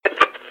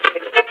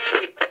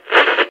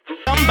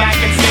come back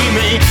and see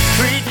me.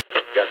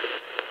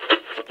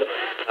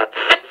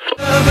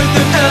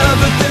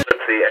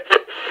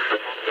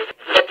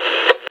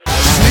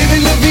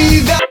 Living la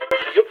vida.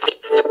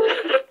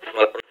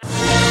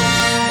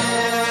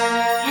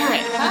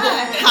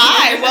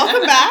 Hi,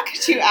 welcome back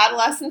to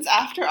Adolescence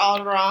After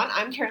Alderaan.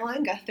 I'm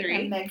Caroline Guthrie.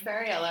 I'm Meg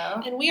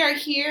Ferriello. And we are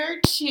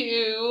here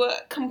to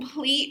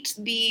complete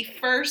the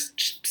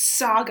first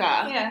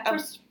saga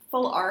First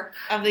full arc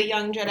of the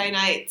Young Jedi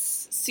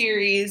Knights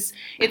series.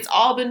 It's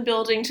all been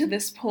building to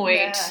this point.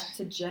 Yeah,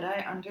 to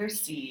Jedi Under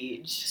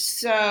Siege.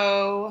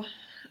 So,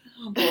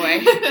 oh boy.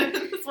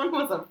 This one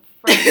was a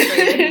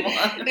frustrating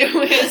one.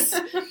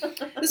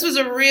 This was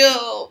a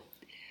real...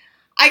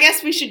 I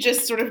guess we should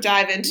just sort of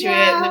dive into it,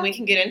 and then we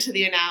can get into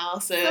the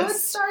analysis. So it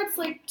starts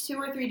like 2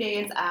 or 3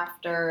 days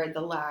after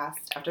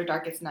after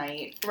Darkest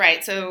Night.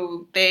 Right,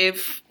 so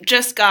they've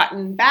just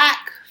gotten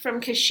back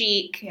from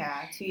Kashyyyk.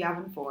 Yeah, to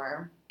Yavin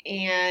 4.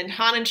 And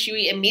Han and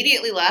Chewie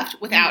immediately left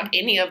without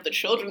any of the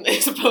children they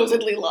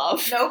supposedly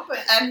love. Nope,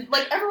 and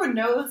like everyone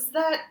knows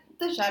that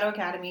the Shadow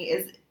Academy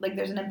is like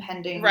there's an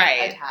impending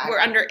attack. We're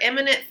under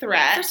imminent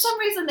threat. For some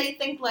reason they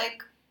think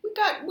like we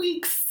got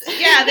weeks.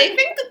 Yeah, they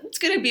think that it's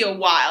going to be a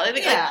while. They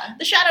think like,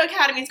 the Shadow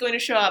Academy is going to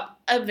show up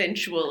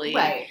eventually.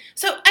 Right.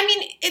 So, I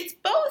mean, it's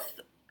both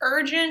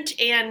urgent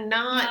and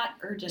not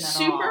urgent at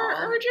super all.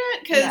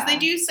 urgent, because they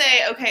do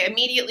say, okay,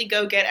 immediately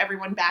go get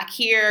everyone back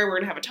here. We're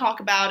going to have a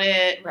talk about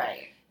it.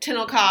 Right.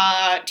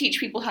 Tenelka, teach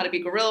people how to be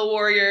guerrilla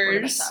warriors. We're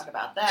going to talk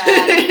about that.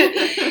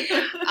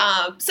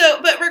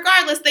 But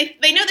regardless,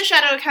 they know the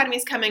Shadow Academy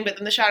is coming, but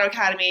then the Shadow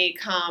Academy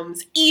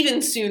comes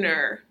even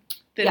sooner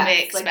than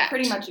they expect. Like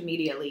pretty much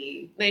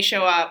immediately. They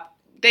show up.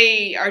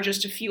 They are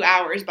just a few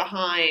hours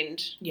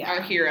behind Yeah.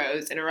 our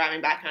heroes in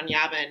arriving back on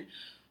Yavin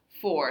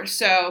 4.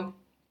 So,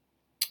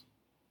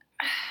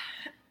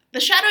 the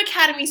Shadow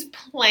Academy's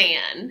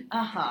plan...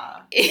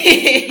 I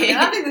I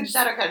don't think the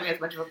Shadow Academy has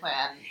much of a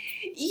plan.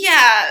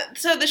 Yeah,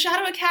 so the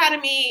Shadow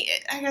Academy,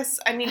 I guess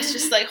I need to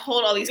just, like,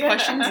 hold all these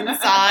questions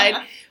inside,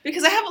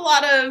 because I have a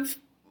lot of...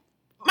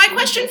 My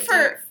question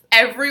for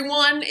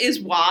everyone is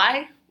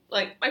why.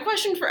 Like, my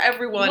question for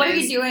everyone is... What are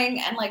you doing,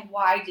 and, like,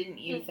 why didn't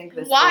you think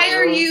this Why through?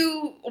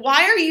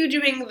 are you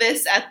doing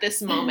this at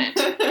this moment?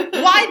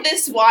 Why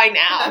this, why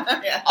now?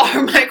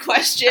 Are my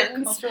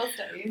questions Cultural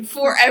studies.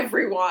 for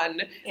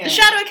everyone. Yeah. The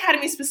Shadow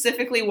Academy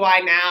specifically, why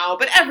now?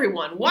 But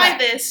everyone, why Right.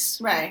 this?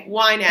 Right.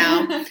 Why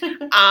now?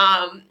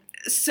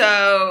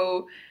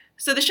 So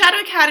the Shadow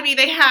Academy,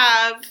 they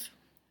have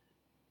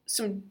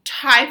some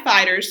TIE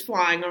fighters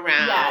flying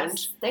around.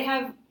 Yes. They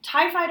have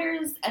TIE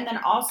fighters, and then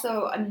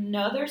also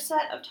another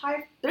set of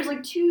TIE... There's,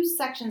 like, 2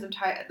 sections of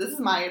TIE... This is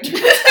my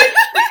interpretation.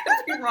 I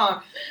could be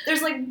wrong.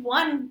 There's, like,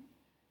 one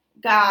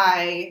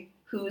guy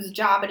whose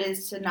job it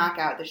is to knock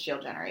out the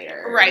shield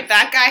generator. Right,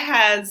 that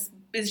guy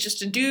is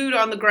just a dude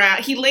on the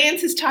ground. He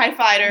lands his TIE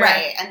fighter,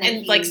 right, and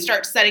then like,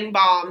 starts setting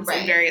bombs in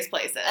Right. various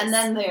places. And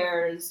then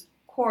there's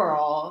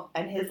Coral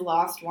and his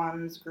Lost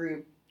Ones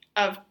group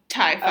of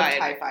TIE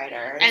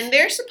fighters. And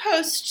they're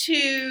supposed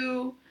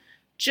to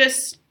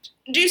just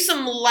do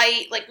some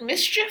light, like,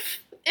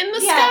 mischief in the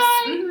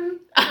sky.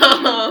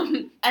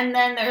 Mm-hmm. And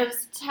then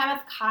there's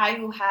Tamith Kai,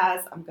 who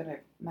has... I'm going to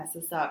mess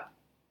this up.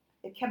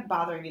 It kept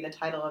bothering me, the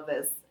title of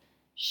this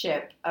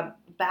ship. A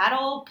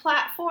battle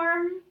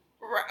platform?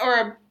 Or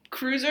a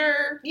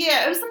cruiser.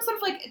 Yeah, it was some sort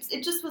of, like...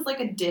 It just was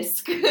like a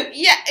disc.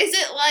 Yeah, is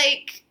it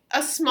like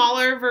a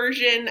smaller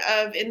version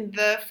of, in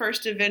the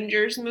first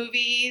Avengers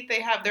movie,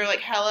 they have their, like,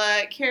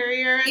 heli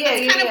carrier? Yeah,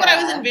 That's kind of what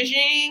I was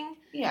envisioning.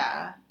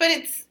 Yeah. But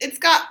it's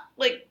got,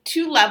 like,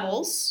 2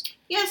 levels.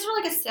 Yeah, it's sort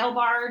of like a sail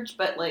barge,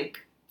 but,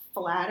 like,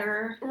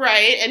 flatter.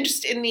 Right, and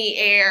just in the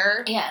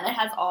air. Yeah, and it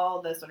has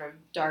all the sort of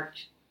dark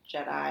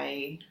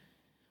Jedi...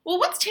 Well,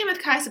 what's Tamith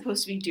Kai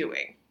supposed to be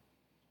doing?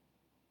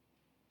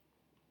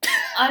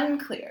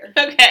 Unclear.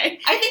 Okay.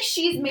 I think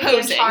she's maybe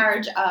Posing. in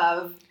charge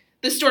of...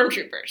 The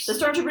Stormtroopers. The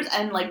Stormtroopers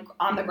and, like,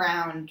 on the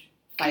ground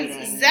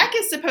fighting. Zek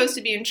is supposed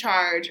to be in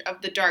charge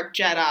of the Dark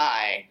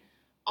Jedi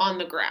on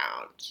the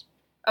ground.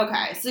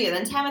 Okay, so yeah,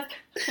 then Tamith...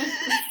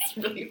 It's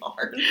really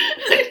hard.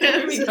 It's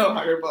Maybe no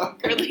harder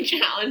book. Really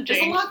challenging.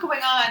 There's a lot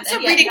going on. It's a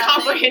and yet reading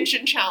nothing-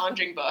 comprehension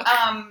challenging book.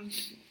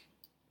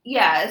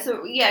 Yeah,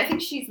 so, yeah, I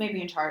think she's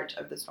maybe in charge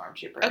of the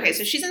Stormtroopers. Okay,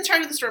 so she's in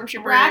charge of the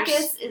Stormtroopers.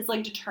 Brackus is,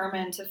 like,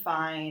 determined to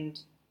find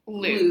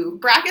Luke.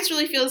 Brackus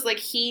really feels like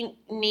he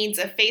needs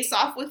a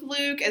face-off with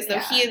Luke, as though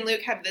Yeah. he and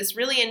Luke have this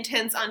really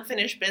intense,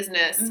 unfinished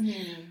business.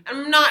 Mm-hmm.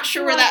 I'm not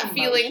sure where that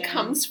feeling Emotion.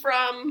 comes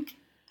from.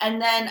 And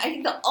then I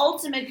think the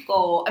ultimate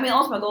goal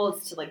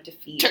is to, like,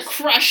 defeat... To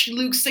crush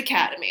Luke's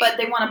academy. But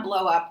they want to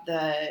blow up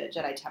the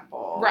Jedi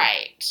Temple.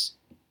 Right.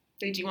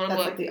 They do want to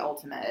That's, blow like, the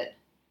ultimate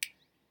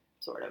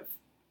sort of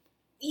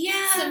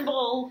Yeah.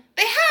 symbol.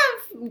 They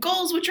have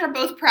goals which are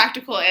both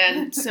practical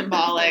and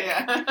symbolic.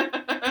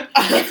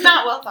 It's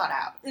not well thought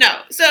out.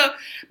 No. So,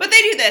 but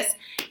they do this.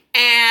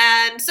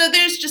 And so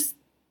there's just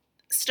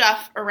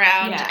stuff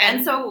around. Yeah,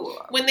 and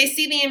so when they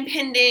see the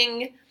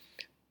impending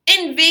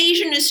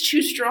invasion is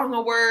too strong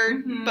a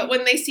word, Mhm. but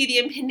when they see the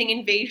impending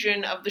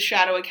invasion of the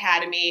Shadow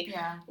Academy,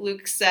 Yeah.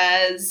 Luke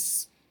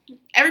says,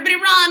 "Everybody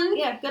run!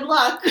 Yeah, good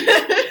luck.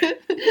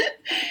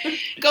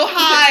 Go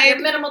hide! Your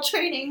minimal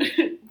training.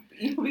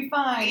 You'll be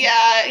fine.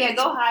 Yeah, Yeah,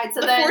 go hide.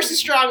 So the then, Force is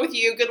strong with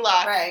you. Good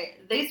luck." right.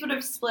 They sort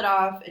of split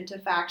off into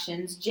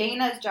factions.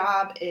 Jaina's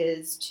job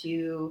is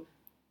to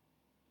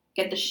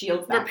get the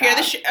shields back Repair up.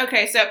 the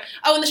okay, so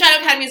and the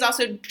Shadow Academy is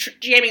also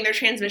jamming their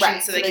transmissions,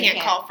 Right, so they can't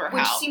call for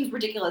Which help. seems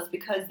ridiculous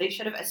because they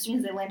should have, as soon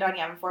as they land on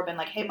Yavin 4, been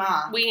like, "Hey,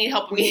 Mom, We need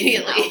help we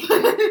need some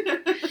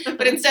immediately. help."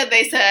 But instead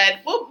they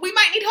said, "Well, we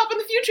might need help in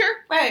the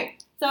future.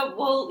 right. So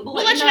we'll We'll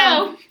let you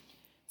know."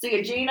 So yeah,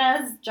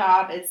 Jaina's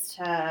job is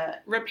to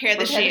Repair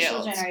the repair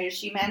shield. generators.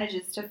 She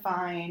manages to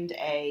find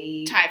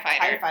a TIE fighter.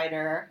 TIE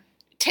fighter.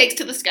 Takes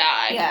to the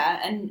sky. Yeah,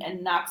 and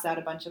knocks out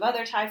a bunch of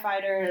other TIE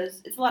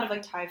fighters. It's a lot of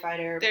like TIE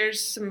fighter,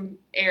 There's some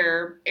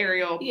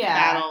aerial Yeah.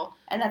 battle.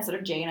 and that's sort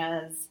of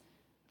Jaina's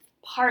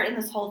part in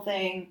this whole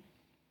thing.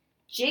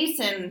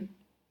 Jason,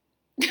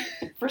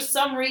 for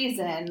some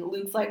reason,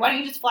 Luke's like, "Why don't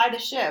you just fly the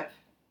ship?"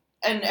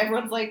 And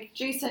everyone's like,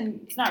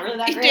 "Jason, it's not really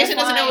that great." Jason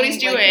at doesn't know what he's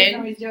flying. Like, he doesn't know doing.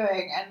 what he's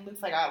doing. And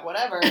Luke's like,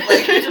 whatever.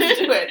 Like, just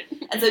do it.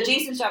 And so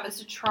Jason's job is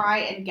to try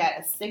and get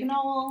a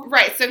signal.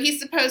 Right, so he's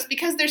supposed,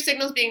 because there's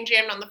signals being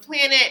jammed on the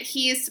planet,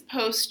 he is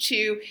supposed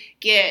to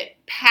get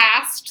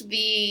past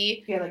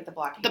the Yeah, like the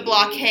blockade.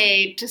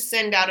 blockade to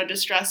send out a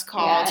distress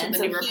call Yeah, to and the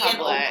so New he Republic. and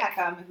Old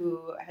Peckham,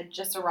 who had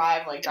just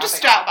arrived, like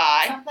Just dropping stop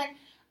off by.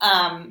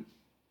 something,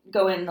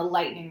 go in the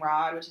Lightning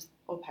Rod, which is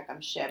Old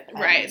Peckham's ship. And,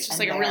 Right, it's just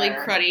like a really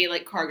they're- cruddy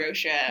like cargo I'm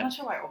ship. not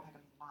sure why Old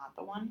Peckham's not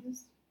the one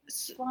who's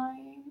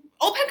flying.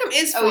 Old Peckham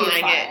is Oh, he is flying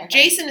flying, it. okay.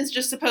 Jason is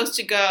just supposed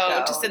to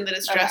go to Go. send the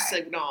distress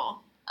Okay.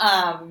 signal.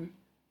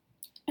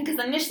 Because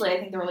initially I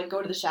think they were like,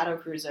 go to the Shadow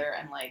Cruiser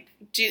and like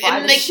And fly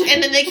the ship.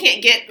 then they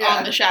can't get Yeah,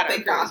 on the Shadow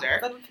thank God. Cruiser.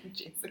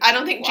 I I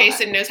don't think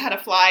Jason knows how to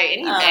fly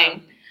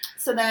anything.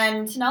 So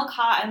then Tanel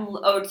Ka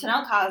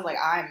Tanel Ka is like,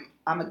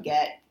 I'm a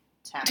get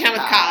Tamith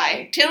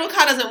Kai. Tamith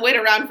Kai doesn't wait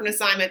around for an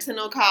assignment.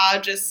 Tamith Kai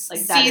just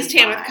Like, that sees is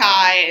Tamith mine.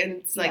 Kai and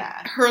it's like,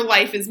 Yeah. her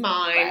life is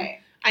mine. Right.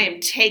 I am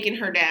taking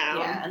her down.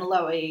 Yeah, and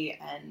Loie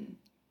and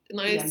And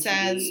Lloyd EMTB.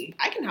 says,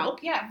 I can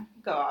help. yeah,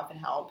 go off and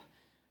help.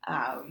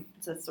 So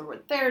that's sort of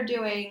what they're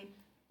doing.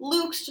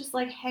 Luke's just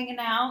like hanging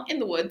out. In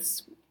the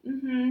woods.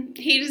 Mm-hmm.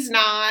 He does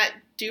not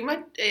do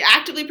much,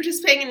 actively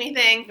participate in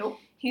anything. Nope.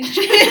 He's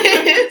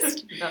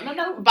just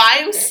No. by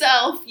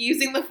himself,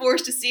 using the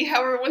Force to see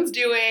how everyone's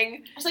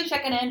doing, Just like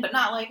checking in, but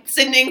not like,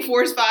 sending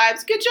Force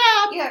vibes. Good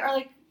job. yeah, or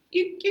like,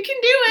 You can do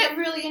it. I'm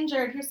really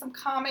injured. Here's some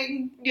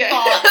calming Yeah.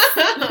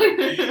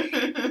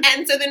 thoughts.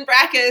 And so then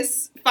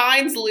Brackus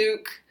finds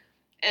Luke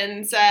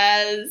and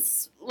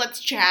says, let's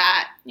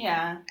chat.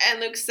 yeah. And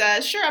Luke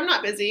says, sure, I'm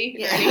not busy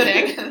or Yeah.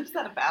 anything. There's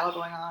not a battle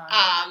going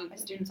on. My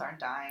students aren't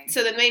dying.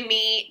 So then they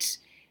meet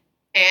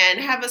and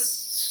have a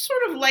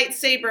sort of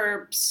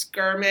lightsaber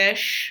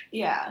skirmish.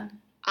 Yeah.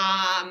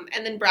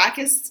 And then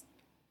Brackus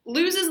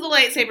loses the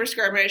lightsaber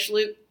skirmish.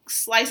 Luke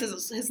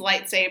slices his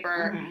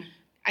lightsaber. Mhm.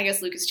 I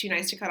guess Luke is too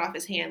nice to cut off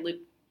his hand. Luke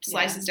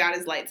slices down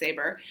his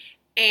lightsaber.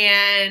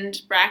 And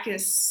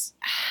Brackus...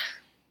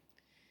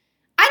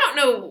 I don't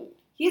know...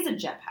 He has a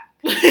jetpack.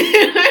 I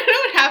don't know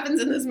what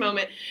happens in this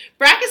moment.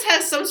 Brackus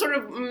has some sort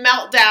of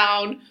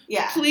meltdown,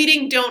 Yeah.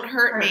 pleading, don't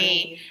hurt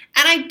me.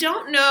 And I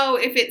don't know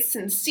if it's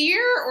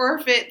sincere or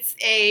if it's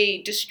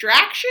a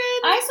distraction.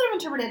 I sort of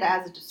interpret it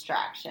as a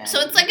distraction.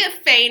 So it's like a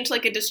feint,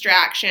 like a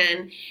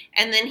distraction.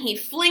 And then he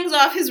flings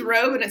off his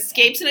robe and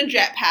escapes in a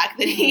jetpack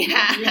that he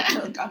had Yeah,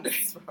 like under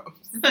his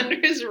robes. under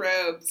his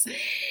robes.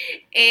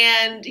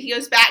 And he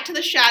goes back to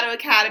the Shadow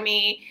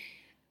Academy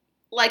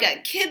like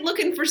a kid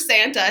looking for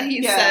Santa.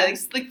 He Yeah.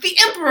 says, like, the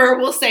Emperor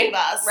will save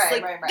us.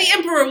 Right, Like, right. the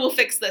Emperor will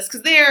fix this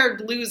because they're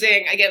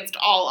losing against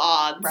all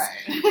odds.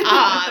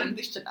 Right.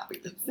 They should not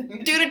be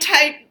losing. Due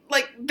to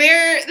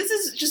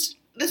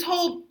this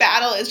whole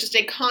battle is just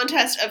a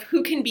contest of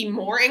who can be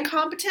more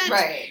incompetent.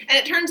 Right. And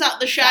it turns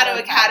out the Shadow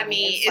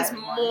Academy is slightly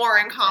more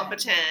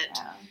incompetent.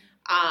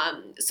 Yeah.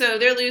 So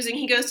they're losing.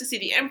 He goes to see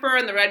the Emperor,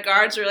 and the Red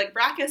Guards are like,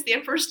 Brackus, the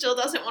Emperor still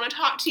doesn't want to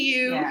talk to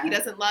you. Yeah. He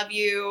doesn't love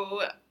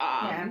you.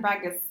 Yeah, and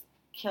Brackus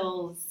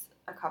kills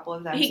a couple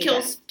of them. He to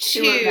kills get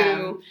two of them.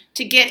 two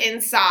to get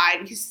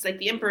inside. He's like,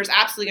 the Emperor's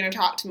absolutely going to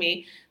talk to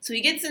me. So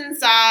he gets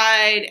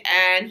inside,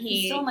 and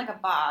He's still in like a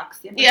box.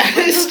 The yeah,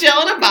 Emperor's he's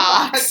still in a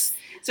box. box.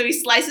 So he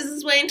slices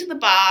his way into the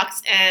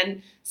box,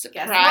 and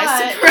Guess surprise,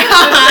 what?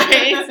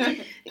 surprise,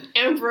 the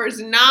Emperor's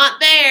not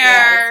Yeah,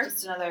 there. it's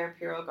just another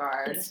Imperial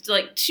Guard. It's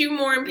like two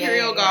more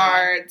Imperial Yeah.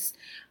 Guards,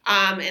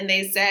 and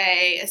they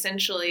say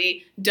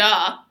essentially,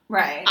 "Duh,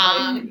 Right.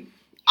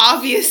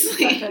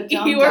 obviously Such a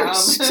dumb you are dumb.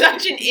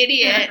 such an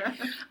idiot."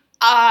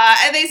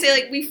 And they say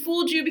like, "We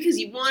fooled you because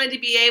you wanted to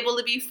be able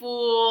to be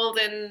fooled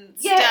and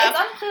Yeah, stuff."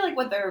 it's unclear like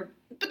what they're.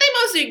 But they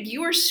mostly,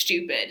 you are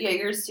stupid. Yeah,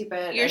 you're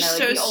stupid. You're and they're,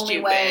 so like, the only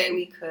way stupid.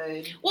 we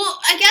could. Well,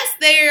 I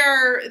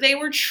guess they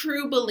were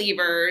true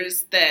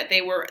believers that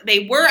they were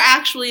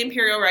actually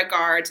Imperial Red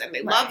Guards and they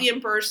Right. love the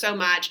Emperor so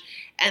much,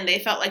 and they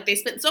felt like they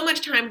spent so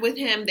much time with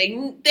him.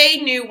 They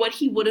knew what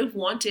he would have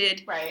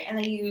wanted. Right, and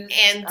they used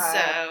And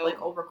so-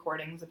 like old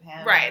recordings of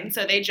him. Right, and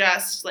so they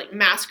just like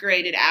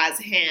masqueraded as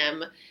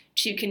him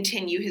to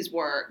continue his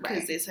work because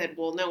Right. they said,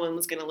 well, no one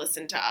was going to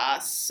listen to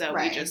us, so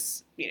Right. we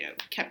just,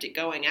 kept it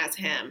going as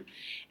him.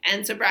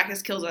 And so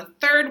Brachus kills a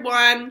third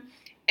one,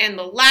 and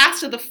the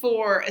last of the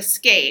 4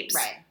 escapes.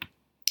 Right.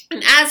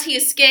 And as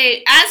he's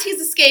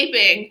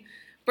escaping,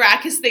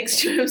 Brachus thinks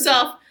to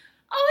himself,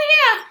 oh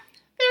yeah,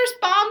 there's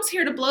bombs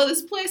here to blow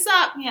this place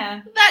up.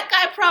 Yeah. That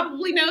guy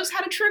probably knows how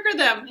to trigger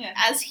them, Yeah.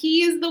 as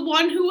he is the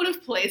one who would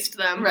have placed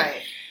them.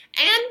 Right.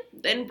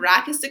 And then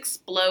Brachus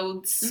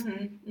explodes.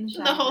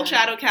 Mm-hmm. The whole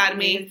Shadow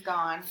Academy. is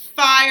gone.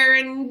 Fire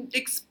and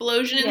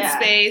explosion in Yeah.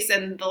 space,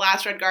 and the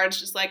last Red Guard's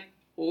just like,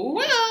 oh,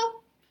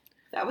 well,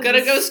 That was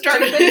Gotta a go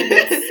start-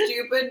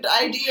 stupid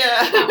idea.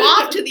 I'm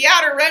off to the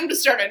Outer Rim to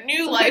start a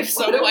new life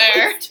What a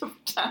somewhere. waste of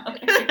time.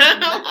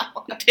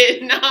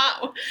 Did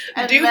not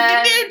And do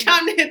then-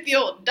 time to hit the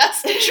old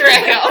dusty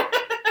trail.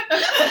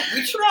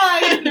 We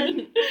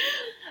tried.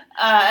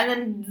 And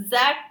then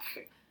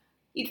Zach.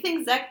 You'd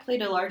think Zach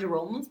played a larger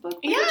role in this book.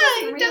 But Yeah,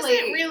 he it doesn't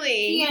He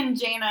really. and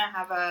Jaina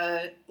have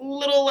a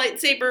Little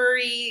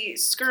lightsaber-y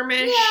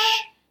skirmish. Yeah.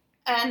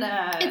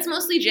 and It's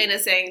mostly Jaina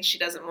saying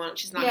she's not going to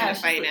she's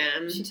fight like-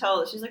 him.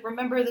 she's like,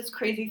 remember this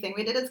crazy thing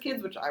we did as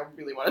kids, which I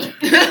really wanted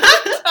to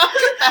talk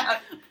about.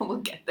 But we'll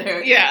get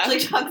there. Yeah. She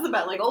like talks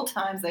about like old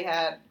times they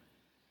had,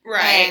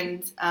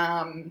 Right.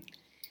 and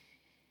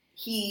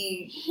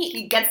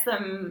he gets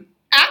them.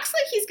 Acts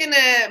like he's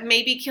gonna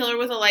maybe kill her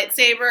with a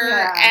lightsaber,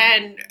 Yeah.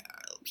 and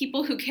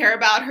people who care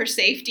about her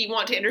safety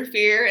want to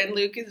interfere, and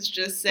Luke is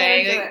just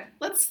saying, Let her do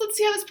like, let's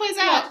see how this plays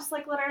Yeah, out. just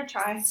like let her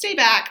try. Stay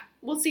back.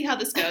 We'll see how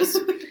this goes.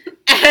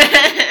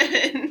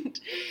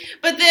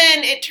 But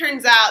then it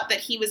turns out that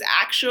he was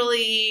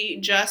actually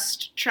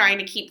just trying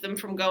to keep them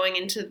from going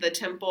into the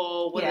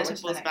temple when the which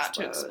temple was then about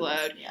to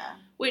explodes. explode. Yeah.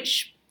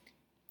 Which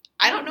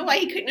I don't know why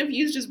he couldn't have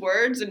used his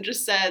words and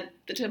just said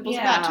the temple's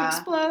about to Yeah.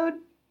 explode.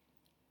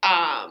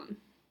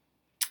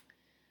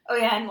 Oh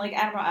yeah, and like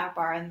Admiral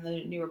Akbar and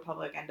the New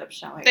Republic end up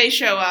showing. They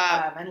show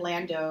up. and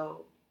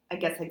Lando, I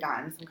guess, had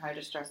gotten some kind of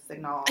distress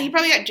signal. He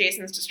probably got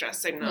Jason's distress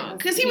signal Yeah,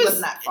 because he he was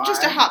wasn't that far.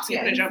 just a hop, skip, Yeah,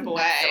 and a he jump wasn't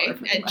that away far,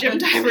 pretty at Jim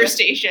much. Diver Yeah.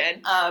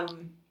 Station.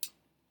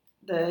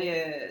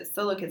 The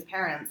Solo Kid's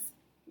parents.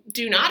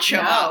 Do not show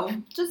up.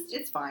 No, just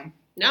it's fine.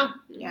 No,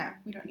 Yeah,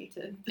 we don't need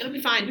to. it'll be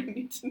We fine. don't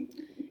need to.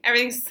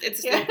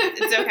 It's Yeah.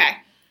 it's okay.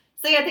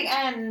 So yeah, at the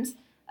end,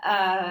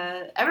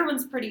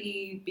 everyone's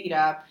pretty beat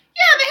up.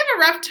 Yeah, they have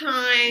a rough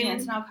time. Yeah,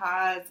 Tanel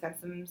Ka's got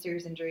some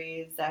serious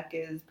injuries. Zach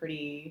is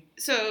pretty.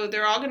 So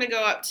they're all going to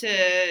go up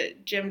to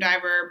Jim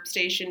Diver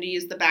Station to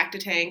use the back to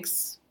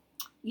tanks.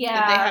 Yeah,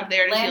 That they have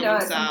there to heal Lando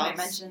at some point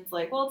themselves. mentions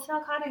like, well,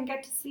 Tanel Ka didn't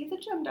get to see the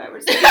gym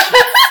divers. so So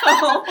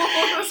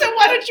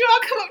why don't you all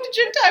come up to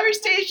Jim Diver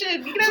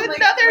Station? You can have Like,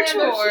 another Lando, She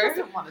tour.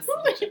 doesn't want to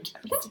see the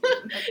gym diver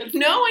station.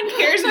 No one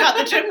cares about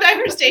the Jim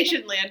Diver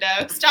Station,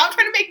 Lando. Stop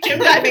trying to make gym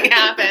diving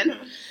happen.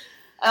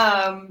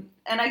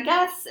 And I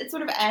guess it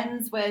sort of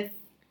ends with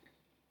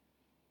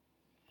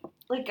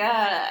like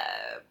a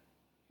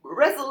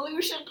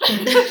resolution.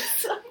 of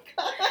some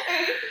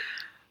kind.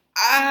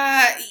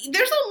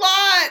 There's a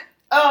lot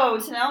Oh,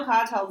 Tanel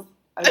Ka tells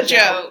A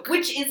joke.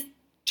 which is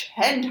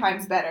 10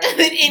 times better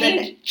than any I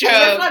mean, joke.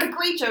 it's not a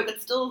great joke.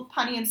 It's still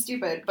punny and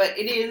stupid, but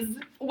it is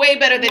Way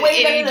better than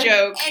way any better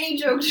joke. than any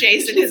joke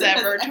Jason has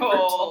ever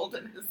told.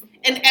 in his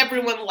And life.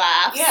 everyone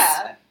laughs.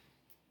 Yeah.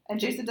 And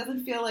Jason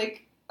doesn't feel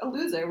like a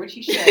loser, which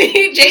he should.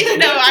 Jason,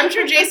 no, I'm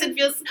sure Jason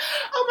feels,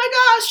 oh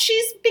my gosh,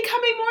 she's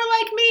becoming more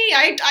like me.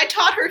 I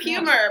taught her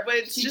humor, but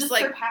it's She just just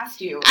like, surpassed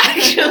you.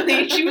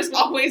 actually, she was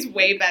always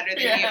way better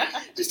than Yeah. you.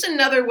 Just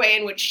another way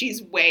in which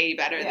she's way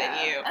better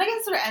than you. And I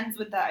guess it sort of ends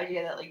with the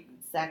idea that like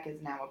Zach is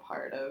now a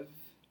part of.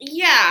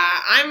 Yeah,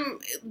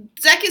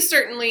 Zek is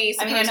certainly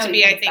I mean, I supposed know to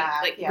he be, I comes think,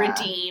 back, like, yeah.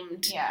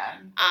 redeemed. Yeah.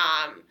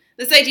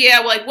 This idea,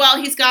 like, well,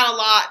 he's got a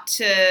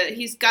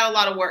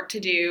lot of work to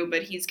do,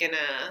 but he's gonna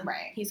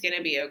Right.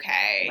 be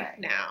okay Right.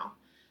 now.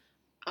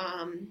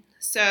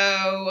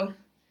 So,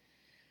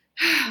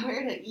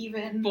 Where to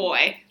even.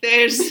 boy,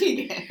 there's.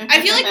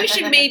 I feel like we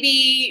should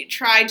maybe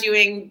try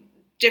doing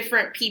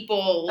different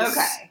people's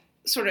Okay.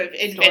 sort of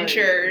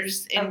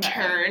adventures in Okay.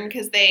 turn,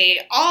 because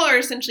they all are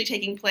essentially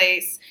taking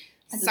place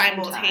At the same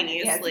time.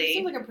 simultaneously. Yeah, it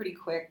seems like a pretty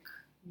quick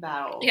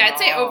battle. Yeah, I'd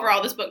say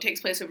overall this book takes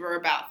place over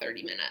about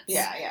 30 minutes.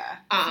 Yeah.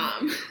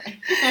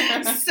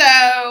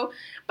 So,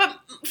 but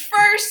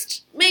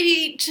first,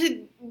 maybe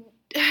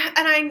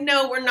and I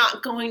know we're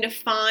not going to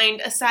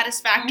find a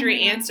satisfactory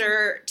Mhm.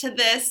 answer to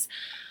this,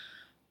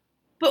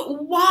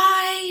 but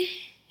why,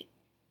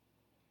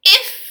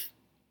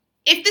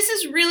 if this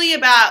is really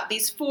about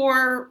these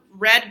 4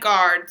 red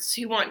guards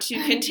who want to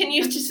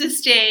continue to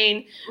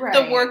sustain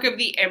the work of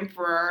the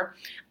Emperor,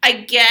 I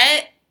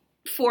get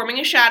forming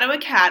a Shadow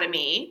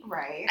Academy.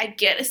 Right. I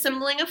get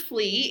assembling a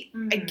fleet. I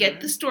Mhm. get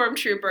the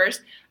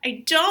stormtroopers.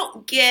 I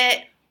don't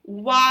get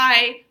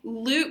why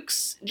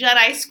Luke's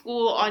Jedi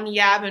School on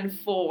Yavin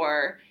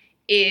 4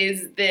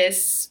 is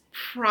this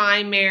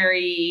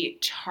primary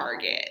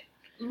target.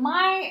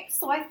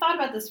 So I thought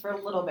about this for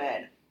a little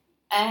bit,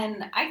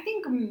 and I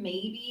think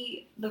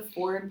maybe the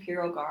 4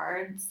 Imperial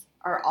Guards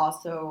are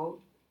also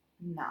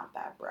not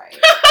that bright.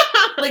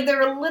 Like,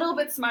 they're a little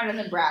bit smarter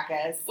than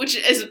Brackus. Which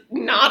is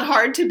not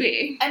hard to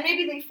be. And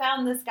maybe they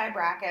found this guy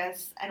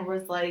Brackus and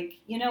was like,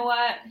 you know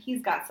what?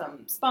 He's got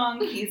some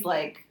spunk. He's,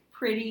 like,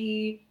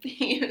 pretty.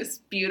 He is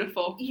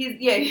beautiful. He's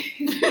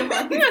beautiful.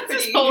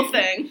 That's his whole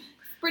thing.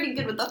 Pretty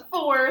good with the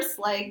Force.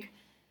 Like,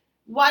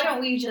 why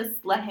don't we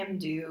just let him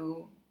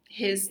do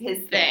His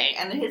thing?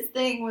 And his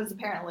thing was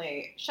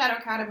apparently Shadow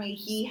Academy.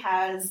 He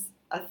has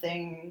a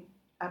thing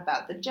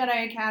about the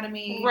Jedi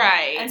Academy.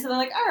 Right. And so they're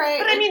like, all right.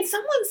 But I mean,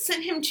 someone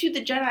sent him to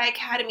the Jedi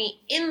Academy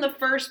in the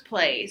first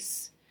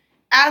place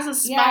as a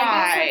spy. Yeah,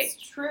 I guess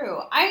that's true.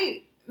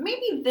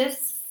 Maybe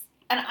this,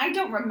 and I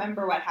don't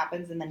remember what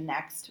happens in the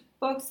next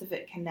books, if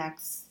it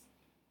connects.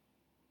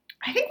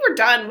 I think we're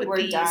done with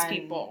these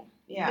people.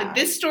 Yeah. Like,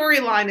 this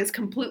storyline is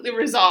completely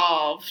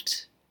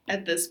resolved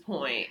at this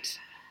point.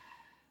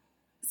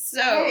 So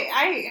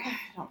I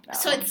don't know.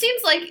 So it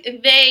seems like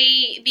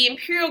the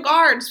Imperial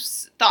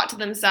Guards thought to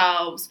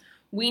themselves,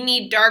 we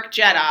need Dark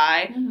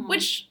Jedi, Mhm.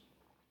 which,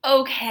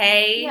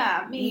 okay,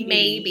 Yeah,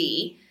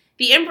 maybe.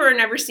 The Emperor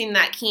never seemed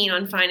that keen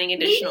on finding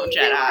additional Maybe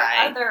Jedi. there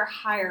were other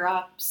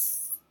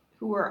higher-ups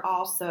who were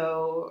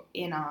also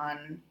in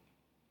on,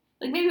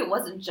 like, maybe it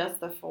wasn't just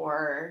the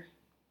 4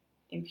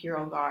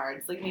 Imperial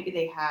Guards. Like, maybe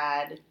they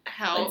had,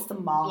 Hell, like,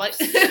 some Moffs. like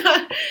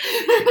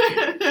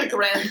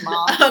Grand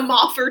Moffs. a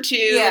Moff or two.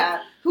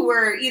 Yeah, who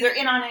were either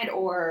in on it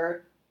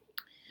or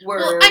were...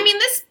 Well, I mean,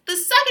 the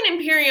second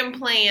Imperium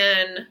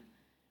plan,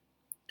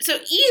 so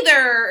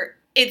either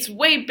it's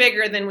way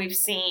bigger than we've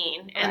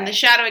seen, and the Right.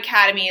 Shadow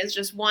Academy is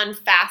just one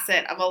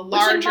facet of a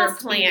larger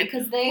plan,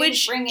 because they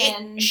which bring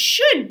in it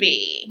should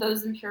be.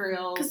 those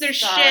Imperial Because there's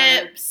Star-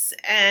 ships,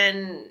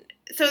 and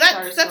so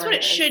Star that's what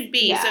it Destroyers. should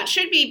be. Yeah. So it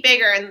should be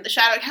bigger, and the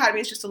Shadow Academy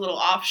is just a little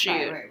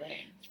offshoot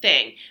Right.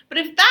 thing. But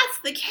if that's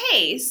the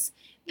case,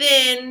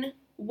 then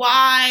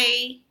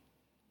why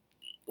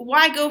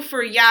go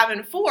for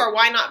Yavin 4?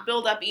 Why not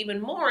build up even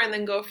more and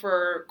then go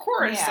for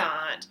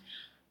Coruscant?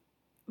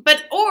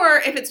 But, or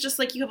if it's just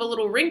like you have a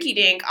little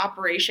rinky-dink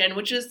operation,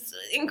 which is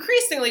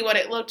increasingly what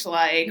it looked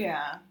like.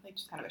 Yeah, like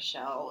just kind of a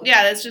shell.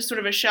 Yeah, that's just sort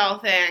of a shell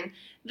thing.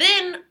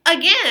 Then,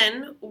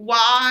 again,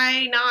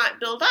 why not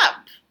build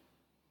up?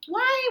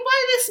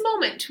 Why this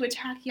moment to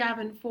attack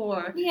Yavin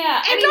 4?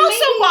 Yeah, And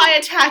also, why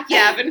attack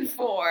Yavin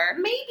 4?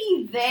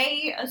 Maybe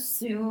they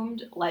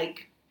assumed,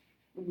 like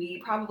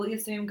we probably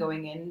assumed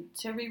going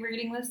into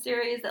rereading this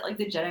series, that like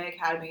the Jedi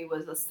Academy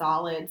was a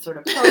solid sort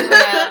of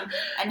program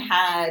and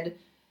had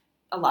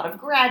a lot of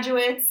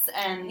graduates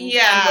and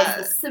was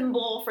the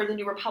symbol for the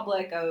New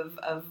Republic of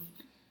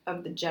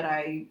the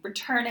Jedi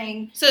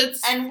returning. So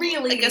it's And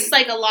really, like a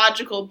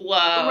psychological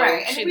blow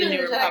right? to And really,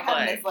 the New the Jedi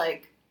Academy Republic. is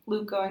like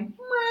Luke going.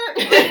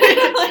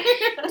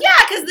 Yeah,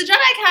 because the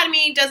Jedi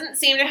Academy doesn't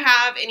seem to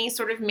have any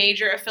sort of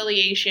major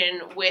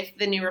affiliation with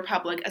the New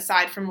Republic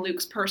aside from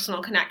Luke's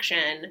personal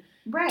connection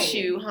right.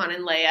 to Han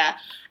and Leia.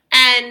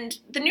 And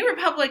the New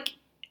Republic,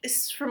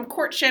 is, from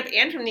courtship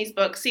and from these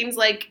books, seems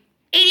like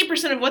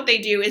 80% of what they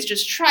do is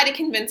just try to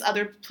convince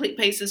other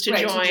places to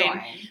Right,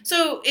 join.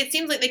 So it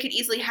seems like they could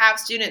easily have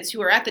students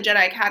who are at the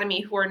Jedi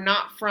Academy who are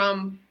not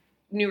from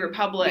New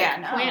Republic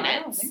planets. I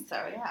don't think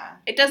so. Yeah.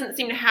 It doesn't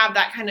seem to have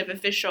that kind of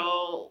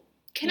official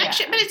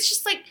connection. Yeah. But it's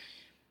just like,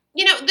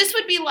 this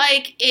would be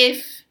like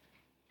if,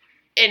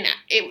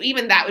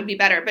 even that would be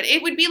better, but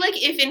it would be like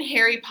if in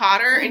Harry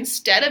Potter,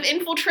 instead of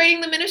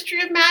infiltrating the Ministry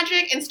of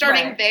Magic and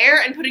starting Right.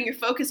 there and putting your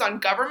focus on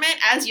government,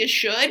 as you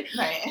should,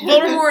 Right.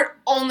 Voldemort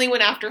only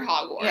went after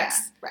Hogwarts. Yeah.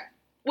 Right.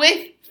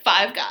 With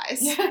 5 guys.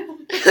 Yeah.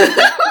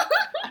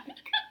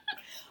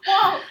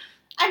 Well,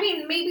 I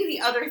mean, maybe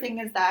the other thing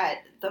is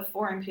that the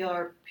 4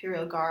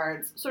 Imperial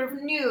Guards sort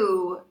of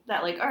knew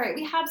that, like, all right,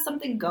 we have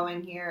something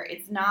going here.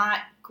 It's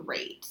not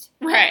great.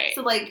 Right.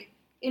 So, like,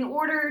 in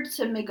order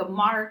to make a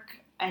mark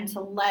and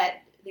to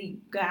let the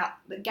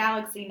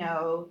galaxy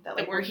know that,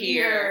 like, That we're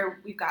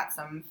here, we've got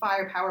some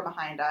firepower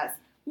behind us,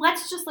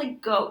 let's just, like,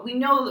 go. We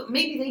know,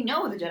 maybe they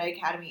know the Jedi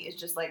Academy is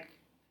just, like,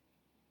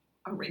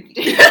 a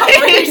rinky-dink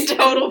operation.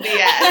 Total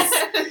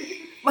BS.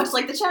 Much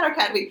like the Shadow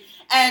Academy.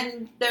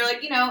 And they're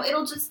like,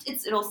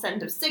 it'll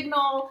send a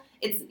signal.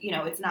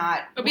 It's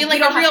not. It'll be we like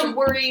don't a have real- to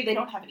worry. They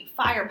don't have any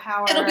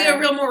firepower. It'll be a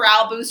real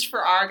morale boost for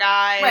our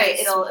guys. right.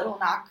 It'll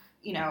knock.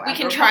 We at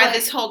can the try Republic.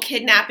 this whole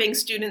kidnapping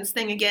students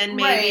thing again,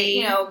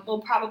 maybe. Right.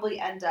 We'll probably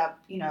end up,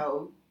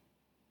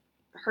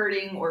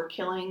 hurting or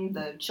killing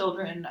the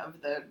children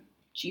of the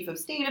Chief of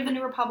State of the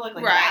New Republic.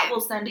 Like, that Right.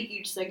 will send a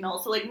huge signal.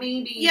 So, like,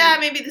 maybe. Yeah,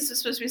 maybe this was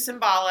supposed to be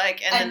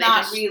symbolic, and then they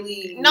not just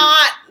really.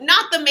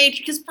 not the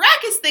major, because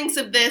Brackus thinks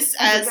of this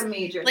as as a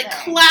major like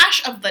thing.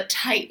 Clash of the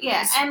Titans.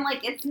 Yeah, and,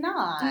 like, it's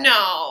not.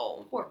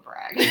 No, Poor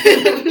Bragg.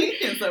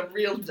 He's a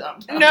real dumb.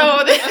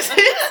 no, this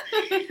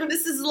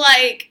is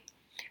like,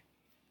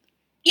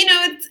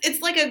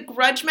 it's like a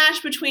grudge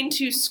match between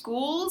two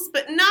schools,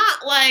 but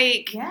not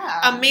like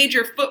Yeah. a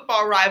major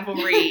football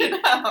rivalry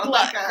No,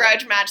 like a-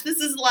 grudge match. This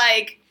is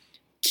like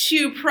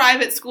two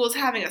private schools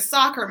having a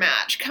soccer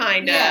match,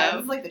 kind Yeah, of.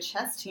 it's like the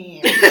chess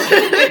team.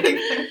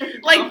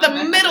 Like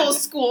the middle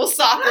school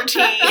soccer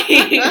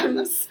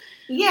teams.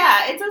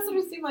 Yeah, it does sort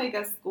of seem like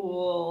a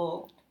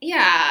school,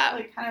 Yeah.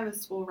 like kind of a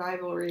school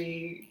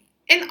rivalry.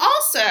 And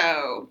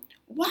also,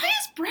 why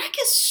is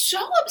Brackus so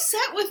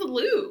upset with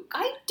Luke?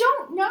 I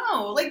don't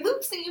know. Like,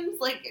 Luke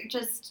seems like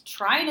just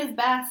trying his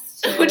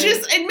best. Which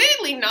is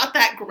admittedly not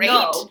that great.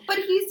 No, but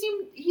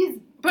he's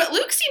But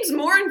Luke seems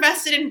more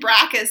invested in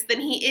Brackus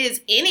than he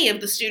is any of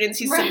the students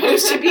he's Right.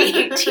 supposed to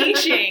be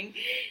teaching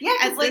yeah,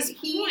 at because like this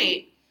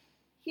point.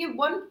 he at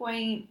one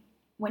point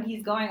when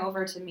he's going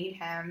over to meet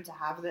him to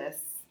have this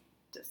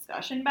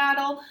discussion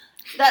battle,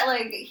 that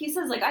like he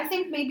says like I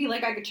think maybe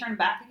like I could turn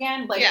back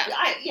again. Like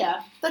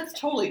Yeah. that's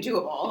totally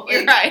doable.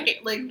 You're Like,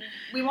 right. Like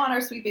we want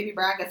our sweet baby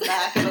Brackus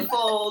back in the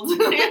fold.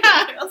 Yeah.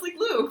 I was like,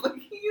 Luke,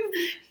 like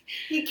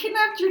he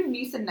kidnapped your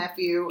niece and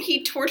nephew.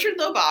 He tortured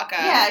Lobaka.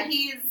 Yeah,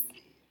 he's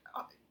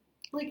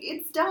like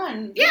it's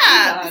done.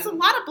 Yeah, It's there's a done.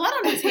 lot of blood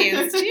on his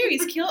hands too.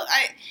 He's killed.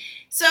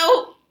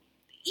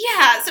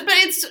 But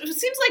it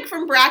seems like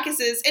from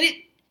Brackus's, and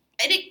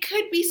it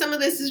could be some of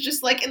this is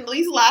just like in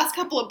these last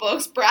couple of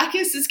books,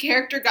 Brackus's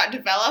character got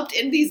developed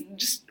in these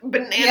just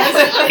bananas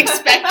and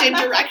unexpected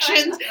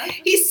directions.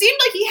 He seemed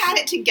like he had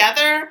it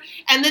together,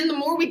 and then the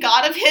more we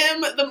got of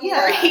him, the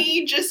more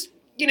he just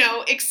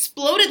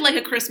exploded like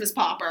a Christmas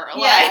popper.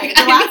 Yeah, Like,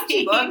 the I last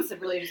mean- two books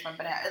have really just went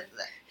bananas.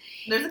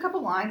 There's a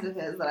couple lines of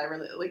his that I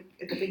really like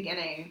at the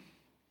beginning.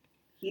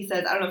 He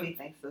says, I don't know if he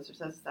thinks this or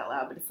says this out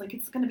loud, but it's like,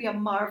 it's going to be a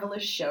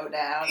marvelous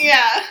showdown.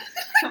 Yeah.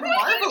 A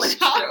marvelous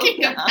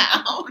Talking showdown.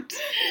 about.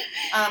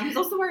 He's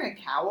also wearing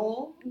a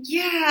cowl.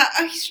 Yeah,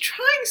 he's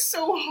trying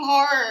so He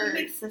hard.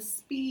 makes a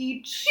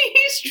speech.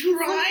 He's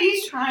trying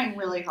He's trying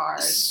really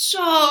hard.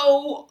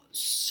 so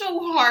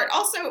hard.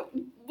 Also,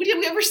 did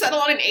we ever settle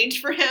on an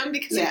age for him?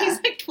 Because Yeah. he's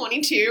like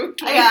 22,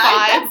 25. Yeah,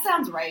 that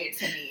sounds right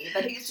to me.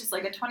 That he's just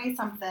like a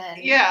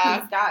 20-something.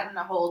 Yeah. He's gotten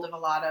a hold of a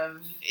lot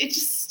of... It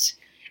just...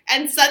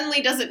 And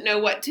suddenly doesn't know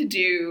what to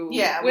do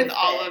with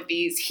all of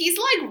these. He's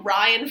like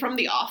Ryan from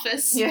The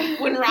Office.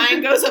 Yeah. When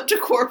Ryan goes up to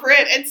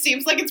corporate, it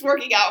seems like it's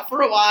working out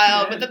for a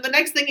while. Yeah. But then the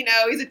next thing you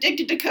know, he's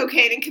addicted to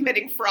cocaine and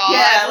committing fraud.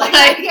 Yeah, like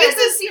this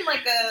this is seem like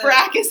a...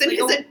 Brackus and like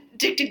his a-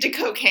 addicted to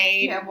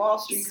cocaine. Yeah, Wall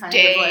Street kind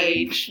Stage. of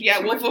like... Yeah,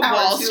 too Wolf much of power,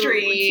 Wall too-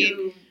 Street.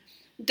 too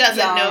Doesn't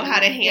young. know how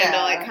to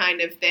handle Yeah. it kind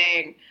of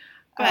thing.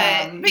 But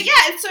Um, yeah,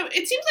 so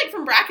it seems like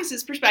from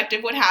Brackus's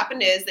perspective, what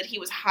happened is that he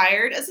was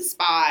hired as a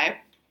spy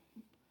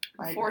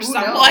like, for who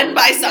someone knows?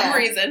 by some Yeah.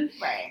 reason,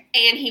 Right.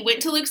 and he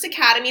went to Luke's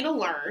academy to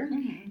learn,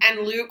 Mm-hmm.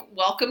 and Luke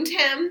welcomed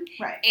him.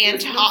 Right. And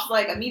Which top- looks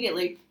like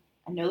immediately,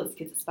 I know this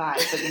kid's a spy,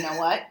 but you know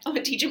what? I'm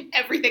gonna teach him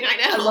everything I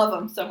I know. love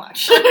him so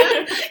much.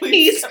 He's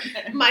Please come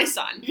in. My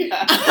son.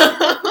 Yeah.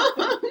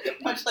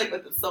 Much like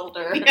with the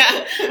soldier.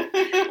 Yeah.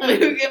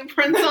 Luke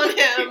imprints on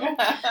him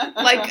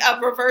like a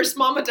reverse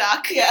Mama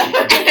Duck. Yeah.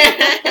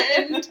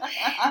 And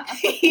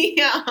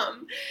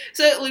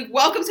so Luke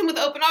welcomes him with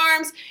open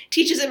arms,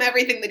 teaches him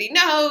everything that he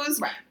knows,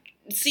 Right.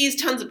 sees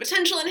tons of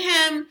potential in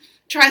him,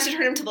 tries to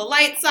turn him to the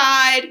light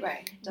side.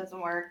 Right.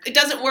 Doesn't work. It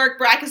doesn't work.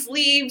 Brackus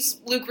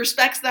leaves. Luke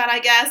respects that, I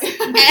guess.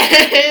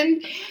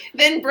 And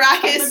then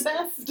Brackus The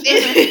best.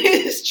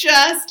 is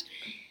just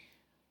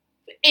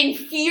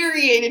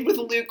infuriated with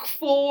Luke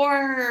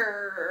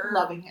for...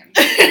 Loving him.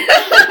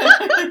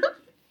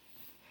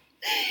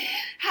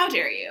 How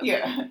dare you?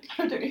 Yeah.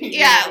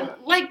 Yeah,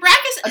 like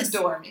Brackus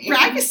Adore me.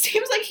 Brackus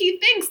seems like he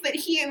thinks that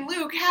he and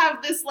Luke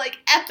have this like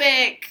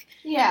epic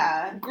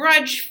Yeah.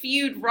 grudge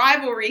feud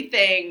rivalry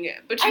thing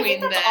I between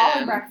think that's them.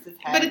 all in Brackus'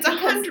 head. But it's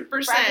because 100%.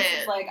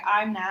 Brackus is like,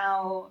 I'm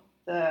now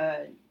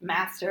the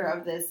master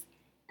of this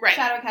Right.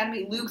 Shadow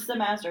Academy. Luke's the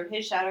master of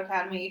his Shadow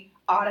Academy.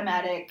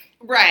 Automatic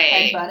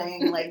Right.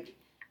 headbutting. Like,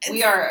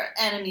 we are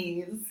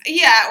enemies.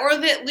 Yeah, or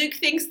that Luke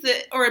thinks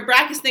that, or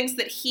Brackus thinks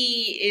that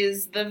he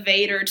is the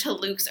Vader to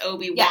Luke's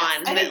Obi-Wan.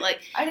 Yes, I that think- like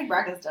I think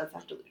Brackus does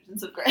have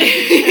delusions of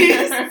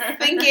he's grace.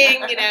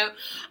 thinking,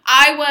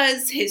 I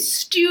was his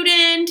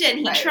student and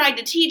he Right. tried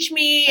to teach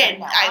me And and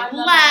now I I'm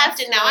the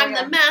left and now master, I'm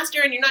yeah. the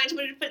master and you're not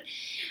supposed to put.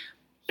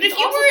 But He's if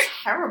you also were,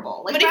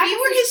 terrible. Like, but if you Brackus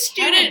were is his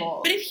student,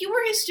 terrible. but if you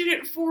were his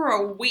student for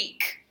a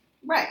week,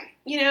 Right.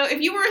 if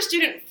you were a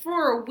student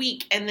for a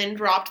week and then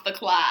dropped the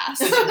class,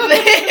 then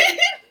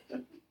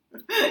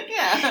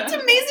Yeah. it's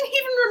amazing he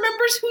even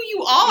remembers who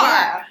you are.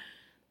 Yeah.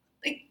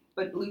 Like-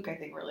 But Luke, I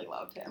think, really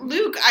loved him.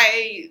 Luke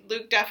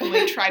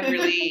definitely tried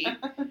really,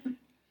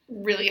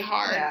 really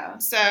hard. Yeah.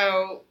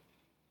 So,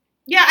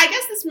 yeah, I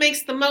guess this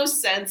makes the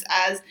most sense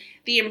as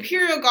the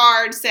Imperial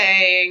Guard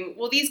saying,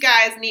 well, these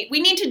guys we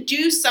need to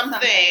do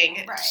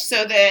something Right.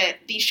 so that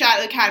the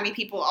Shadow Academy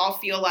people all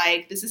feel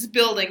like this is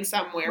building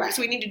somewhere. Right.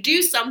 So we need to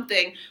do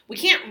something. We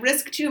can't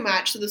risk too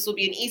much, so this will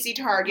be an easy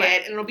target,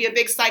 Right. and it'll be a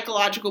big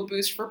psychological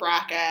boost for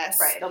Brackus.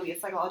 Right. It'll be a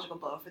psychological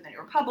blow for the New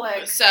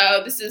Republic.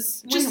 So this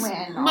is just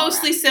Win-win all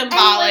mostly around.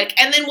 symbolic,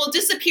 and then we'll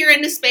disappear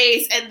into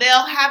space, and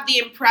they'll have the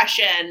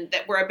impression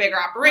that we're a bigger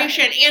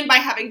operation, and by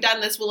having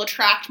done this, we'll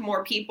attract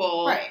more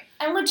people. Right.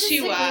 And to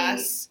logistically,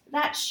 us.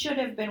 that should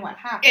have been what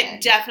happened.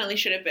 It definitely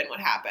should have been what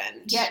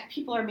happened. Yet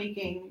people are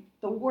making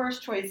the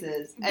worst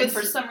choices, But and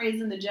for some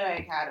reason, the Jedi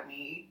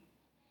Academy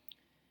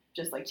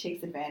just like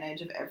takes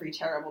advantage of every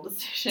terrible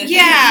decision.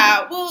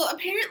 Yeah, well,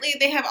 apparently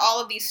they have all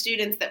of these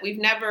students that we've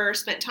never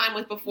spent time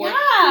with before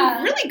Yeah.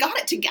 who really got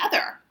it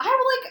together.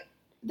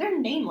 They're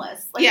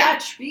nameless. Like Yeah.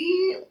 that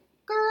tree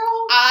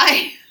girl,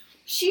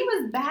 she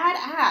was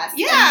badass.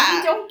 Yeah. And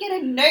we don't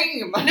get a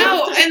name.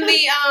 No, and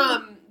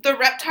the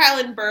reptile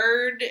and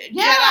bird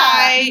Yeah.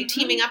 Jedi Mhm.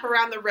 teaming up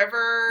around the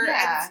river.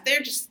 Yeah.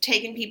 They're just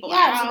taking people Yeah,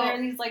 out. so there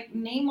are these like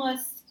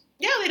nameless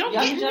Yeah, they don't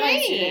young get Jedi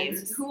names.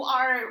 students who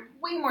are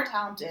way more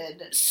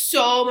talented.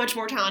 So much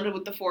more talented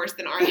with the Force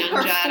than our young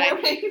Our Jedi.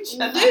 four-way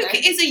Jedi.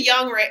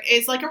 Luke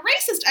is like a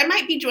racist. I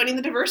might be joining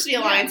the Diversity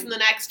Alliance in the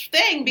next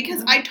thing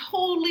because Mhm. I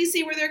totally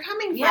see where they're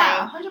coming Yeah,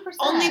 from. 100%.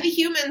 Only the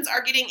humans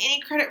are getting any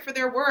credit for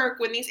their work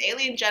when these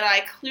alien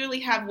Jedi clearly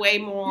have way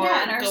more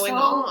Yeah, and are going so-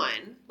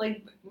 on.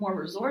 like more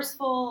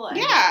resourceful and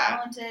Yeah.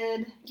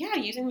 talented. Yeah,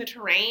 using the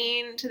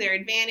terrain to their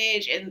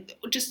advantage and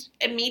just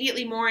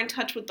immediately more in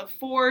touch with the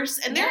Force.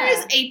 And there Yeah.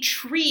 is a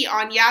tree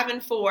on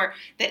Yavin 4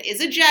 that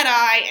is a Jedi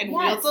and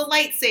wields a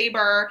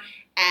lightsaber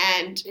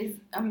and Is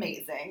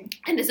amazing.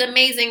 is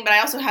amazing, but I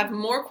also have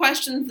more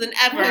questions than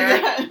ever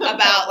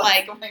about, what's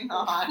like, going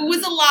on. who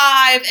is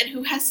alive and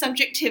who has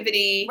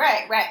subjectivity.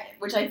 Right,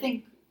 which I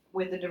think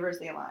with the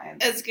Diversity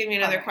Alliance. Let's give me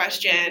another Okay,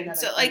 question. another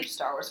So, huge like,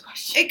 Star Wars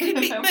question. it could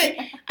be, but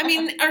I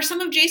mean, are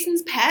some of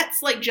Jason's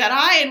pets like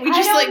Jedi, and we I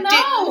just don't like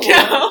know.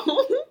 didn't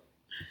know?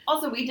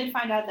 Also, we did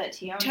find out that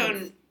Tion Tone-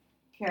 takes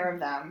care of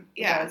them.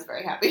 which Yeah. I was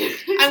very happy.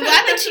 I'm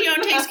glad that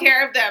Tion takes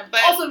care of them,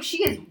 but Also,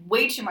 she has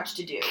way too much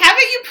to do. haven't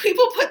you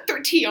people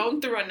put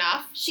Tion through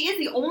enough? She is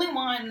the only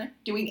one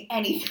doing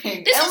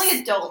anything. This Only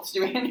is- adults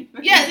doing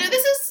anything. Yeah, no,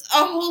 this is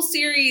a whole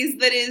series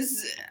that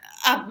is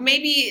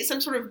maybe some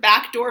sort of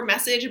backdoor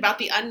message about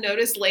the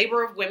unnoticed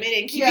labor of women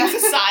in keeping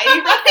society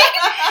running.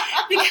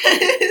 Because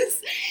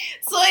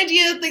it's the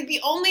idea that like the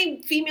only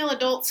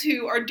adults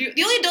who are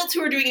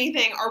doing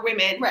anything are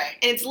women, Right.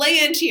 and it's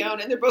Leia and Tion,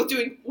 and they're both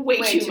doing way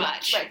too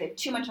much. Right, they have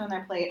too much on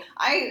their plate.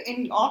 I,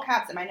 in all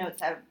caps in my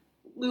notes, have,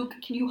 Luke,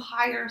 can you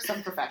hire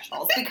some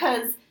professionals?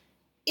 Because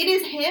it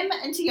is him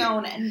and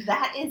Tion, and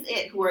that is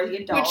it, who are the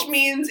adults. Which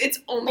means it's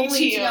only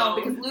Tion, Tion.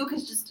 because Luke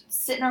is just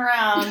sitting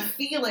around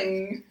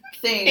feeling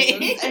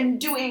things and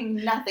doing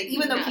nothing,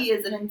 even though he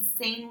is an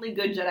insanely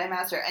good Jedi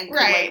Master and can,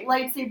 Right.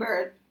 like,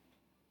 lightsaber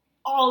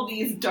all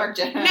these dark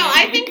Jedi. No,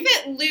 I think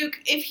that Luke,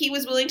 if he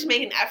was willing to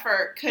make an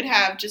effort, could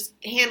have just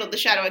handled the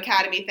Shadow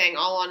Academy thing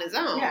all on his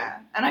own. Yeah,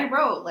 and I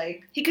wrote,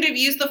 like, He could have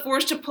used the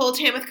Force to pull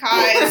Tamith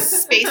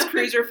Kai's space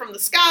cruiser from the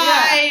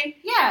sky.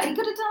 yeah, he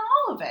could have done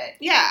all of it.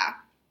 Yeah.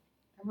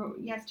 I wrote,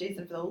 yes,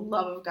 Jason, for the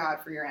love of God,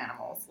 for your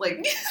animals.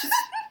 Like,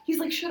 he's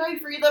like, should I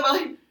free them? I'm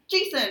like,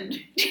 Jason,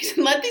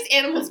 Jason, let these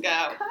animals go.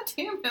 God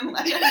damn him,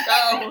 let him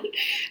go.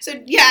 So,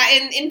 yeah,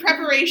 in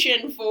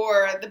preparation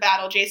for the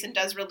battle, Jason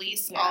does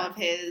release Yeah. all of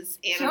his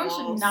Tion animals.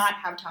 should not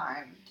have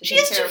time to She take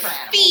has care to of her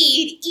animals.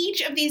 feed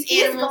each of these He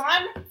is animals.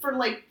 gone for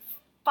like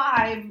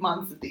 5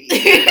 months of the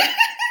year.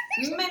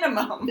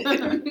 Minimum.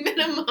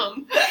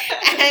 Minimum.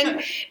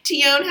 And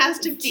Tion has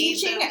to feed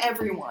Teaching them.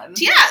 everyone.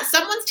 Yeah,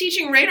 someone's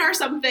teaching Raynar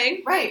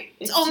something. Right.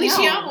 It's only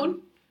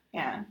Tion.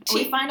 Yeah. Ti-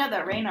 We find out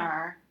that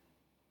Raynar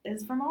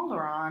is from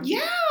Alderaan.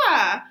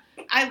 Yeah.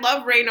 I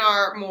love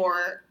Raynar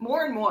more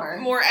More and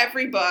more.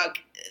 every book.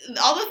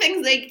 All the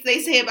things they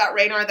say about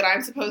Raynar that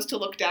I'm supposed to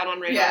look down on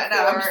Raynar Yeah, for.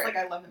 no, I'm just like,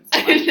 I love him so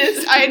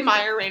much. I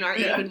admire Raynar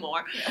Yeah. even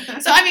more. Yeah.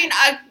 So, I mean,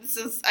 this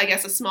is, I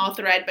guess, a small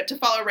thread, but to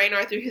follow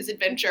Raynar through his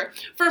adventure,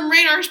 from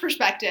Raynar's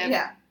perspective,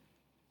 Yeah.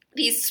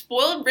 these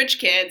spoiled rich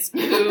kids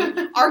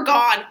who are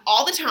gone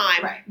all the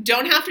time, Right.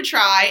 don't have to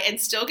try, and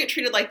still get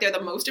treated like they're the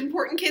most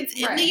important kids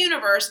in Right. the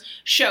universe,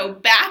 show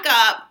back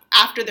up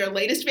after their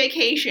latest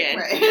vacation,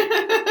 Right.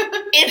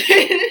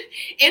 and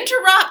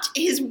interrupt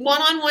his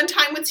one-on-one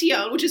time with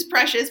Tion, which is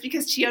precious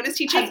because Tion is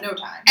teaching Has no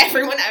time.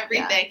 everyone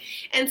everything,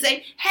 and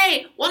say,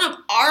 hey, one of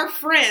our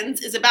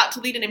friends is about to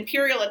lead an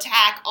Imperial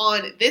attack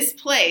on this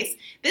place.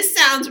 This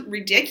sounds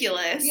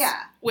ridiculous. Yeah.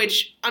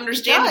 Which,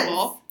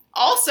 understandable.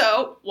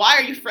 Also, why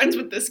are you friends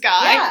with this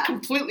guy? Yeah.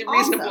 Completely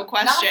reasonable Also,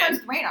 question. Not friends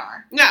with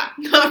Raynar. No,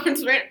 not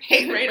friends with Raynar.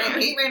 Hate I Raynar.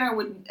 hate Raynar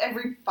with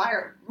every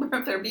fire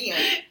of their being.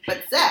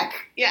 But Zach.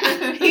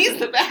 Yeah, he's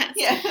the best.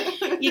 Yeah.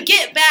 You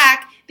get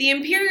back, the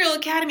Imperial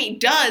Academy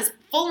does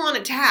full-on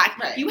attack.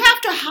 Right. You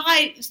have to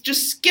hide,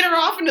 just skitter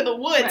off into the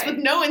woods Right. with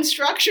no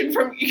instruction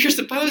from your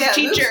supposed Luke's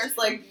teacher. just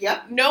like,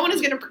 yep. No one is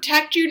going to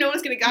protect you. No one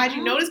is going to guide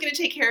you. No one is going to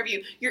take care of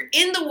you. You're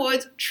in the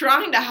woods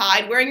trying to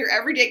hide, wearing your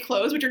everyday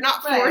clothes, which are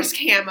not Right. forest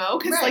camo,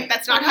 because Right. like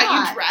that's not They're how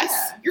not, you dress.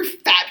 yeah. You're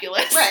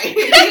fabulous.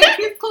 Right.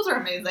 His clothes are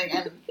amazing,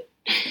 and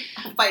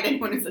I'll fight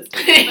anyone who says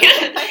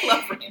I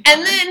love Raynar.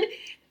 And then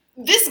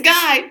this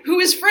guy, who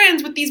is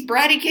friends with these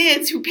bratty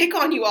kids who pick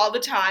on you all the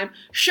time,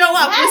 show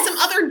up with some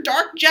other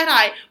dark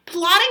Jedi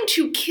plotting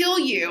to kill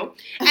you.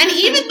 And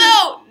even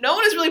though no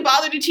one has really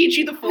bothered to teach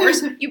you the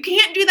Force, you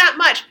can't do that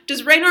much.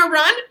 Does Raynar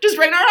run? Does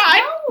Raynar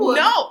hide?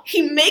 No.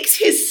 He makes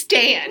his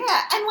stand.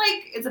 Yeah, and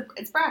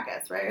it's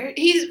Brackus, right?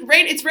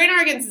 It's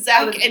Raynar against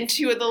Zek and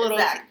two of the little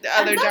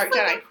other dark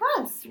Jedi.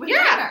 Impressed with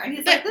Raynar. And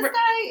he's like, this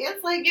guy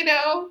is like,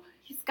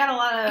 he's got a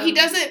lot of... He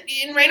doesn't...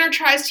 And Raynar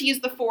tries to use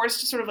the Force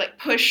to sort of,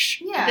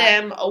 push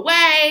them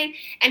away,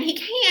 and he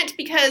can't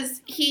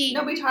because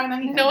nobody taught him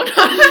anything. No one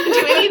taught him to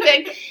do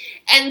anything.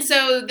 And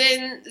so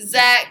then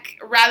Zek,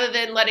 rather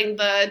than letting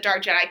the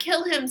Dark Jedi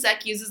kill him,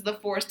 Zek uses the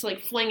Force to,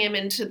 fling him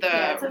into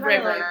the river.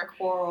 Very,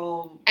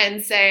 quarrel.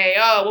 And say,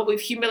 oh, well, we've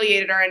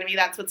humiliated our enemy.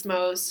 That's what's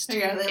most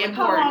important.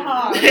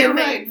 Ha, you're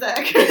right,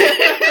 Zek.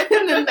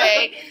 And then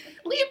they...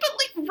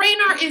 But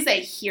Raynar is a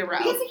hero.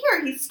 He's a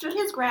hero. He stood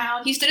his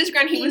ground.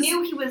 He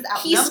knew he was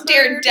outnumbered. He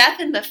stared death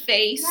in the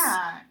face.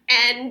 Yeah.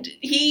 And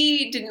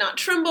he did not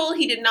tremble.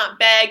 He did not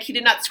beg. He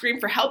did not scream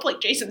for help like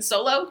Jason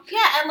Solo.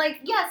 Yeah, and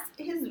yes,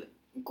 his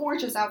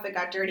gorgeous outfit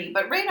got dirty,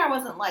 but Raynar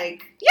wasn't he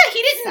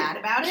didn't sad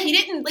about it. He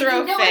didn't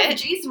throw a fit.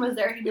 If Jason was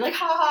there, he'd be like,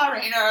 ha ha,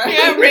 Raynar.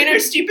 Yeah,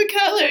 Raynar's stupid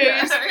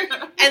colors.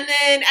 And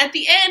then at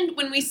the end,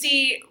 when we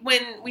see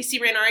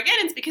Raynar again,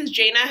 it's because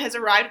Jaina has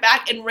arrived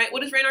back, and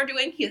what is Raynar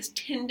doing? He is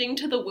tending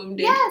to the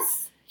wounded.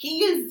 Yes,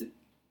 he is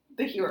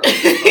the hero.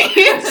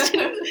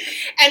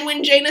 And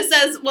when Jaina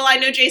says, well, I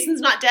know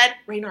Jason's not dead,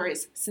 Raynar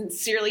is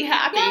sincerely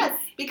happy. Yes,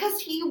 because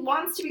he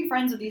wants to be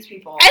friends with these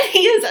people. And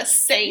he is a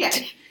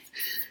saint. Yeah.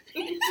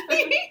 And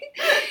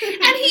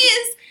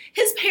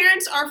his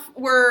parents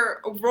were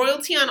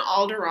royalty on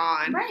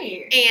Alderaan.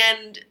 Right.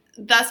 And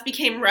thus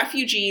became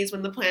refugees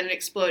when the planet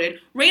exploded.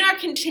 Raynar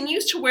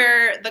continues to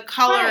wear the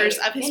colors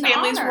of his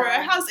family's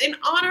royal house in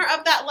honor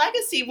of that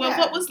legacy of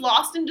what was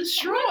lost and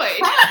destroyed.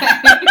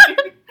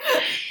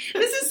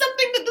 This is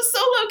something that the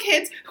Solo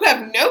kids, who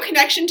have no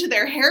connection to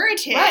their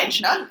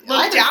heritage,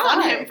 look down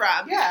on him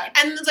from. Yeah.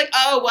 And it's like,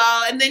 oh,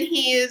 well, and then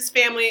his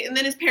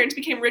parents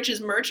became rich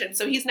as merchants,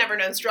 so he's never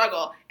known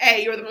struggle.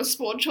 A, you're the most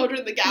spoiled children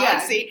in the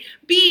galaxy. Yeah.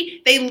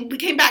 B, they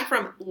came back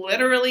from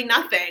literally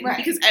nothing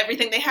because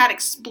everything they had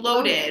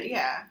exploded.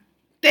 Yeah.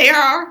 They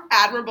are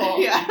admirable.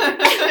 Yeah. And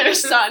their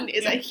son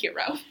is a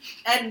hero.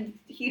 And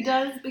he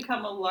does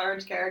become a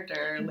large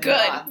character. Good.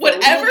 On, so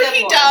whatever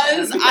he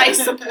does, I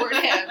support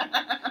him.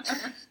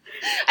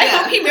 I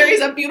hope he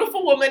marries a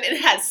beautiful woman and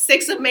has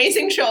 6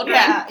 amazing children.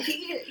 Yeah,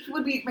 he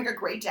would make a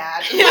great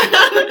dad.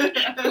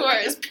 Who are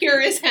as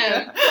pure as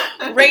him.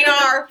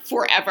 Raynar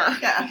forever.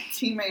 Yeah,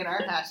 Team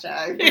Raynar,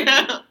 hashtag.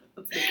 Yeah.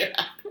 Let's make it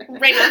happen.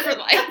 Raynar for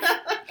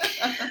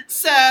life.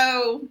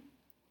 So,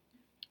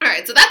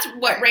 alright, so that's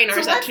what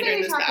Raynar's up to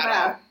during this battle.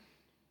 About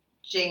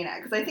Jaina,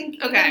 because I think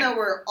even though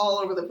we're all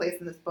over the place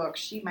in this book,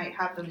 she might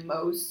have the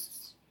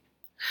most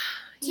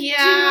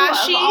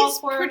she's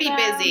pretty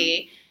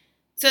busy.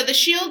 So the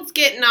shields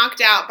get knocked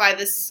out by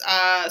this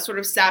sort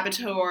of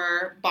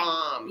saboteur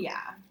bomb. Yeah.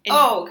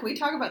 And can we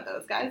talk about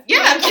those guys?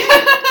 Yeah,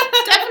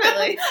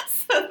 definitely.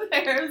 So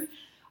there's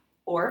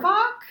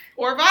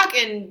Orvok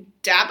and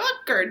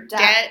Dabuk or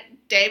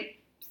Dave?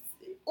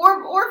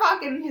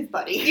 Orvok and his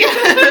buddy. Yeah.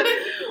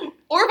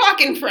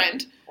 Orvok and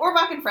friend.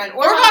 Orvok and friend.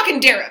 Orvok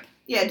and Darab.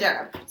 Yeah,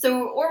 Darab.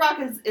 So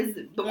Orvok is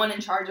the one in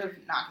charge of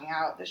knocking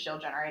out the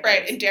shield generators.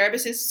 Right, and Darab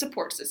is his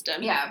support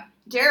system. Yeah.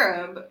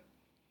 Darab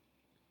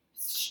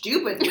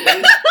stupidly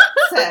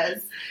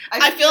says,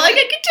 I feel like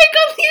I could take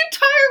on the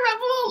entire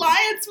Rebel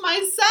Alliance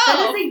myself.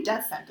 That is a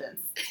death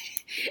sentence.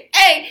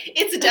 A,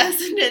 it's a death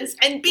sentence,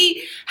 and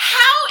B,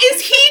 how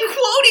is he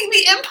quoting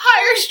The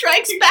Empire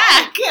Strikes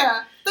Back?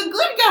 Yeah, the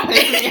good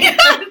guy.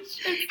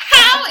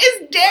 How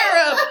is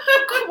Darab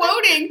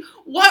quoting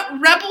what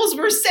rebels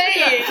were saying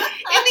in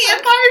The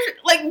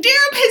Empire?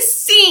 Darab has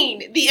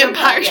seen The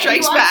Empire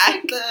Strikes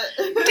Back.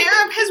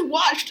 Darab has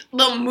watched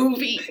the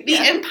movie The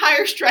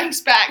Empire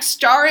Strikes Back,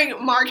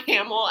 starring Mark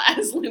Hamill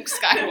as Luke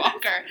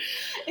Skywalker.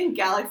 In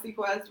Galaxy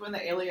Quest, when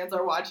the aliens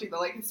are watching the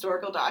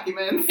historical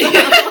documents.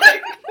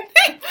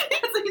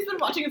 It's like he's been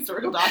watching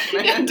historical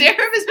documents. Yeah,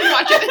 Darab has been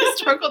watching the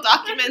historical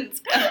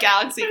documents of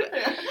Galaxy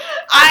Quest.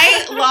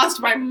 I lost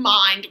my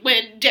mind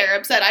when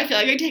Darab said, I feel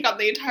like I take on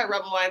the entire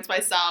Rebel Alliance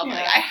myself.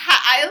 Yeah.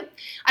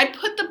 I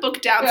put the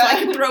book down so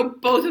I could throw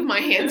both of my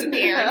hands in the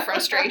air in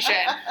frustration.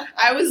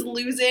 I was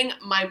losing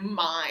my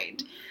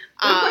mind.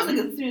 Of course,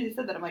 as soon as he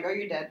said that, I'm like, oh,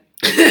 you're dead.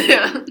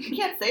 You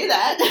can't say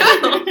that.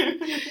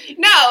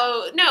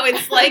 No,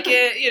 it's like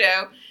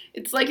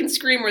it's like in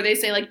Scream where they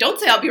say, don't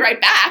say I'll be right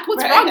back.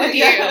 What's wrong with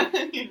you?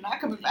 You're not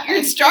coming back. You're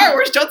in Star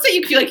Wars. Don't say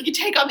you feel like you can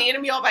take on the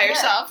enemy all by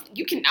yourself.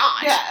 You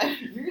cannot. Yeah,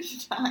 you're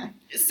just dying.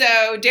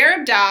 So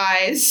Darab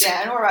dies.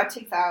 Yeah, and Orvok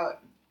takes out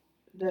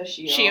the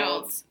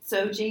shields.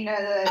 So Jaina...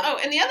 Oh,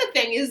 and the other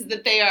thing is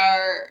that they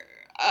are...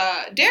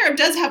 Darab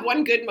does have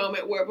one good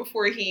moment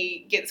before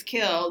he gets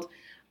killed,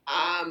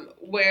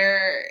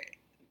 where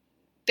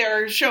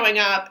they're showing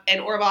up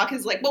and Orvok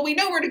is like, well, we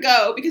know where to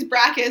go because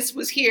Brackus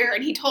was here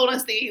and he told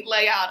us the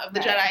layout of the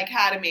Jedi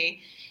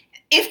Academy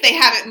if they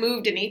haven't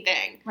moved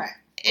anything. Right.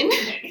 And,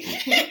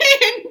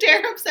 and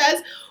Darab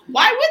says,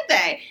 why would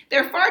they?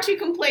 They're far too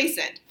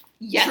complacent.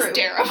 Yes, True.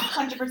 Darab.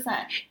 100%.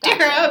 Gotcha.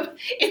 Darab,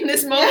 in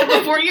this moment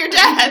before your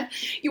death,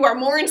 you are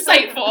more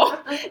insightful.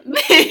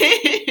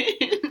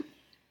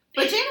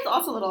 But Jane is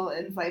also a little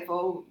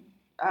insightful.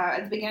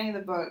 At the beginning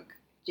of the book,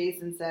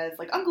 Jason says,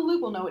 like, Uncle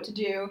Luke will know what to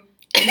do.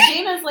 And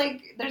Jaina's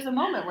like, there's a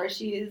moment where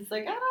she's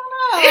like, I don't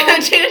know.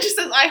 And Jaina just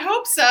says, I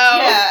hope so.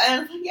 Yeah,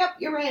 and it's like, yep,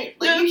 you're right.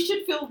 Like, No. you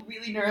should feel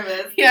really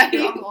nervous. Yeah.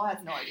 Your uncle has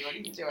no idea what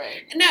he's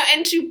doing. No,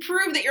 and to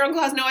prove that your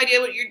uncle has no idea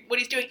what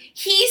he's doing,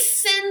 he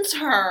sends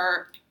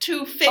her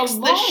to fix the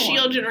Alone.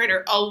 shield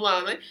generator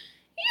alone. Like,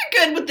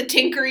 you're good with the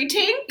tinkery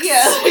tinks.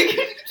 Yeah, like,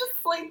 just,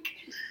 like,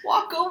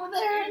 walk over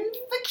there and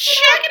fix it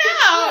Check it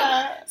out.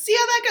 Yeah. See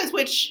how that goes.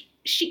 Which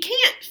she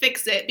can't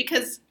fix it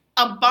because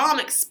a bomb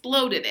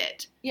exploded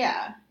it.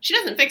 Yeah. She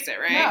doesn't fix it,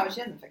 right? No,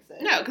 she doesn't fix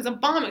it. No, because a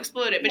bomb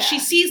exploded. But she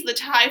Yeah. sees the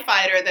TIE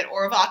fighter that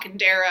Orvok and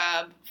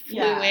Darab flew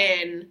Yeah.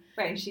 in.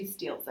 Right, and she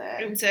steals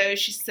it. And so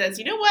she says,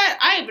 you know what?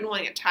 I have been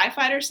wanting a TIE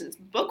fighter since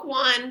book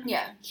 1.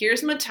 Yeah.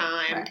 Here's my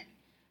time. Right.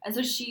 And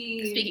so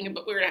she... Speaking of,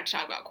 we're going to have to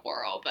talk about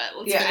Quarrel, but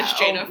let's Yeah, finish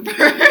Jaina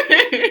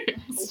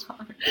first.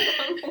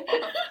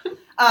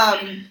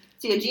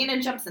 So yeah,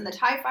 Jaina jumps in the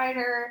TIE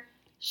fighter.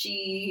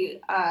 She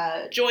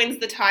Joins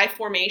the TIE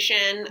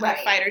formation Right.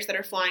 of fighters that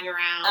are flying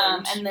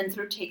around, and then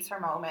sort of takes her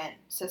moment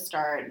to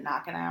start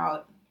knocking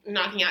out.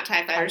 knocking out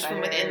TIE fighters from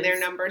within fighters. their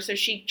number. So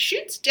she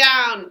shoots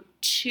down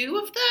 2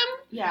 of them,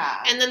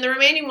 Yeah. and then the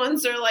remaining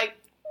ones are like,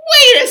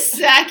 wait a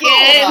second!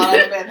 Hold on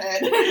a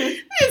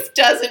minute. This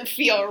doesn't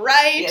feel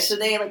right. Yeah, so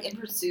they like in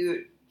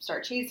pursuit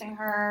start chasing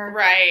her.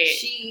 Right.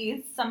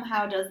 She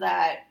somehow does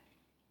that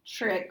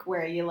trick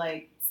where you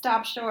like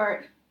stop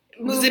short,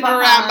 move Zip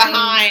around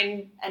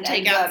behind, and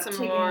take ends out up some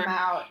taking more. them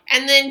out.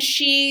 And then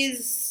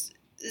she's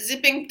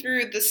zipping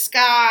through the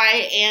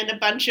sky, and a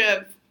bunch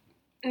of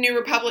New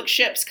Republic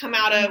ships come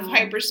out of Mhm.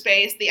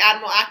 hyperspace. The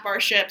Admiral Akbar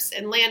ships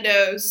and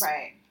Lando's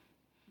Right.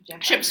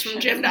 ships from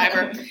Jim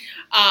Diver.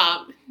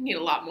 Need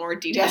a lot more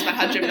details about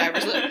how Jim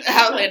Diver's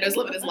how Lando's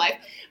living his life.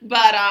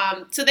 But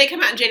so they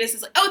come out, and Janice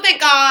is like, "Oh, thank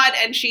God!"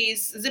 And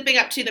she's zipping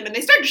up to them, and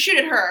they start to shoot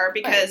at her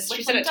because Right,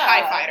 she's which in a one,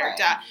 TIE duh, fighter. right.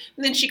 Duh.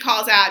 And then she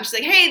calls out, and she's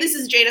like, "Hey, this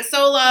is Jaina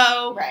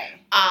Solo. Right.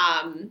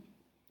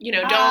 You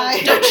know, Hi.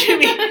 don't shoot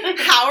me.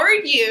 How are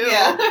you?"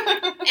 Yeah.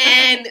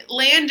 And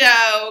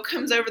Lando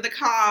comes over the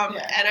comm,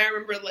 Yeah. and I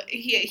remember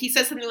he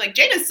says something like,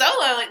 "Jaina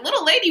Solo, like,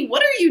 little lady,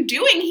 what are you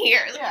doing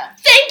here?" Yeah.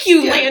 Thank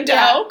you, Yeah, Lando.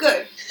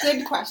 yeah,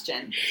 good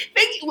question.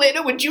 Thank you,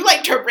 Lando. Would you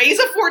like to raise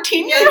a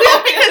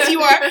 14-year-old? Because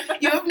you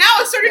have now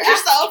asserted You're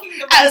yourself asking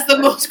the as right the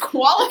person. most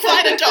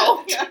qualified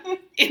adult Yeah.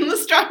 in the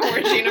Star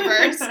Wars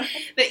universe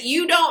that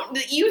you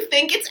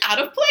think it's out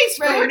of place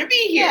for her Right. to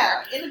be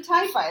here. Yeah, in a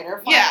TIE fighter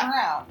flying Yeah.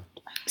 around.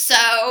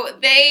 So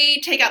they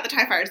take out the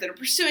TIE fighters that are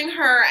pursuing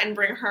her and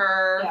bring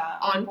her Yeah,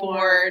 on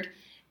board.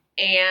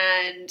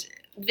 And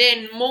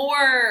then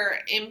more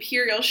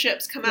Imperial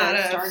ships come out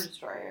Yeah, of... Star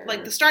Destroyer.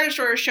 Like, the Star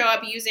Destroyers show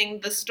up using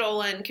the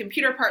stolen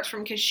computer parts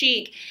from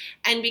Kashyyyk,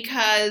 and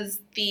because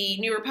the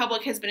New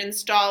Republic has been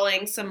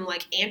installing some,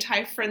 like,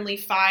 anti-friendly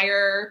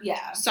fire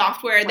Yeah.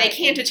 software, they Right.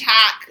 can't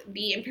attack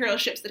the Imperial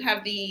ships that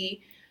have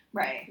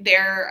Right.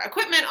 their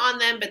equipment on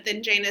them, but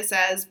then Jaina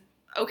says,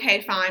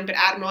 okay, fine, but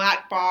Admiral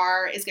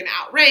Akbar is going to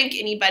outrank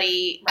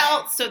anybody Right.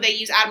 else, so they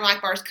use Admiral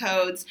Akbar's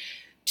codes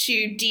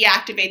to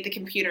deactivate the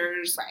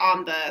computers Right.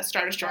 on the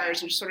Star Destroyers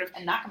Right. and just sort of...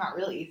 And knock them out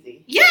really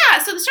easy. Yeah,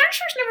 so the Star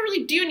Destroyers never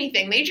really do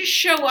anything. They just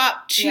show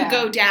up to Yeah.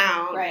 go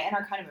down. Right, and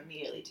are kind of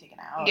immediately taken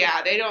out.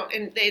 Yeah, they don't,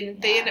 and they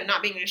Yeah. end up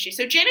not being an issue.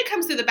 So Jaina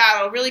comes through the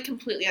battle really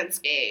completely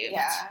unscathed.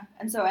 Yeah.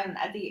 And so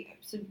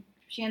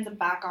she ends up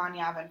back on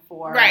Yavin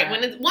 4. Right,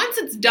 once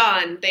it's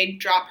done, they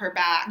drop her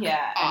back.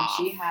 Yeah, and off.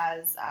 she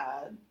has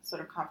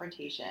sort of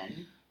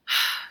confrontation.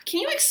 Can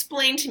you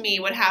explain to me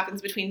what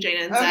happens between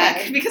Jaina and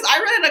Okay. Zek? Because I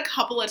read it a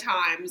couple of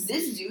times.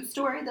 This zoo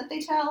story that they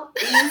tell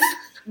is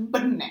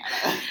banana.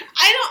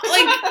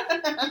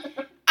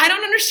 I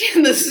don't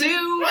understand the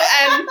zoo,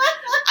 and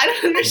I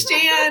don't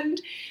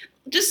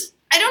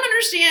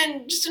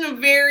understand just in a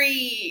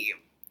very,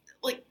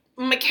 like,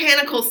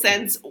 mechanical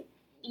sense,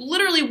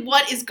 literally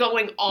what is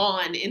going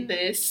on in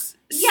this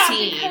Yeah,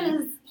 scene.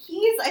 because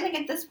he's, I think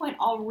at this point,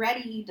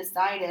 already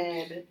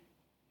decided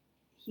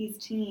he's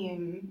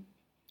team.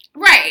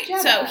 Right. Jedi.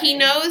 So he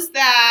knows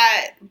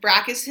that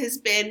Brackus has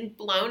been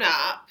blown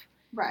up,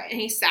 Right. and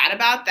he's sad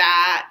about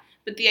that.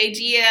 But the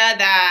idea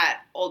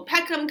that old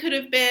Peckham could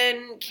have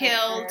been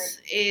killed Right.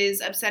 is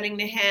upsetting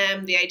to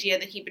him. The idea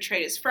that he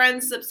betrayed his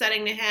friends is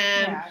upsetting to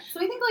him. Yeah. So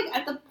I think, like,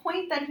 at the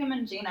point that him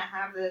and Jaina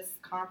have this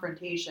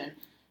confrontation,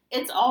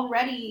 it's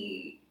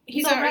already...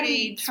 He's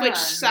already switched turned.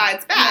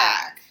 sides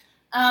back.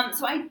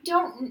 So I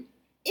don't...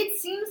 It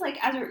seems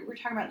like, as we were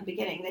talking about in the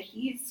beginning, that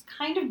he's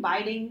kind of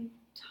biding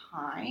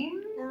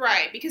time.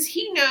 Right, because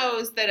he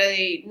knows that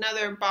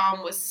another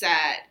bomb was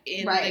set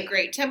in the Right.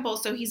 Great Temple,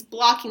 so he's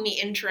blocking the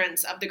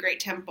entrance of the Great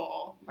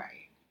Temple.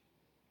 Right.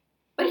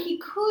 But he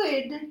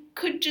could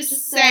Could just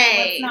just say,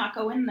 say, let's not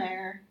go in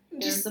there.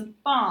 There's just, a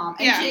bomb.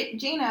 And Yeah.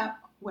 Jaina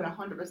would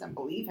 100%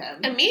 believe him.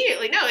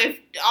 Immediately. No, if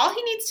all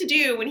he needs to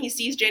do when he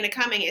sees Jaina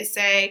coming is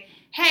say,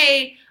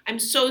 "Hey, I'm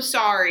so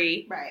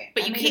sorry, Right.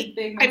 but I you made can't. a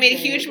big I made a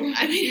huge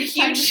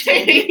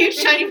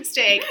tiny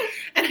mistake,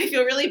 and I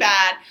feel really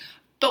bad.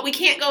 But we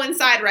can't go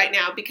inside right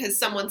now because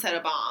someone set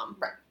a bomb."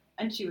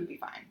 And she would be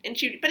fine.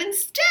 But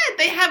instead,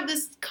 they have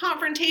this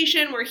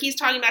confrontation where he's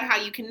talking about how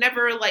you can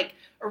never like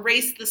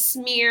erase the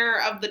smear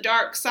of the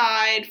dark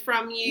side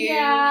from you.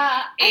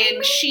 Yeah.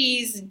 And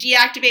she's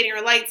deactivating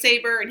her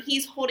lightsaber, and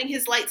he's holding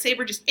his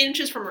lightsaber just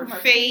inches from her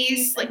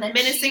face, like and then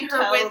menacing she her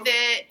tells with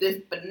it. this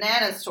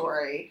banana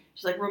story.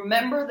 She's like,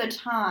 remember the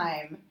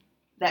time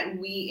that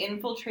we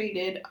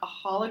infiltrated a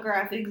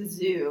holographic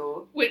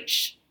zoo,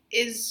 Which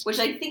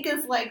I think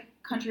is like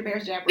Country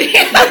Bears Jamboree.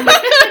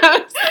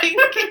 I was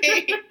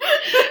thinking.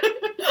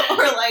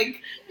 Or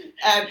like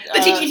at The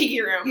Tiki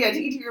Tiki Room. Yeah,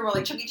 Tiki Tiki Room, or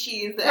like Chuck E.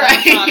 Cheese, the Right.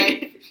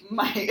 animatronic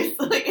mice.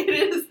 Like, it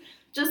is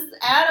just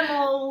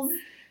animals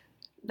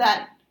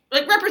that,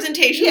 Like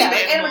representations yeah, of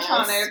like animals.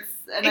 animatronics.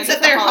 And I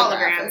Except guess they're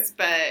holographic. holograms,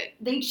 but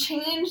They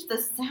changed the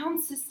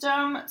sound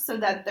system so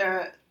that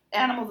the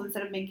animals,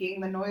 instead of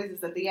making the noises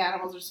that the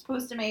animals are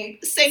supposed to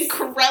make, sang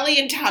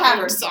Corellian Tavern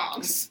Tavern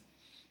songs. songs.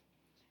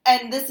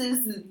 and this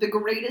is the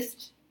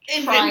greatest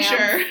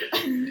Adventure.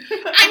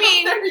 I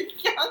mean, very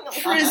young lives.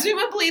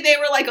 Presumably they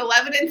were like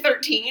 11 and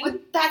 13. But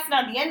that's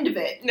not the end of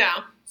it. No.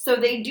 So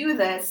they do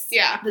this.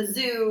 Yeah. The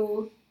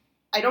zoo,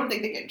 I don't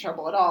think they get in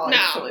trouble at all. No.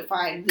 It's totally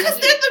fine. The Because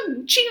zoo- they're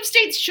the chief of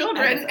state's I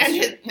children guess that's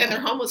and, true, yeah. and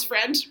their homeless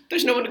friend.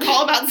 There's no one to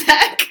call about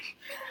Zach.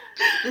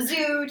 The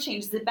zoo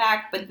changes it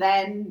back, but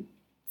then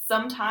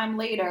sometime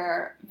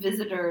later,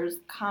 visitors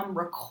come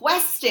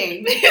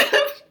requesting that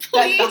the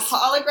Please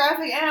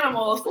holographic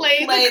animals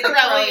play the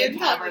Corellian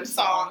Tavern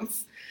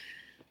songs.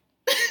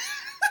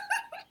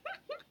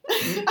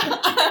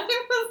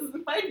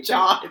 My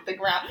jaw hit the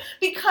ground.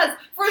 Because,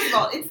 first of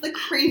all, it's the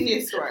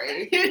craziest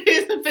story. It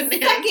is a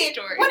banana Second,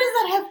 story. what does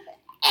that have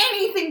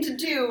anything to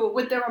do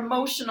with their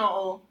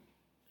emotional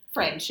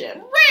friendship?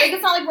 Right. Like,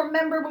 it's not like,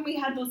 remember when we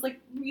had those, like,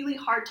 really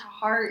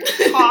heart-to-heart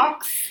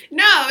talks?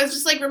 No, it's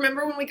just like,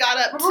 remember when we got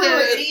up Remember we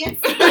were to...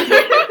 idiots?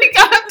 we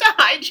got up to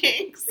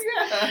hijinks.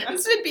 Yeah.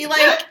 This would be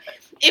like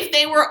if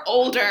they were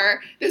older.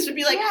 This would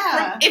be like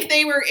Yeah. if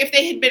they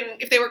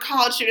were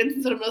college students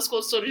instead of middle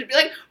school students. It'd be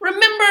like,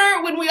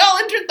 remember when we all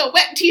entered the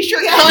wet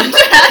T-shirt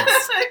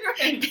contest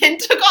and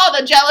took all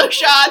the Jello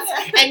shots,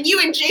 and you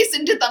and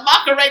Jason did the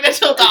Macarena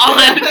till dawn.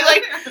 And be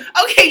like,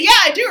 okay, yeah,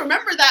 I do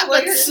remember that.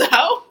 Like- But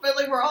so But,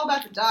 like, we're all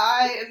about to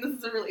die, and this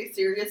is a really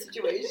serious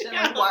situation.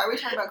 Yeah. Like, why are we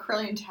talking about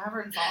Corellian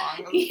Tavern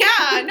songs?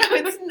 yeah, no,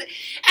 it's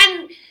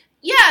and.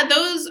 Yeah,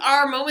 those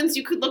are moments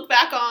you could look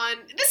back on.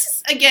 This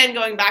is, again,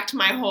 going back to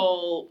my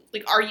whole,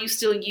 like, are you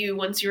still you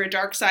once you're a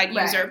dark side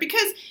user? Right.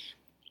 Because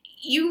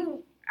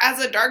you,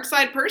 as a dark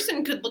side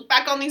person, could look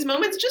back on these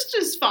moments just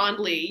as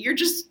fondly. You're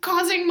just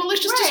causing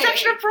malicious Right.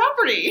 destruction of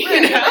property,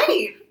 Right, you know?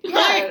 right. Yeah,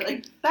 Like-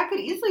 like, that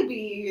could easily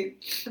be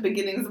the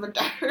beginnings of a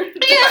dark.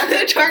 Yeah,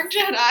 the Dark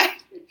Jedi. I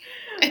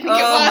think it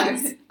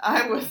was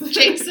I was.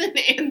 Jason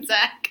and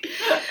Zach.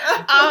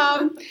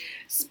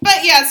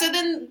 But yeah, so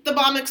then the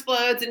bomb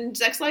explodes, and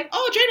Zach's like,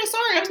 "Oh, Jaina,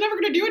 sorry, I was never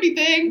going to do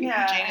anything."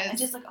 Yeah, Jaina's and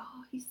just like,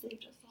 oh, he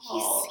saved us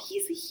all.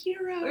 he's a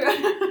hero.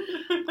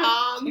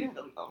 She didn't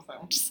really love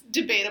him. Just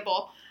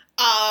debatable.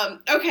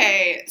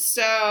 Okay,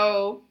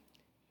 so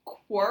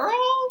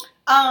Quirrell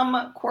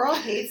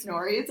Quirrell hates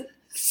Norries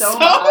so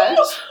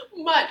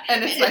much,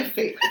 and it's my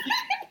favorite.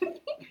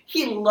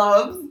 He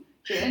loves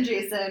Jane and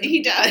Jason.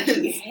 He does.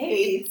 He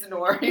hates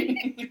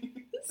Norrie.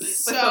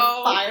 So With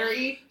the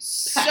fiery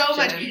so passion.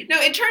 much.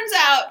 No, it turns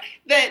out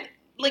that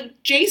like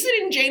Jason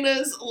and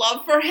Jaina's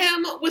love for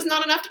him was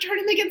not enough to turn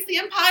him against the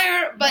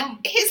Empire, but No.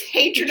 his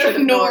hatred of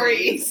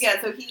Norries.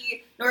 Yeah, so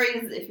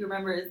Norries, if you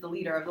remember, is the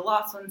leader of the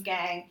Lost Ones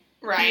gang.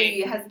 Right.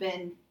 He has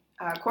been,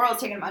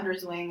 Quirrell's taken him under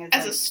his wing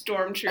As a as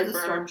stormtrooper. a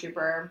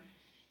stormtrooper.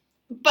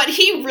 But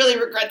he really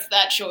regrets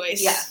that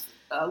choice. Yes,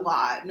 a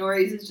lot.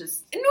 Norries is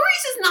just Norries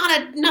is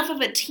not enough of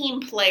a team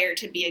player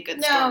to be a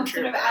good stormtrooper.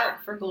 sort of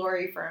out for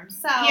glory for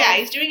himself. Yeah,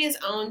 he's doing his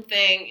own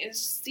thing.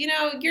 It's,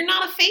 you're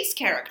not a face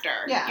character.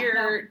 Yeah,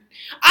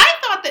 I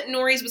thought that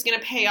Norries was going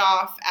to pay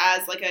off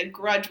as like a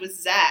grudge with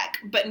Zach,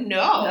 but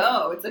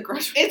no. it's a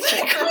grudge. It's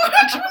a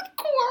grudge with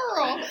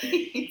Quirrell.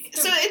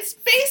 So it's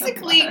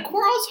basically much.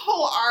 Quirrell's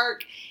whole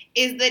arc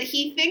is that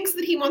he thinks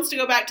that he wants to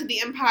go back to the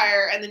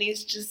Empire, and then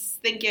he's just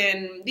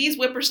thinking, these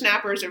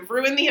whippersnappers have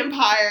ruined the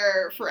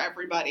Empire for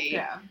everybody.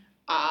 Yeah.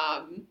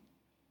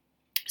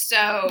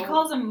 So He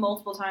calls him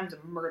multiple times a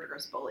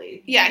murderous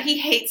bully. yeah, he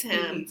hates He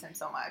him. hates him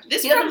so much.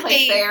 This he doesn't from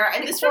play a- fair. I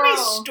think This from a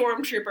Quirrell,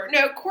 stormtrooper.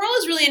 No, Quirrell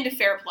is really into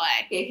fair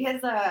play. yeah, he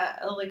has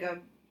a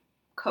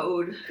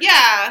code.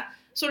 Yeah,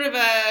 sort of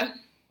a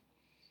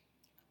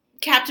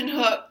Captain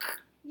Hook.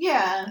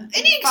 Yeah.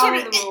 Any Follow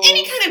sort of the rules.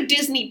 any kind of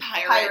Disney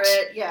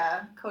pirate.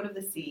 Yeah. Code of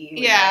the sea.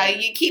 Yeah,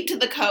 you keep to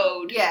the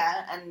code.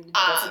 Yeah, and it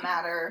doesn't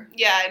matter.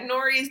 Yeah,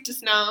 Norries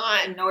does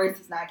not. And Norris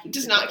does not keep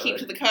to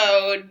the code.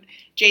 Code.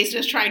 Jason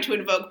is trying to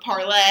invoke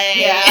parlay.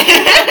 Yeah.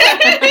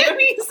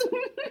 He's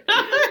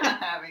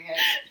Not having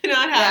it.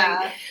 not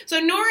having. Yeah. So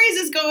Norries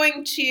is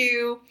going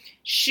to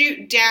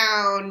shoot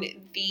down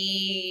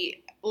the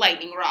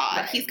lightning rod.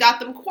 Right. He's got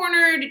them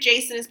cornered.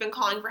 Jason has been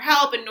calling for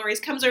help, and Norris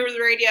comes over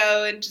the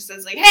radio and just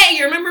says, like, hey,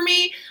 you remember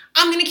me?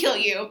 I'm gonna kill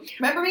you.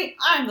 Remember me?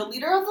 I'm the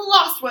leader of the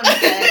Lost Ones.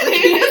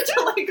 You have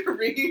to, like,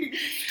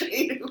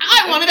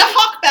 I wanted a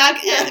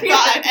hawkback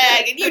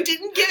egg, and you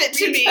didn't give it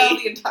to me. Retell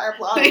the entire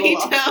plot of the He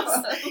Lost tells-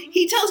 Ones.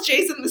 He tells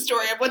Jason the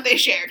story of what they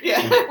shared,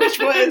 Yeah. which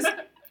was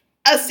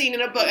a scene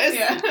in a book.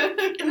 Yeah.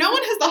 No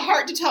one has the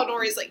heart to tell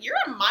Norris, like, you're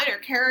a minor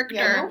character.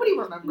 Yeah, nobody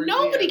remembers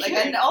Nobody you. Like,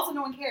 cares. and also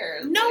no one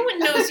cares. No Like- one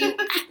knows you.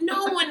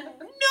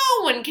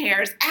 No one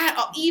cares at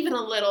all, even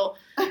a little.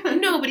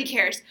 Nobody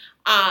cares.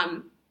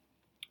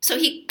 So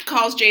he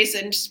calls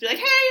Jason just to be like,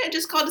 hey, I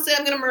just called to say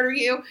I'm going to murder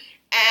you.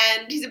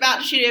 And he's about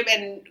to shoot him,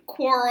 and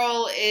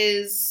Quarrel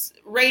is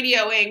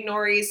radioing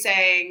Norris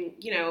saying,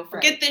 you know,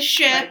 forget this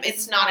ship. Right, this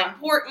It's is not not-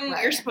 important.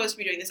 right. You're supposed to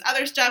be doing this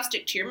other stuff.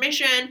 Stick to your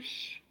mission.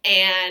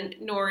 And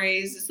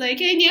Norris is like,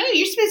 I know,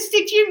 you're supposed to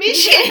stick to your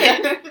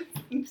mission.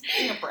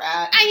 Being a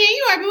brat. I know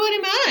you are, but what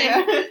am I?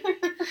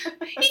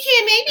 Yeah. You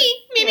can't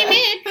maybe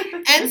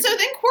man. And so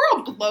then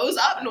Quarrel blows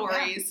up Yeah.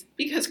 Norris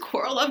because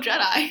Quarrel loved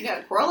Jedi.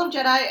 Yeah, Quarrel of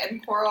Jedi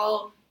and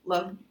Quarrel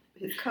love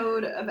his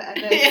code of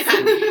ethics.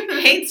 Yeah.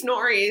 Hates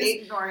Norris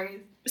Hate Norris.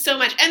 so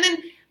much. And then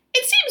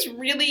it seems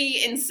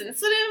really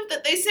insensitive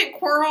that they sent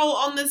Quarrel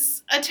on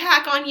this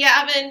attack on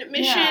Yavin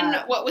mission,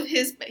 Yeah. what with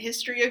his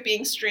history of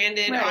being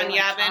stranded Right, on like,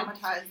 Yavin.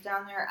 traumatized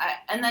down there.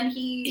 And then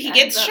he He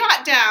gets ends up-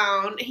 shot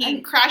down, he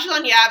and- crashes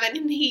on Yavin,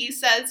 and he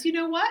says, you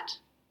know what?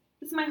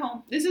 This is my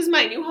home. This is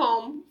my new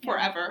home Yeah.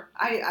 forever.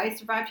 I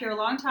survived here a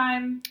long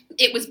time.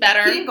 It was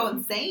better. He didn't go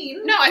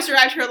insane. No, I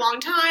survived here a long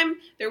time.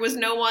 There was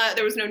no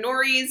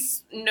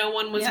Norris. No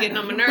one was Yeah. getting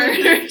on my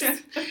nerves.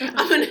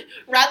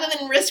 Rather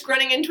than risk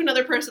running into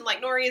another person like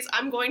Norris,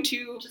 I'm going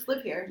to Just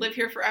live here. live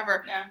here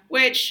forever. Yeah.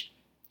 Which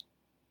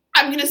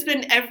I'm going to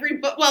spend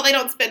well, they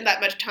don't spend that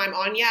much time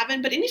on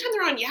Yavin, but anytime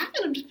they're on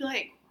Yavin, I'm just be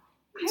like,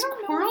 I is don't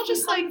know Quarrel if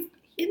just he like comes-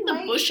 in the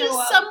might bushes show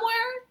up somewhere?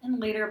 in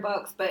later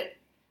books, but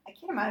I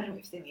can't imagine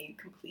we've seen the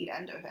complete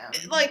end of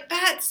him. Like,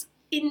 that's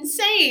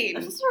insane.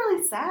 it's just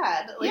really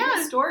sad. Like, Yeah.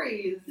 his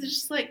stories. He's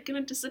just like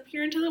going to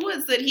disappear into the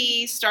woods that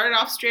he started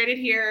off stranded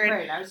here. And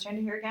Right, I was trying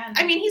to hear again.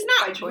 I mean, he's By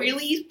not choice.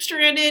 really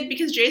stranded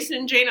because Jason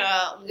and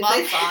Jaina If love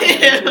they saw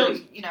him, him.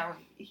 like, you know,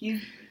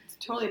 he's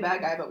totally a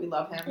bad guy, but we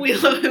love him. We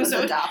love him Let's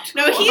so- adopt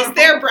No, he's Quarrel.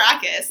 their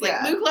Brachus. Like,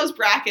 Yeah. Luke loves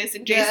Brachus,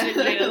 and Jason Yeah.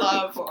 and Jaina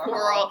love Quarrel.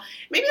 Quarrel.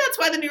 Maybe that's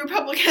why the New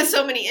Republic has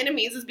so many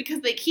enemies, is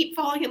because they keep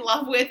falling in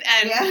love with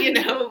and, Yeah. you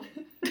know,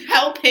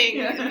 helping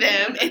Yeah.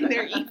 them in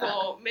their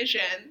evil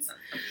missions.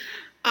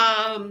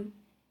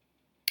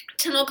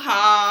 Tenel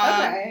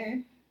Ka.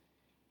 Okay.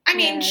 I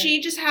mean, Yeah.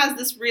 she just has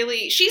this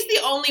really... She's the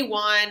only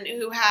one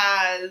who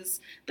has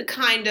the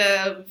kind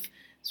of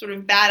sort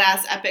of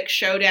badass epic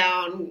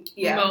showdown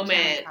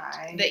moment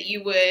Malachi. that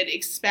you would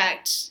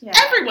expect Yeah.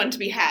 everyone to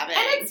be having.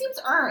 And it seems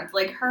earned.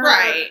 Like, her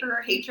Right.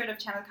 her hatred of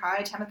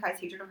Tamakai's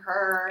hatred of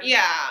her.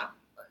 Yeah,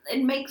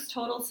 It makes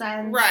total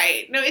sense.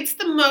 right. No, it's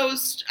the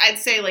most, I'd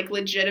say, like,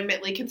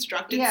 legitimately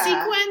constructed Yeah.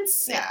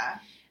 sequence. Yeah.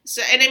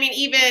 So, and I mean,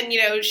 even,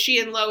 you know, she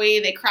and Loie,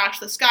 they crash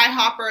the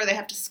Skyhopper. They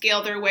have to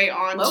scale their way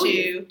onto...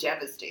 Loie is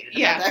devastated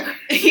Yeah. about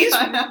that. He's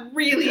Skyhopper.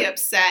 really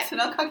upset. So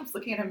now keeps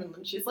looking at him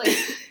and she's like,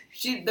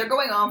 they're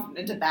going off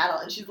into battle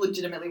and she's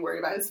legitimately worried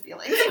about his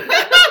feelings.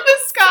 The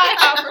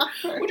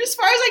Skyhopper. Which, as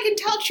far as I can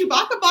tell,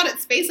 Chewbacca bought at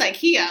Space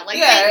IKEA. Like,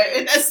 Yeah, they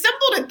it's-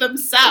 assembled it It doesn't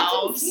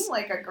themselves. seem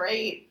like a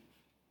great,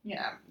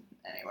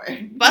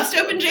 anyway. Bust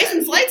open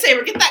Jason's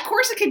lightsaber, get that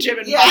Corsica gym,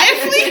 and Yeah. buy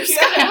a fleet of Yeah.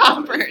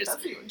 Skyhoppers.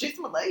 That's what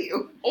Jason would let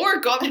you. Or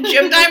go up to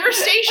Jim Diver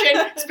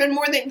Station, spend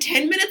more than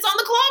 10 minutes on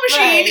the claw machine,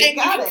 Right, and you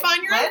got can it.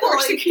 find your own Right?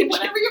 Corsica Like, gym.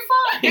 whenever you're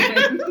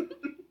fine.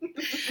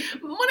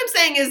 What I'm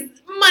saying is,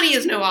 money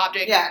is no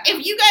object. Yeah.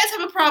 If you guys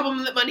have a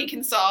problem that money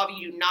can solve,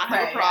 you do not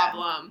have Right, a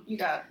problem. You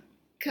got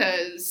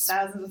Because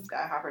thousands of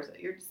Skyhoppers at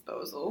your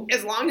disposal.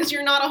 as long as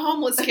you're not a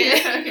homeless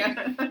kid.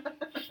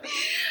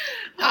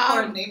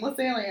 Or a nameless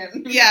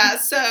alien. Yeah,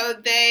 so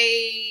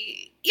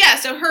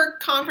so her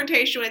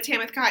confrontation with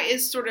Tamoth Kai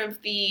is sort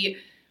of the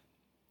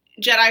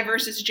Jedi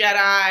versus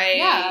Jedi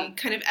Yeah.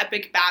 kind of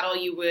epic battle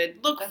you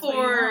would look That's what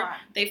you for. want.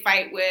 They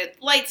fight with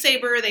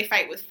lightsaber, they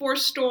fight with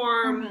Force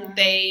Storm, Mhm.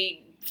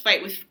 they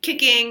fight with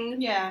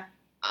kicking. Yeah.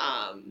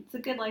 Um, It's a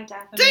good like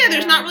Dathomir. so yeah,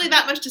 there's not really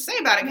that much to say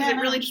about it because Yeah, it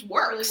no, really just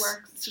works. really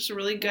works. It's just a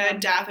really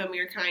good Yeah.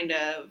 Dathomir kind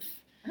of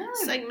I don't have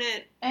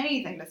segment.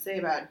 anything to say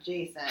about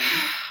Jason.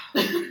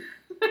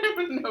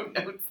 No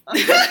notes on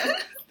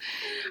that.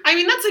 I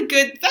mean, that's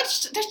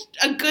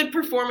a good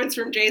performance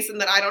from Jason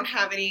that I don't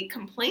have any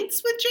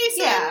complaints with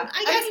Jason. Yeah.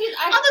 I guess mean,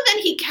 other than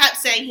he kept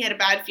saying he had a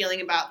bad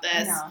feeling about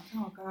this. No.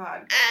 Oh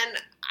God. And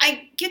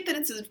I get that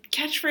it's a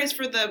catchphrase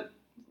for the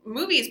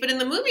movies, but in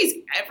the movies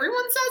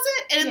everyone says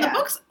it, and in the Yeah.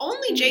 books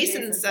only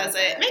Jason says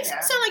it. It makes yeah.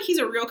 him sound like he's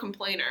a real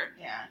complainer.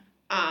 Yeah.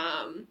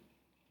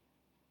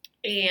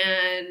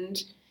 And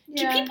do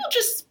Yeah. people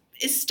just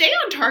is stay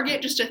on target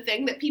just a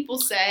thing that people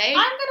say?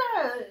 I'm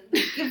gonna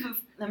give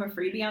them a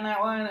freebie on that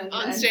one.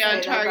 And Stay say on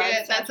that target. Stay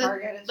on That's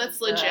Target is That's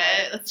just,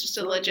 legit. That's just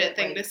a legit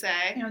thing to like,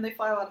 say. You know, they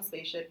fly a lot of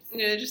spaceships.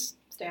 You know, just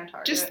Stay on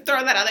target. Just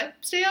throw that out there.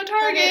 Stay on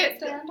target.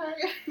 Stay on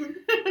target.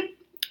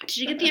 Did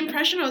you get the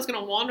impression I was going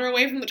to wander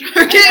away from the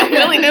target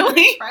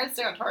willy-nilly? Try to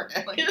stay on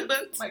target. Like, Yeah,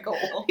 that's my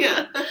goal.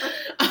 Yeah.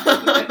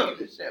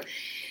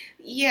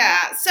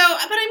 Yeah. So,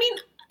 but I mean,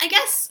 I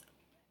guess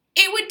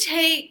it would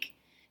take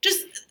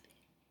just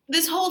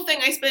this whole thing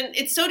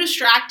it's so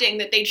distracting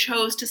that they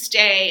chose to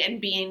stay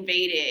and be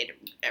invaded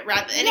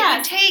rather, and it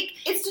would take.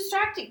 It's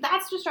distracting.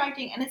 That's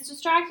distracting. And it's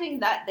distracting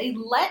that they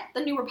let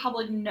the New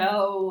Republic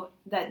know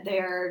that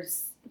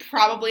there's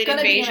Probably an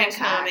gonna be an invasion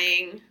attack.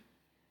 coming.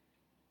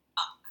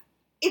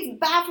 It's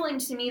baffling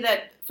to me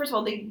that, first of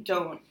all, they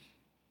don't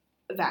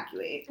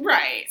evacuate.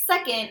 Right.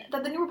 Second,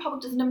 that the New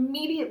Republic doesn't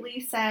immediately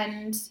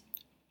send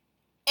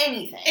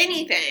anything.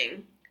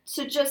 Anything.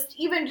 To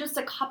even just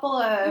a couple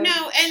of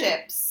No, and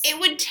ships. it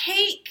would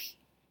take,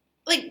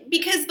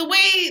 because the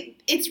way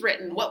it's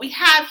written, what we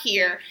have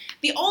here,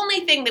 the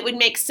only thing that would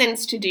make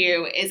sense to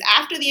do is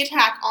after the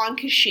attack on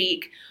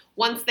Kashyyyk,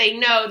 once they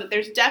know that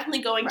there's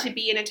definitely going to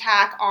be an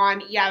attack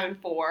on Yavin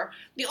 4,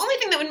 the only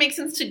thing that would make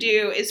sense to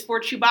do is for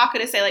Chewbacca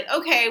to say,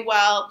 okay,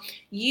 well,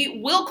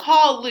 we'll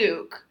call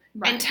Luke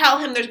and tell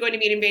him there's going to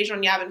be an invasion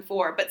on Yavin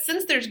 4, but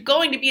since there's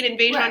going to be an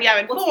invasion on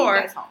Yavin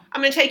 4,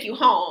 I'm going to take you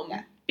home.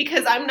 Yeah.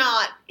 Because I'm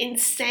not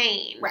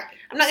insane. Right.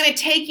 I'm not going to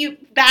take you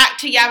back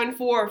to Yavin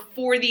 4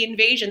 for the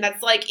invasion.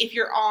 That's like if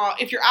you're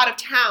out of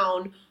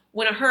town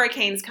when a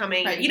hurricane's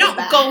coming, you don't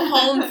go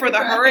home for the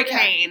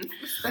hurricane.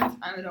 Spend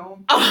time at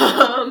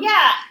home.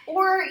 Yeah,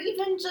 or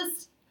even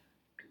just,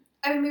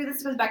 I mean, maybe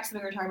this goes back to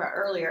something we were talking about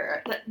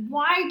earlier. But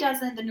why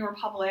doesn't the New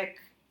Republic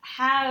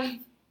have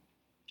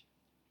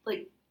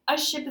a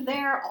ship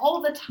there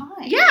all the time?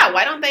 Yeah,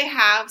 why don't they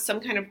have some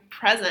kind of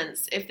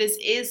presence if this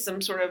is some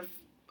sort of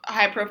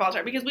high-profile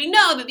target? Because we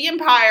know that the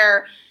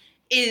Empire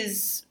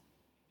is...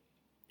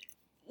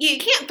 You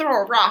can't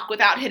throw a rock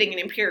without hitting an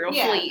Imperial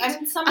fleet. I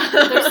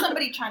mean, there's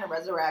somebody trying to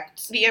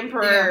resurrect the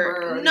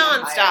Emperor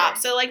nonstop. Empire.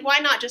 So, why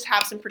not just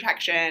have some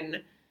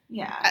protection?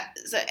 Yeah.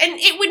 And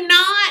it would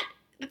not...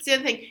 That's the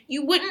other thing.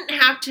 You wouldn't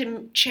have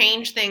to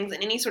change things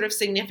in any sort of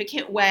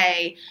significant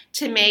way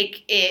to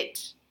make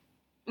it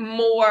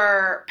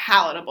more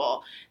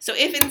palatable. So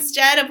if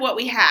instead of what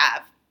we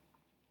have,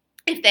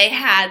 if they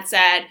had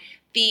said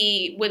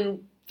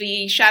when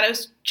the Shadow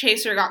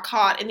Chaser got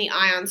caught in the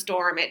ion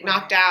storm, it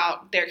knocked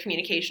out their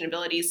communication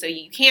abilities, so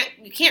you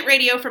can't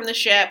radio from the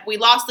ship. We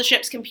lost the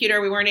ship's computer.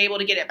 We weren't able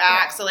to get it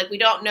back, so we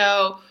don't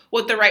know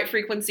what the right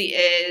frequency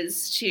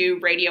is to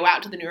radio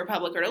out to the New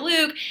Republic or to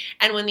Luke.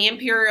 And when the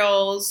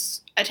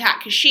Imperials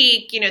attack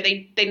Kashyyyk,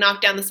 they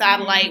knock down the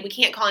satellite. Mm-hmm. We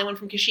can't call anyone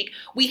from Kashyyyk.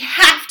 We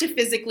have to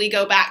physically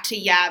go back to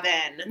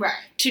Yavin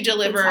to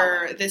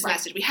deliver this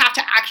message. We have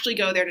to actually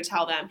go there to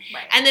tell them.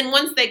 Right. And then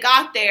once they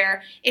got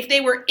there, if they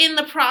were in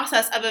the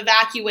process of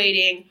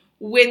evacuating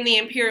when the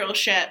Imperial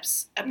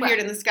ships appeared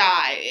in the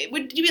sky,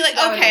 you'd be like,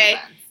 okay,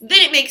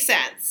 then it makes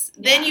sense.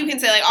 Then you can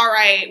say, all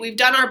right, we've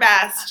done our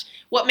best.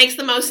 What makes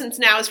the most sense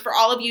now is for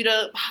all of you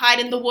to hide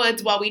in the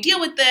woods while we deal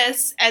with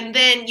this, and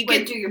then you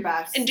do your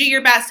best. And do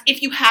your best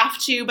if you have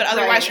to, but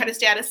otherwise try to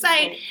stay out of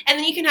sight, and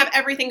then you can have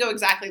everything go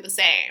exactly the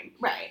same.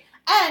 Right.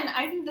 And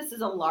I think this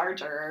is a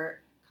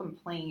larger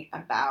complaint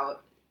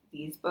about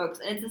these books,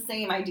 and it's the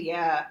same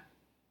idea,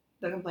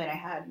 the complaint I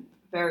had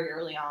very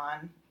early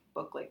on,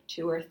 book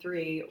 2 or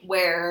 3,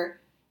 where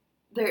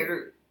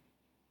they're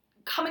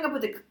coming up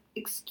with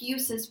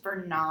excuses for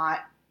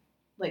not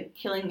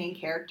killing main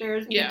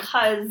characters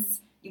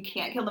because you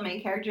can't kill the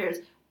main characters,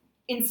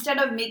 instead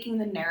of making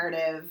the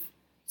narrative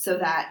so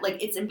that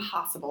it's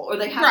impossible or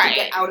they have to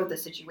get out of the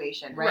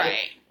situation,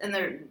 right? And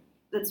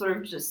that's sort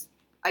of just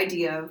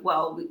idea of,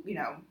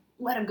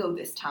 let them go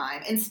this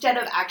time, instead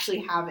of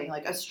actually having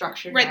a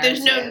structured narrative.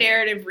 There's no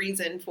narrative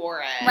reason for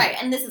it. Right,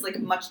 and this is a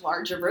much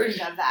larger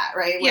version of that,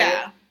 right?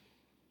 Where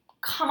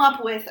come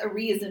up with a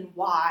reason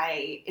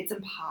why it's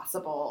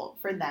impossible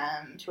for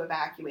them to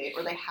evacuate,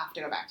 or they have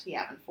to go back to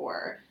Yavin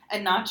 4,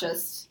 and not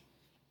just,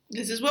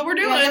 this is what we're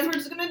doing. We're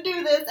just going to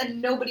do this,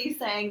 and nobody's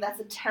saying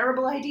that's a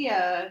terrible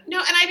idea. No,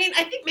 and I mean,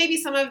 I think maybe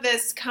some of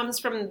this comes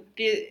from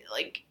the,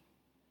 and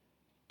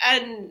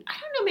I don't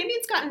know, maybe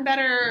it's gotten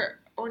better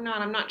or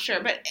not, I'm not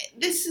sure, but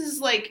this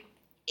is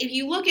if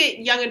you look at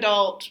young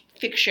adult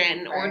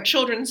fiction or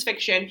children's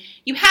fiction,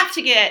 you have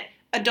to get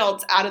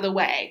adults out of the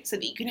way so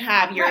that you can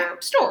have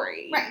your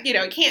story. Right.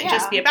 It can't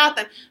just be about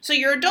them. So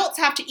your adults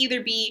have to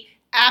either be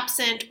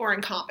absent or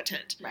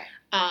incompetent. Right.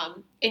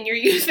 In your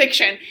youth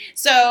fiction.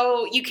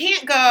 So you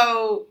can't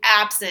go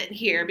absent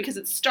here because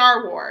it's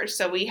Star Wars.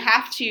 So we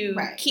have to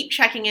keep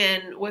checking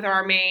in with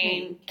our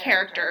main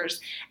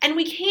characters. And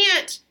we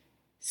can't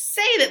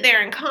say that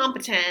they're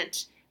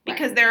incompetent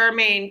because they're our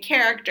main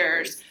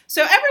characters.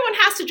 So everyone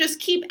has to just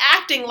keep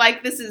acting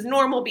like this is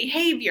normal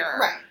behavior.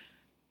 Right.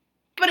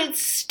 But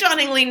it's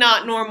stunningly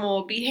not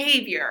normal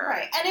behavior.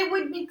 Right. And it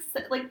would make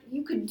sense,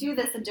 you could do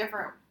this a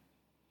different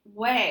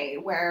way,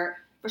 where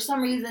for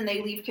some reason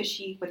they leave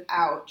Kashyyyk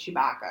without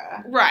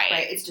Chewbacca. Right.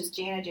 Right. It's just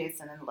Jaina,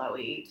 Jason, and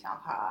Loie,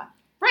 Talca.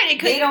 Right.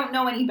 They don't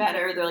know any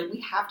better. They're we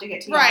have to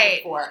get to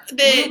Yavin 4.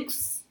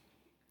 Luke's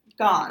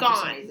gone for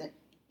some reason.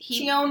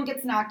 Xion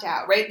gets knocked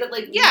out, right? That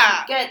like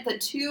Yeah. you get the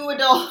two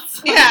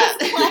adults. Yeah. On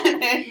this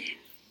planet.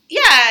 Yeah,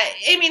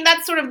 I mean,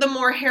 that's sort of the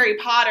more Harry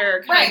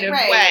Potter kind of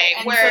way,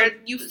 And where so-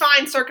 you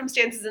find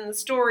circumstances in the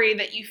story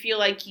that you feel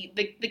like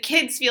the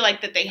kids feel like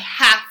that they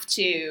have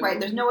to Right,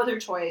 there's no other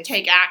choice.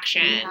 take We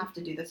action. have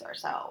to do this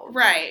ourselves.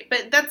 Right,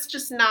 but that's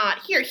just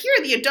not here. Here,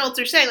 the adults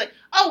are saying, like,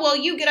 oh, well,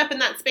 you get up in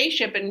that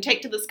spaceship and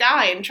take to the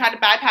sky and try to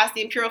bypass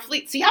the Imperial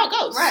fleet. See how it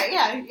goes. Right,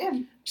 yeah.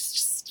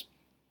 Just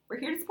We're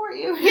here to support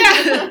you.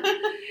 Yeah.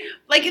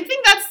 Like, I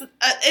think that's,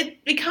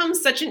 it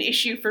becomes such an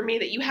issue for me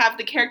that you have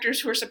the characters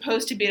who are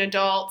supposed to be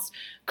adults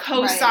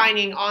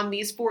co-signing on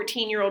these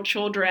 14-year-old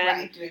children.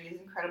 Right, doing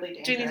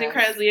these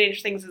incredibly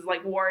dangerous things as,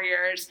 like,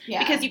 warriors. Yeah.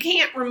 Because you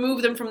can't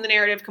remove them from the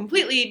narrative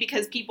completely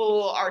because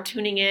people are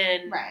tuning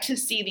in Right. to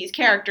see these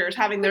characters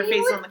having their Well, you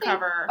faces would on the think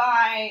cover.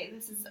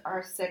 This is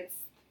our 6th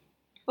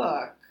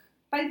book.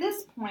 By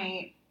this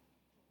point,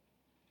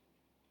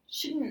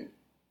 shouldn't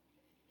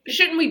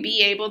Shouldn't we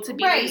be able to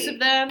be Right. loose of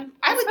them?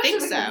 I would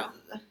think especially so.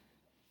 because,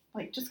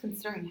 like, just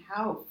considering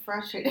how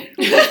frustrated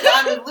we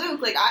got with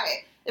Luke, like,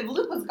 if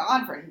Luke was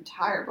gone for an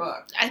entire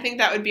book, I think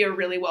that would be a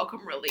really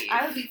welcome relief.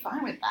 I would be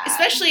fine with that.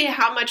 Especially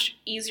how much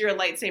easier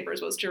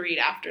Lightsabers was to read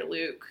after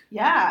Luke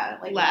yeah,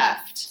 like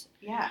left.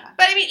 Yeah.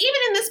 But I mean,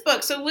 even in this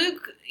book, so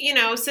Luke,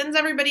 sends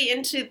everybody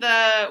into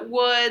the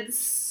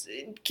woods,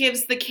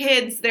 gives the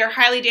kids their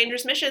highly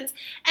dangerous missions,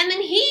 and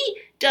then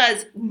he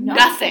does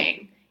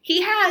nothing.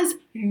 He has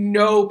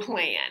no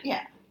plan.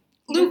 Yeah.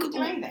 He Luke doesn't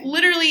do anything.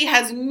 literally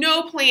has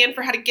no plan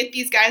for how to get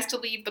these guys to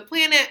leave the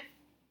planet.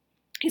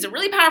 He's a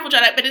really powerful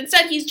Jedi, but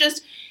instead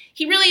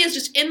he really is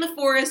just in the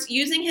forest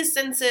using his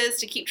senses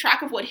to keep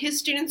track of what his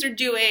students are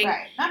doing,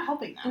 Right. Not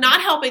helping them. not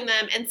helping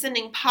them, and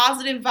sending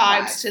positive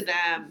vibes to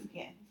them.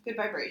 Yeah. Good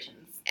vibrations.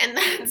 And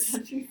that's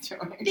what he's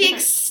doing. the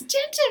extent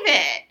of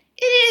it.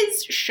 It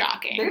is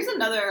shocking. There's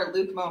another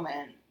Luke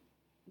moment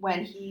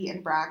when he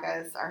and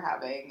Brackus are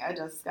having a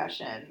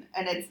discussion,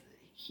 and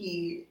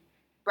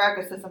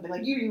Brackus says something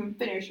like, "You didn't even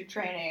finish your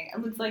training,"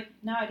 and Luke's like,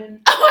 "No, I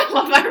didn't."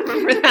 Oh, I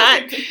remember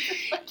that.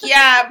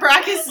 Yeah,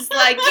 Brackus is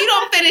like, you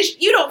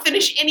don't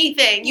finish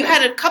anything. You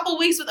had a couple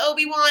weeks with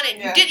Obi-Wan,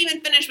 and you didn't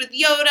even finish with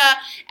Yoda,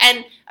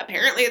 and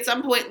apparently at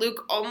some point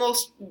Luke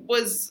almost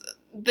was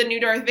the new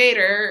Darth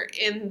Vader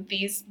in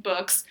these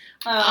books.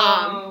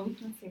 That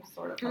seems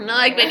sort of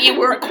Like, but you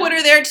were a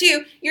quitter there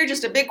too. You're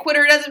just a big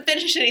quitter who doesn't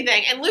finish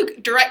anything. And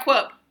Luke, direct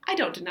quote, I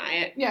don't deny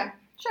it. Yeah,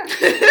 sure.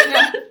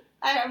 Yeah.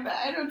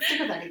 I don't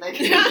stick with anything.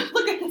 Yeah.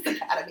 Look at this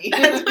academy.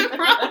 That's my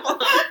problem.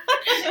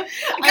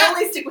 I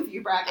only stick with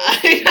you, Brackus.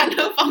 I got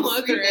no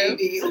follow Sweet through.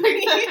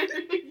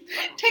 baby.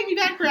 Take me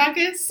back,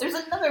 Brackus. There's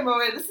another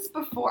moment. This is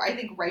before, I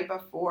think, right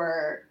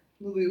before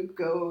Luke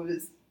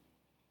goes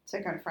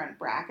to confront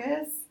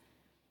Brackus,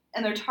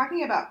 and they're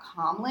talking about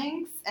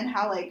comlinks and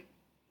how, like,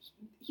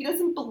 he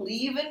doesn't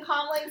believe in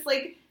comlinks.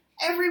 Like,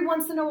 every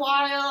once in a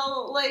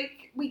while,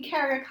 like, we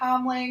carry a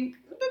comlink,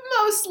 But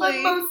mostly.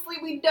 but mostly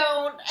we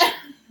don't.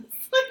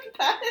 It's like,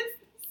 that is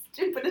the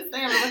stupidest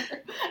thing I've ever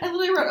heard. I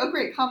literally wrote, oh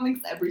great,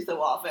 comlinks every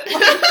so often.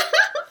 Like,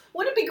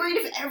 wouldn't it be great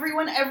if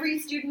every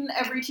student,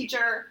 every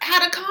teacher had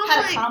a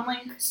had a comlink.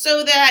 comlink?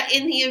 So that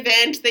in the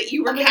event that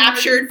you were Of an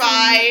captured emergency.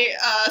 by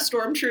a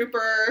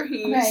stormtrooper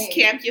whose Right.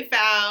 camp you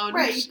found,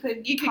 Right, you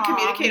could comm.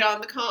 communicate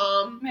on the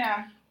comm.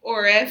 Yeah.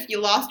 Or if you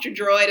lost your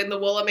droid in the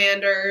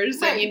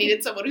Woolamanders Right, and you you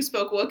needed someone who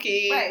spoke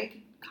Wookiee, Right.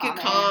 you could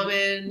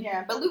common.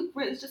 Yeah, but Luke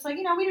was just like,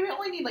 we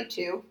only need like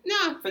 2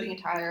 No, for the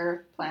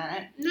entire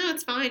planet. no,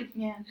 it's fine.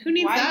 Yeah. Who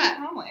needs Why that?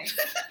 comlinks?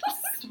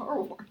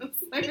 Star Wars.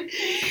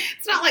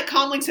 It's not like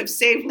comlinks have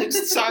saved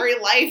Luke's sorry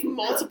life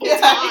multiple Yeah,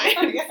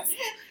 times.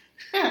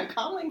 yeah,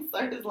 comlinks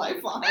are his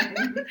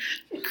lifeline.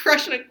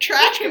 Crushing a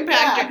trash compactor.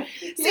 Yeah.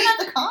 He didn't have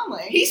the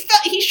comlink.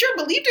 He sure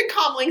believed in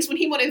comlinks when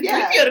he wanted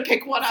Yeah. 3PO to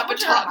pick one up and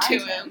Someone talk to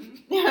remind him.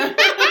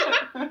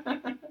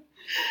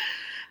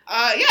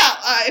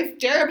 If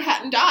Darab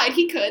hadn't died,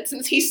 he could,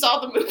 since he saw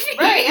the movie.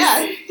 Right,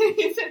 yeah.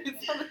 He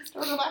saw the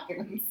Storm of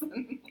Wagons.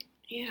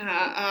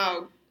 Yeah,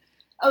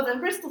 Oh, the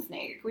Crystal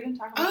Snake. We didn't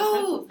talk about the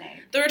Crystal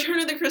Snake. the Return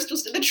of the Crystal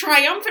Snake, the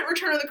triumphant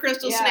Return of the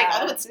Crystal Yeah. Snake,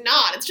 although it's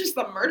not, it's just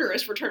the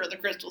murderous Return of the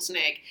Crystal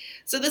Snake.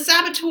 So the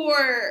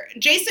Saboteur,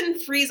 Jason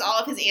frees all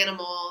of his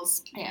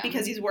animals Yeah.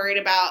 because he's worried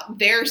about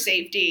their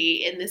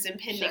safety in this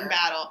impending Sure.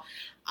 battle.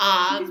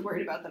 He's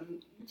worried about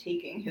them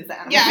taking his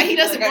animals. Yeah, he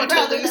doesn't Like, want I'd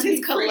to rather lose them his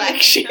be free.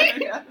 collection.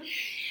 Yeah.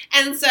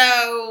 And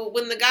so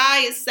when the guy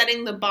is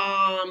setting the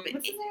bomb,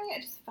 What's his name? I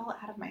just fell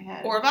out of my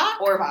head. Orvok?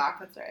 Orvok,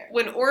 that's right.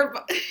 When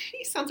Orvok,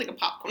 he sounds like a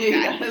popcorn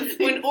Yeah, guy. he does.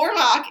 When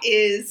Orvok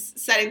is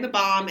setting the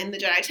bomb in the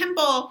Jedi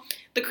Temple,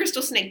 the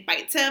Crystal Snake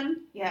bites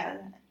him. Yeah.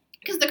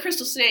 Because the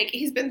Crystal Snake,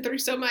 he's been through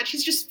so much,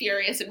 he's just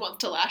furious and wants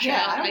to lash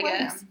Yeah, out, I I don't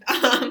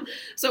blame guess.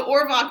 So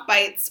Orvok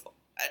bites.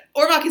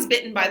 Orvok is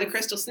bitten by the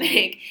Crystal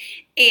Snake,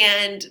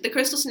 and the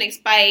Crystal Snake's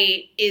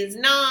bite is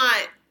not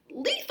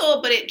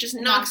lethal, but it just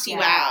knocks you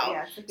out.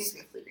 Yeah, it's like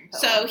basically a sleeping pill.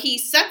 So he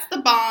sets the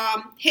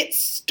bomb, hits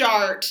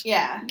start,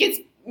 yeah. gets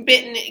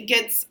bitten,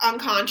 gets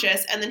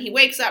unconscious, and then he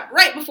wakes up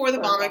right before the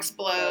bomb Orvok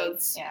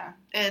explodes. Yeah.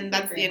 And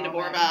that's the end of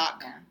Moment.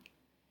 Orvok. Yeah.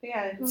 But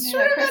yeah, who knew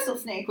Sort that of Crystal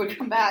Snake would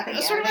come back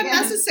again? Sort of and again?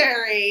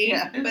 unnecessary,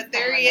 Yeah, but it's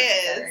there kinda he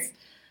unnecessary. is.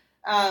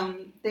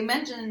 They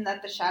mentioned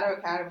that the Shadow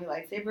Academy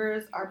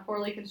lightsabers are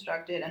poorly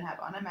constructed and have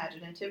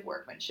unimaginative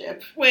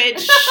workmanship.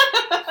 Which,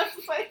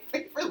 That's my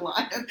favorite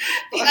line.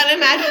 the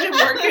unimaginative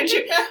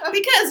workmanship,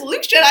 because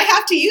Luke's Jedi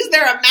have to use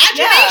their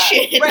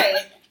imagination Yeah, right.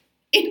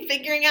 in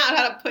figuring out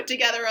how to put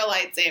together a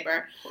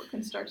lightsaber. Poor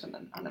construction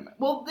and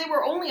well, they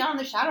were only on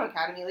the Shadow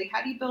Academy. Like,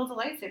 how do you build a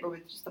lightsaber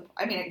with just the?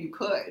 I mean, you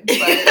could,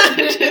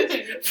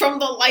 but From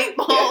the light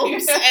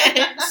bulbs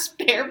and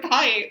spare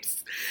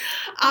pipes.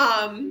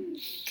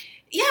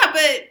 Yeah,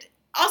 but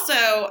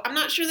also, I'm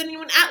not sure that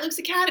anyone at Luke's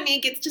Academy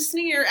gets to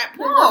sneer at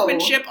poor No.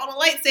 workmanship on a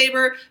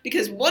lightsaber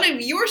because one of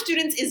your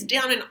students is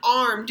down an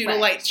arm due to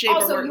Right. lightsaber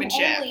also, workmanship.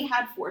 you only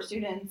had 4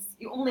 students.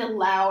 You only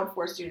allowed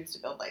 4 students to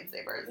build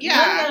lightsabers. Yeah.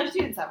 None of the other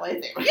students have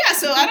lightsabers. Yeah,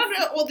 so I don't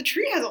know. Well, the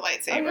tree has a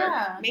lightsaber. Oh,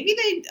 yeah.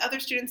 Maybe other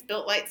students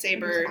built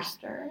lightsabers.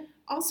 After.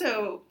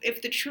 Also,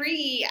 if the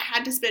tree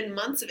had to spend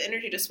months of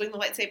energy to swing the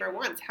lightsaber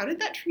once, how did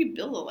that tree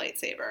build a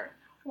lightsaber?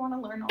 I want to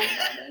learn all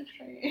about that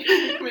tree.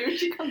 Maybe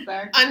she comes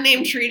back.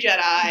 Unnamed Tree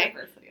Jedi.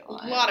 Diversity A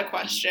Alliance. lot of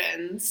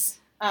questions.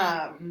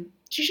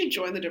 She should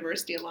join the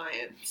Diversity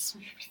Alliance.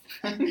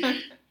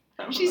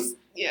 She's,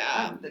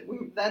 yeah.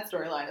 That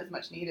storyline is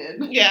much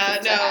needed. Yeah,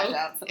 Just to hash no,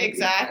 out some of these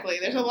exactly.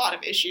 There's a questions. lot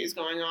of issues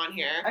going on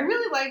here. I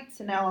really liked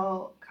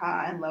Tanel,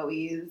 Ka, and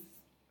Loe's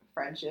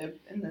friendship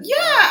in this. Yeah,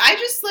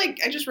 book.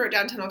 I just wrote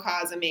down Tenel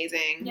Ka is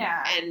amazing.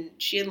 Yeah. And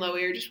she and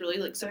Loie are just really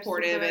like They're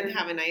supportive and super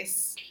have a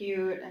nice.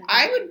 Cute. And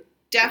I would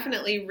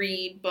definitely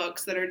read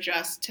books that are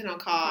just Tenel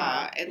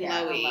Ka and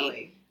yeah,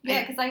 Loie.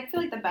 Yeah, because I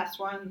feel like the best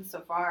ones so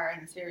far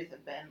in the series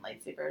have been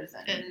lightsabers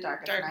and, And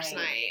Darkest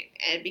Night.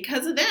 And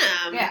because of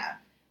them, Yeah.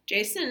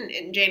 Jason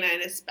and Jaina,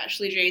 and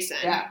especially Jason,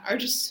 Yeah. are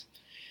just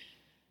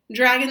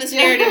dragging this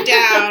narrative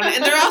down.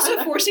 And they're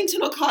also forcing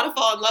Tenel Ka to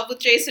fall in love with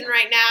Jason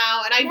right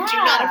now, and I do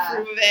not Yeah.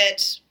 approve of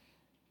it.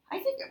 I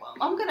think, well,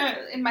 I'm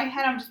gonna, in my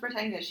head, I'm just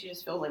pretending that she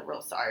just feels like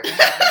real sorry for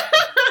him.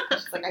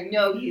 She's like, I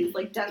know he's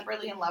like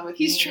desperately in love with me.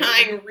 He's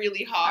trying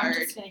really I'm hard.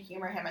 just gonna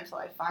humor him until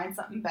I find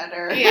something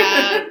better.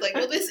 Yeah, like,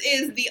 well, this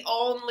is the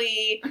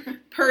only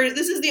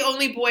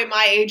boy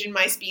my age and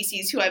my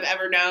species who I've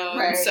ever known.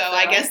 Right, so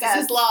I guess this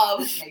is love.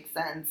 This makes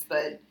sense,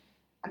 but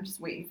I'm just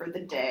waiting for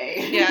the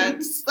day. Yeah,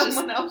 it's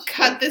Someone just else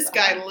cut shows this up.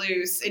 guy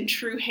loose in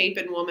true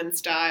Hapen woman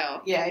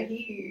style. Yeah,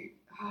 he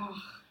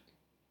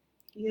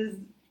is.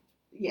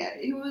 Yeah,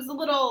 he was a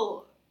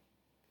little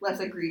less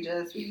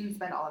egregious. We didn't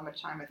spend all that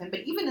much time with him,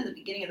 but even in the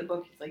beginning of the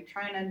book, he's like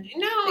trying to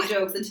No, make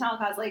jokes, and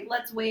Tanelka's like,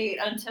 "Let's wait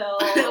until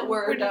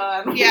we're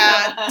done."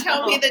 yeah,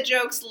 tell me the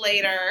jokes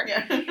later.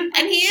 Yeah.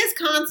 And he is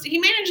constant. He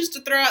manages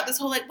to throw out this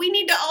whole like, we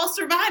need to all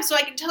survive so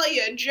I can tell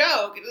you a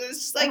joke. It's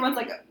just like, Everyone's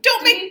like,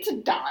 don't "We make need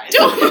to die.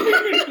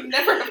 don't- You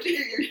never have to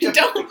hear your jokes."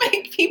 don't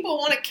make people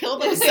want to kill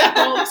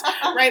themselves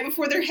right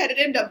before they're headed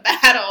into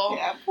battle.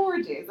 Yeah,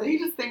 poor Jason. He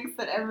just thinks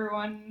that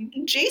everyone.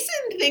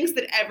 Jason thinks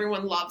that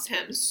everyone loves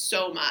him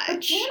so But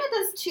much. Jaina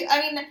does too.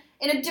 I mean,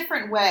 in a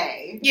different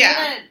way.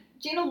 Yeah.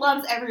 Jaina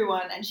loves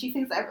everyone, and she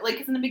thinks that, like,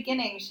 because in the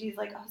beginning she's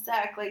like, "Oh,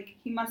 Zach, like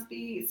he must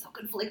be so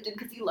conflicted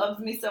because he loves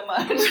me so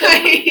much."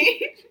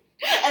 Right?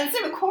 And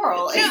same with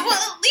Coral. Yeah, well,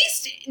 at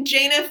least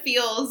Jaina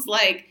feels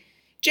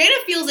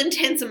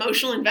intense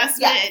emotional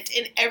investment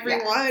in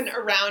everyone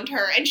around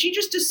her, and she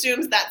just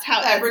assumes that's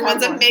how That's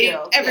everyone's how everyone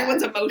feels,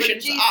 everyone's yeah. emotions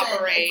But Jason,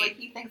 operate. it's like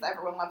he thinks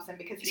everyone loves him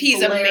because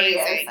He's hilarious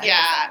amazing, and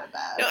yeah. stuff like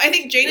that. No, I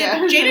think Jaina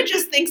Yeah. Jaina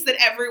just thinks that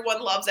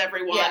everyone loves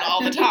everyone Yeah.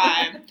 all the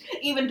time.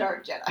 Even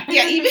Dark Jedi.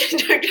 Yeah, even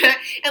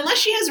unless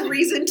she has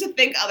reason to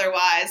think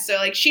otherwise. So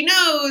like she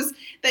knows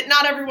that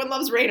not everyone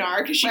loves Raynar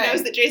because she Right.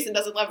 knows that Jason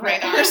doesn't love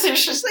Right. Raynar. So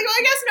she's just like, well,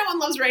 I guess no one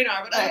loves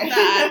Raynar, but other than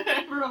Right.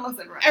 that, Everyone loves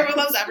everyone. everyone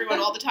loves everyone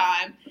all the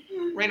time.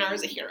 Raynar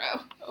is a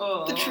hero,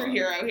 Oh, the true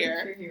hero the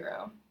here. True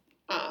hero.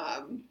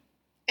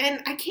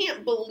 And I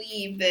can't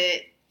believe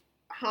that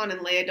Han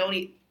and Leia don't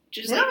They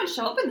don't even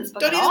show up in this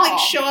book at even all. like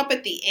show up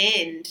at the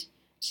end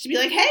just to be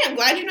like, hey, I'm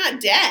glad you're not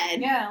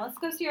dead. Yeah, let's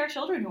go see our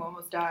children who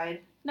almost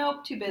died.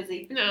 Nope, too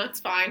busy. No, it's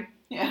fine.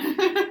 Yeah.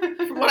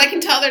 From what I can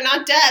tell, they're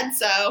not dead,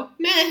 so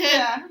meh.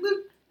 Yeah,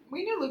 Luke.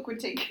 We knew Luke would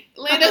take.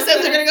 Lando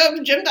says they're gonna go up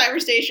to Gem Diver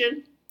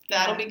Station.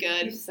 That'll be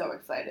good. He's so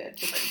excited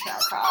to bring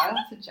Talca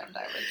to Gem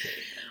Diver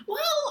Station.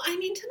 Well, I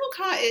mean, Tenel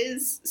Ka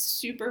is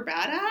super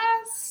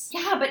badass.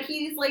 Yeah, but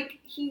he's like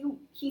he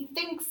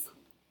thinks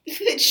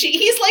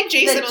He's like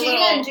Jason that a Jaina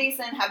little. and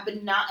Jason have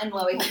been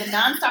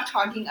nonstop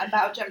talking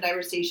about Gem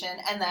Diver Station,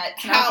 and that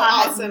How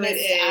Talca awesome has it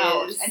missed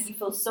out, is. and he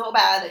feels so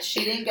bad that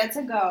she didn't get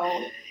to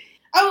go.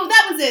 Oh,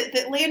 that was it.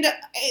 That Lando.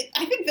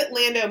 I think that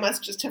Lando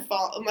must think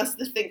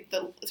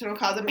that Tenel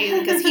Ka's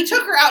amazing because he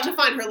took her out to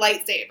find her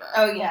lightsaber.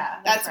 Oh yeah,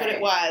 That's what right.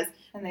 it was.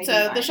 And they So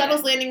can the find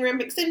shuttle's it. landing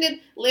ramp extended.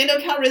 Lando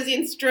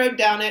Calrissian strode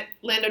down it.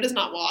 Lando does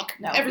not walk.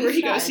 No, Everywhere he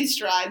he goes, he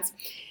strides.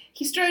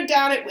 He strode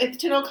down it with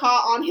Tenel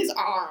Ka on his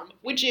arm,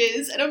 which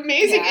is an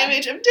amazing Yeah.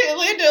 image of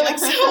Lando like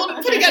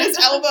putting out his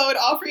elbow and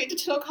offering it to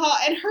Tenel Ka,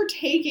 and her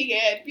taking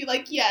it, be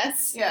like,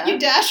 "Yes, Yeah. you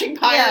dashing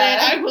pirate,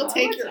 Yeah. I will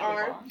take your take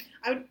arm." it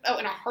I would,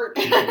 in a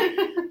heartbeat.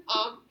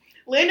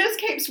 Lando's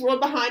cape swirled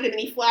behind him, and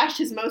he flashed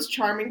his most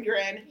charming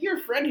grin. Your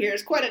friend here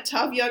is quite a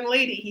tough young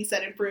lady, he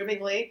said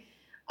approvingly.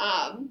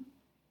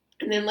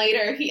 And then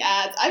later he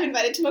adds, I've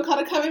invited Tomoko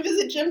to come and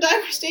visit Jim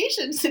Diver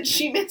Station since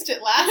she missed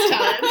it last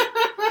time.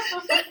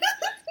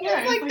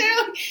 Yeah, like they're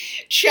like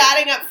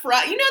chatting up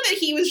front. You know that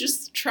he was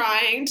just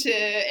trying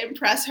to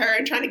impress her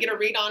and trying to get a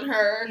read on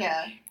her.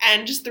 Yeah.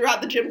 And just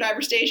throughout the Jim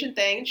Diver Station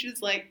thing, and she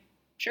was like,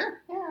 sure.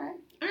 Yeah, alright.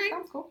 Alright,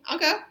 Sounds cool. I'll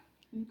go.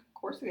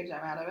 Corsica gem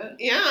out of it.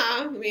 Yeah,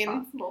 I mean,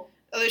 Possible.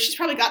 although she's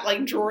probably got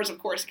like drawers of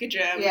Corsica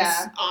gems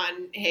on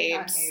On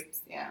Habes. Habes,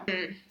 yeah.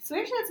 Mm. So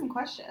we actually had some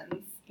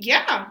questions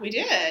Yeah, we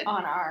did.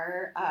 on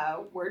our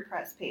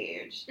WordPress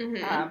page.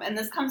 Mhm. And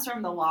this comes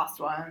from the Lost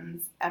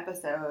Ones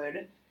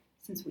episode,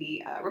 since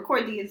we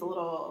record these a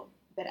little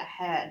bit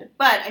ahead.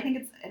 But I think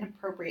it's an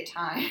appropriate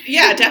time.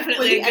 Yeah,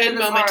 definitely For the a end good of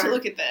this moment to arc.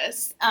 look at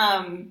this.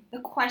 The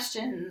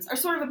questions are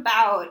sort of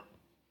about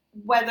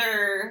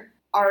whether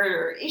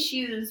our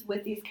issues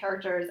with these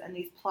characters and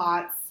these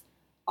plots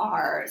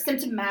are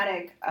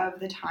symptomatic of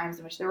the times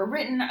in which they were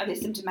written. Are they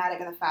symptomatic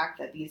of the fact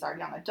that these are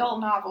young adult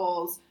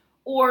novels?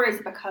 Or is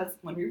it because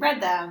when we read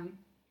them,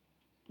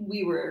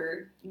 we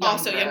were younger?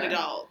 Also young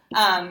adult.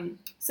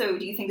 So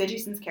do you think that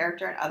Jason's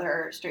character and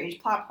other strange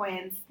plot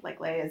points, like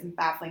Leia's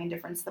baffling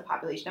indifference to the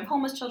population of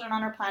homeless children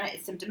on our planet,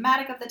 is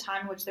symptomatic of the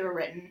time in which they were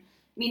written?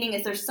 Meaning,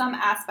 is there some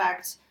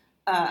aspect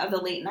of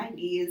the late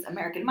 90s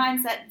American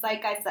mindset,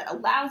 zeitgeist, that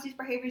allows these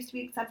behaviors to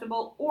be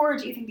acceptable? Or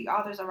do you think the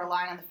authors are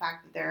relying on the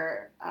fact that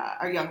there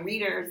are young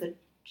readers that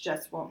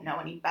just won't know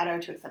any better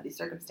to accept these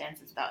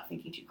circumstances without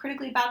thinking too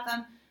critically about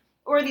them?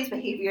 Or are these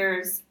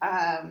behaviors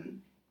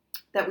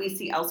that we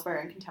see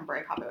elsewhere in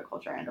contemporary popular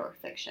culture and or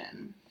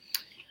fiction?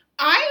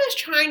 I was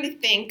trying to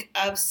think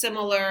of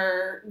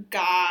similar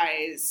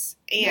guys,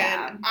 and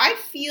Yeah. I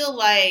feel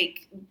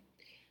like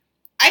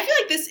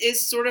this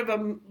is sort of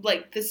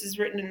this is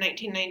written in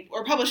 1990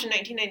 or published in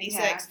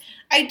 1996.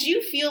 I do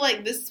feel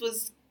like this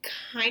was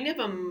kind of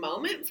a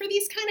moment for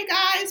these kind of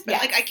guys, but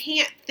Yes. like I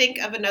can't think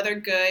of another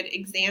good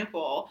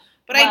example.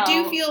 But I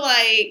do Well- feel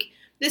like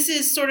this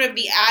is sort of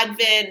the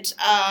advent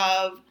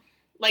of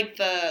like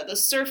the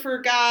surfer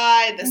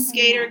guy, the Mhm.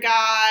 skater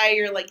guy,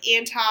 you're like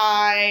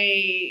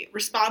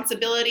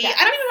anti-responsibility. Yes.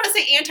 I don't even want to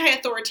say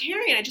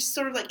anti-authoritarian. I just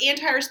sort of like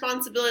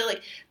anti-responsibility,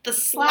 like the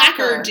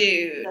slacker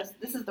dude.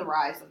 This is the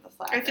rise of the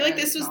slacker. I feel like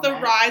this was the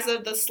rise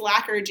of the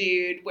slacker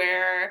dude,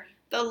 where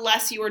the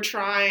less you were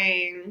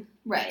trying,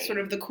 right. sort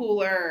of the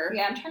cooler.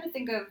 Yeah, I'm trying to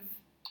think of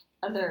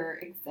other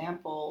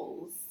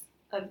examples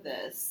of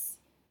this.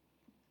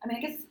 I mean, I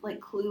guess like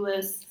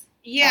Clueless.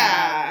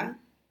 Yeah.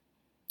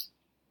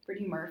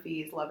 Freddie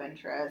Murphy's love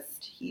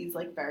interest. He's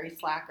like very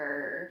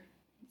slacker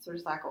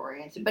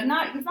oriented, but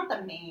he's not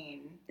the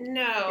main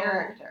No.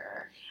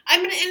 character. I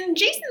mean, and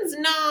Jason's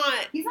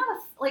not He's not I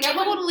wouldn't-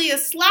 totally a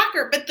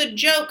slacker, but the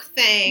joke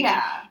thing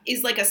Yeah.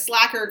 is like a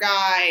slacker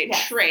guy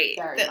Yes, trait.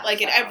 very That much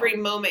like at so. every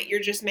moment you're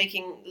just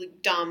making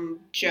like,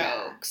 dumb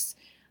Yeah. jokes.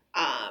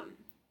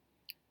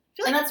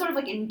 And that's sort of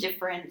like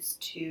indifference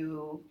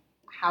to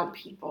how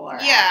people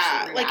are. Yeah,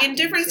 actually like reacting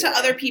indifference to it.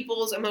 other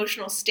people's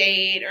emotional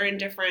state or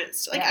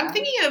indifference. Like I'm Yeah.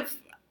 thinking of,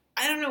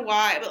 I don't know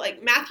why, but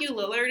like Matthew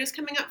Lillard is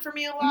coming up for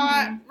me a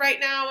lot right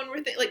now, and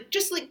we're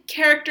just like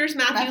characters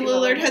Matthew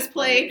Lillard has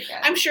played. Yeah.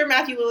 I'm sure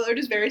Matthew Lillard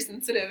is very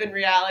sensitive in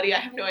reality. I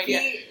have no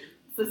idea.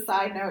 As a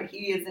side note,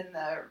 he is in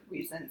the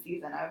recent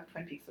season of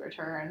Twin Peaks: The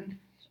Return.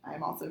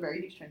 I'm also a very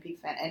huge Twin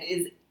Peaks fan, and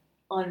is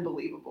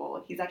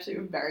unbelievable. He's actually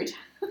a very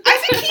I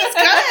think he's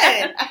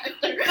good.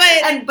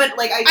 but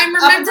like I'm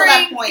up until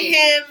that remembering point,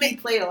 him he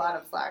played a lot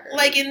of slacker.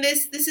 like in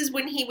this is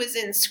when he was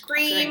in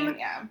Scream.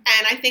 yeah.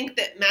 And I think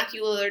that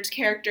Matthew Lillard's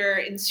character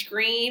in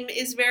Scream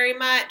is very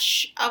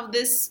much of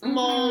this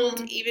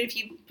mold, even if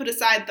you put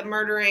aside the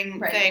murdering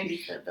Right, thing.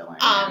 he's the villain.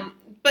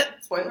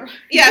 But Spoiler.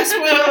 yeah,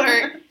 spoiler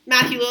alert,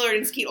 Matthew Lillard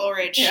and Skeet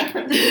Ulrich Yeah.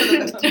 are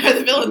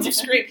the villains of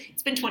Scream.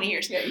 It's been 20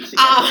 years. Yeah, you should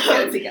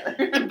get it together.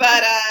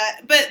 But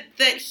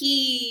that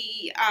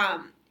he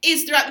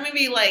is throughout the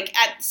movie, like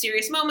at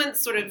serious moments,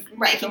 sort of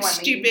Right, the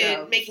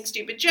making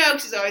stupid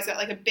jokes. He's always got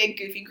like a big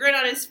goofy grin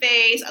on his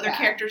face. Other Yeah.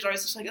 characters are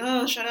always just like,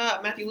 oh, shut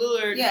up, Matthew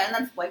Lillard. Yeah, and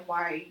that's like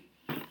why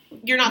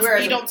You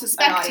don't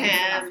suspect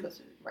him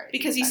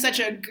because he's such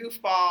a goofball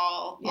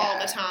all Yeah.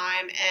 the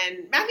time.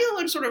 And Matthew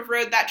Lillard sort of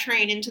rode that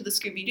train into the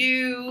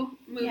Scooby-Doo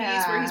movies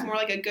where he's more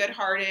like a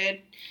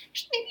good-hearted.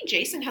 Maybe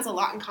Jason has a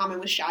lot in common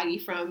with Shaggy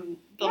from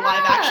the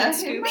live-action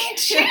Scooby.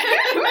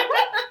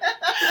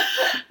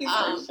 He's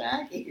so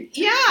Shaggy.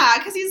 Yeah,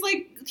 because he's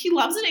like, he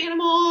loves an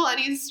animal and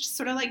he's just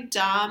sort of like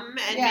dumb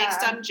and makes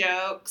dumb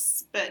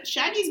jokes. But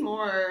Shaggy's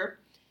more...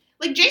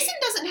 Like, Jason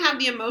doesn't have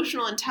the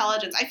emotional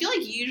intelligence. I feel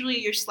like usually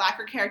your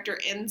slacker character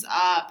ends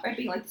up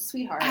being like the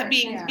sweetheart.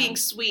 being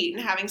sweet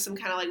and having some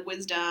kind of like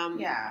wisdom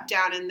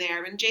down in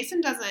there. And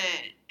Jason doesn't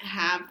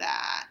have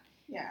that.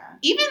 Yeah.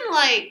 Even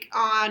like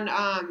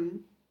on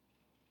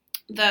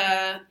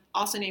the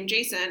also named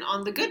Jason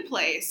on The Good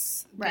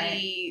Place.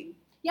 Right.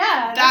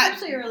 That's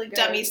actually a really good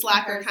dummy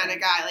slacker kind of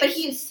guy. Like, but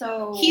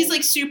he's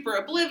like super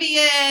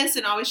oblivious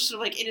and always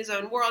sort of like in his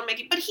own world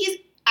but he's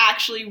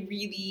actually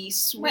really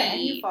sweet. Right,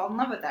 and you fall in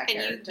love with that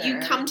character.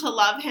 And you come to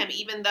love him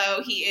even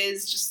though he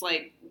is just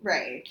like...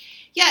 Right.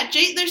 Yeah,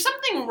 there's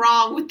something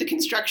wrong with the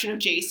construction of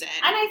Jason.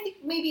 And I think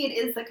maybe it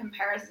is the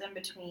comparison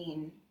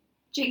between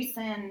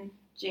Jason,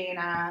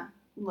 Jaina,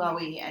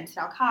 Loie, and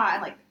Tenel-Ka.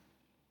 And, like,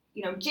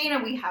 you know,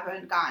 Jaina we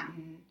haven't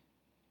gotten,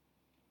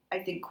 I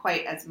think,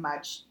 quite as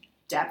much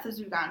depth as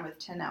we've gotten with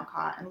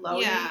Tenel-Ka and Loie.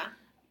 Yeah.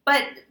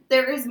 But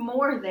there is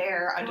more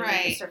there underneath the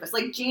Right. surface.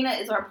 Like, Jaina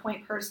is our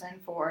point person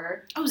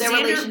for Oh, their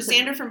relationship.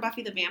 Xander from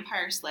Buffy the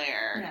Vampire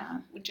Slayer. Yeah.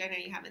 Which I know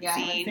you haven't Yeah,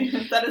 I seen. haven't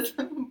seen. That is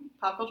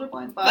pop culture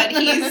blind spot. But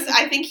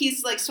I think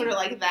he's like sort of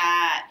like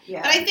that.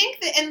 Yeah. But I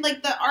think that, and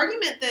like the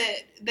argument that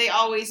they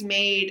always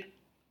made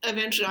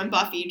eventually on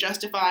Buffy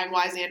justifying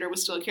why Xander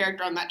was still a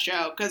character on that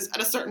show, because at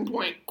a certain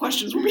point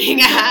questions were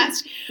being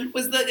asked,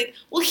 was that, like,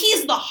 well,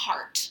 he's the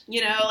heart, you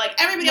know, like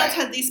everybody else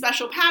has these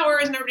special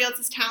powers and everybody else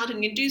is talented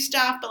and can do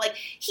stuff, but like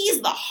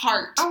he's the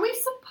heart. Are we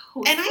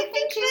supposed And to I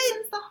think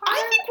Jason's the heart?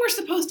 I think we're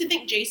supposed to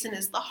think Jason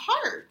is the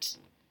heart.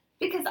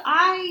 Because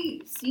I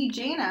see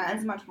Jaina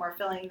as much more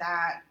filling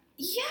that.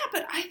 Yeah,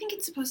 but I think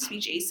it's supposed to be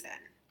Jason.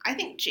 I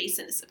think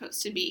Jason is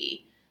supposed to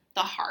be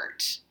the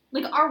heart.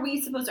 Like, are we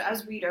supposed to,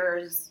 as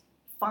readers,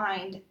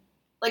 find...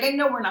 Like, I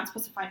know we're not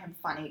supposed to find him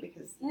funny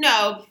because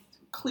No.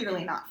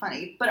 clearly not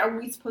funny, but are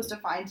we supposed to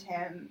find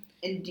him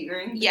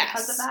endearing Yes.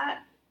 because of that?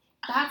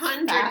 That's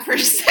 100%.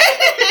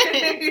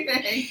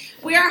 fascinating.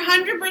 We are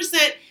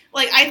 100%,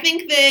 like, I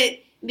think that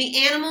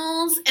the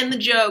animals and the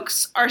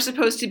jokes are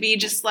supposed to be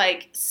just,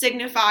 like,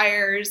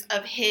 signifiers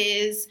of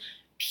his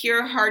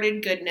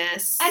pure-hearted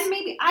goodness. And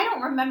maybe, I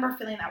don't remember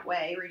feeling that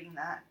way reading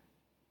that.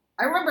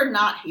 I remember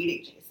not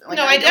hating Jason. Like,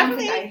 No, I I don't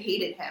think definitely- I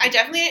hated him. I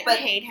definitely didn't But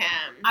hate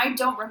him. I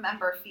don't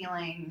remember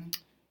feeling...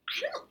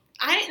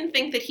 I didn't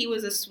think that he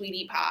was a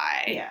sweetie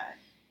pie. Yeah.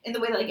 In the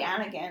way, like,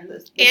 Anakin, the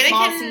Anakin-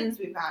 small scenes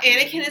we've gotten.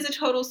 Anakin is a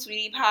total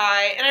sweetie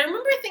pie, and I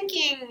remember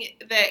thinking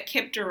that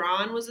Kip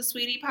Duran was a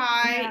sweetie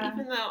pie, Yeah.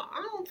 even though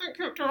I don't think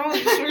Kip Duran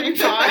is a sweetie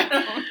pie.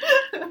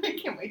 I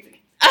can't wait to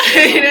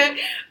get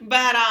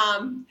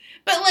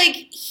but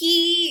like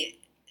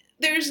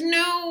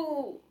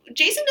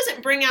Jason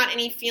doesn't bring out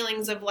any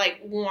feelings of like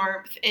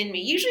warmth in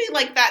me. Usually,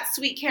 like that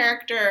sweet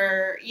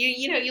character,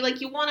 you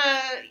want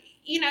to.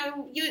 You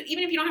know,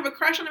 even if you don't have a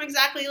crush on him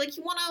exactly, like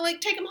you want to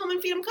like take him home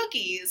and feed him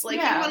cookies. Like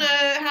Yeah. you want to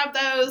have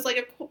those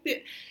like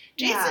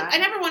Jason. Yeah. I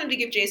never wanted to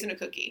give Jason a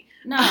cookie.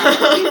 No,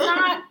 he's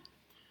not.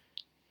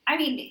 I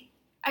mean,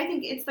 I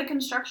think it's the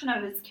construction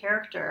of his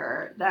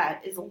character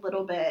that is a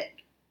little bit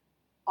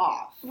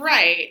off.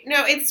 Right.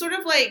 No, it's sort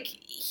of like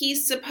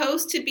he's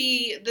supposed to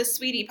be the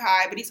sweetie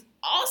pie, but he's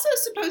also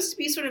supposed to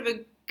be sort of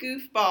a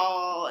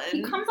goofball. And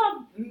He comes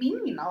off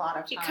mean a lot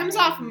of times. he comes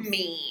off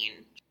mean.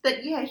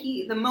 That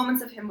the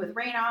moments of him with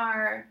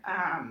Raynar,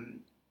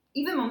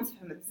 even moments of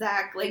him with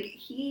Zach, like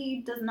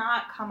he does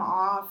not come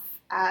off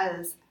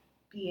as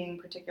being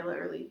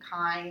particularly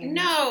kind.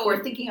 No.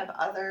 Or thinking of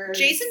others.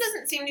 Jason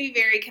doesn't seem to be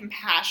very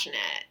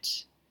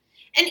compassionate.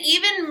 And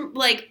even,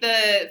 like,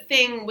 the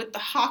thing with the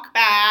hawk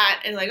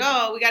bat and, like,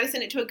 oh, we got to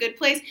send it to a good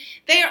place.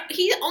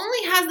 He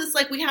only has this,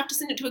 like, we have to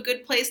send it to a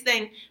good place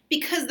thing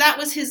because that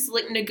was his,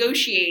 like,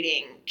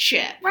 negotiating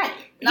chip. Right.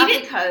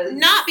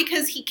 Not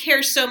because he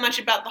cares so much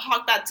about the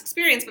hawk bat's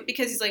experience, but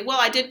because he's like, well,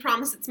 I did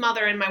promise its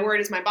mother and my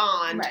word is my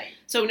bond. Right.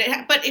 So,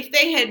 but if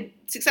they had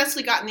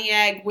successfully gotten the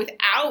egg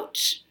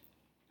without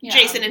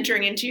Jason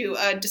entering into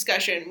a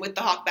discussion with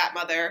the hawk bat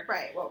mother,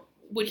 Right. Well,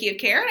 would he have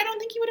cared? I don't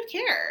think he would have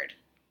cared.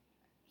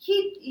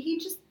 he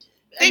just...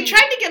 They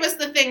tried to give us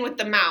the thing with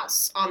the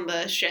mouse on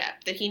the ship,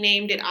 that he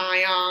named it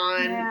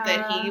Ion,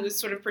 that he was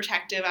sort of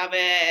protective of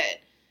it.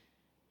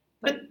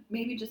 But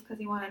maybe just because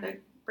he wanted to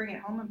bring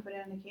it home and put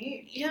it in the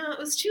cage. Yeah, it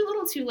was too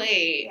little too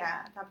late.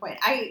 Yeah, at that point.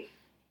 I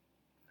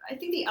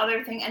think the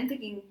other thing, and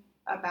thinking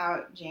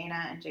about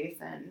Jaina and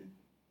Jason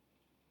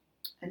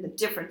and the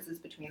differences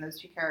between those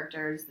two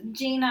characters.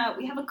 Jaina,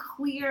 we have a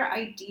clear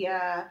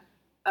idea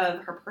of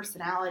her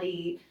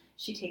personality.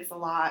 She takes a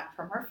lot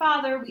from her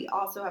father. We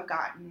also have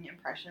gotten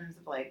impressions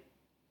of, like,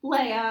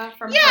 Leia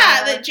from her.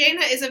 That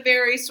Jaina is a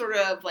very sort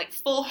of, like,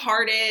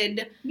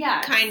 full-hearted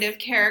Yes. kind of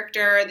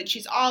character, that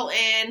she's all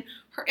in.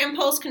 Her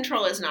impulse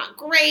control is not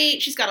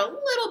great. She's got a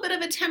little bit of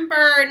a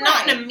temper,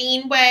 not in a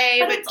mean way,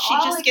 But but it's she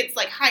all, just like, gets,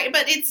 like, high.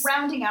 But it's...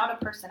 rounding out a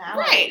personality.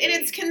 Right, and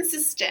it's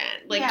consistent.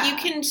 Like, Yeah. you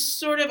can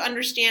sort of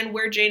understand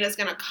where Jaina's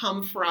going to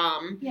come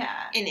from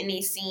Yeah. in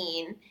any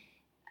scene.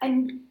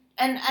 And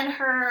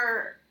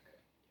her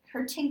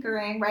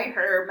tinkering, right,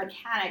 her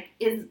mechanic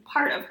is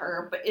part of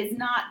her, but is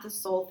not the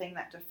sole thing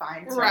that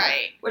defines her.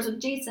 Right. Whereas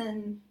with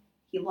Jason,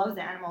 he loves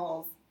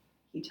animals,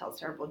 he tells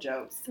terrible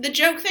jokes. The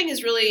joke thing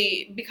has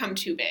really become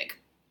too big.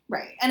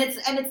 Right. And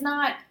it's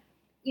not,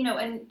 you know,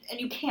 and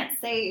you can't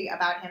say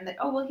about him that,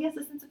 oh, well, he has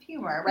a sense of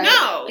humor, right?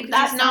 No, like, 'cause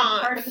that's he's not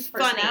not part of his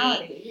funny.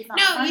 personality. He's not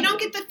No, funny. you don't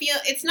get the feel.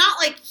 It's not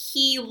like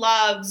he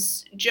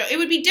loves Joe. It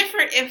would be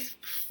different if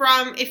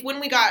when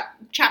we got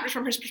chapters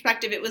from his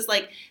perspective, it was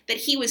like that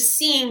he was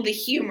seeing the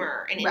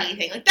humor in Right.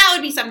 anything. Like, that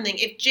would be something.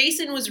 If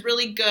Jason was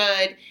really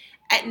good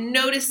at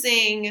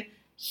noticing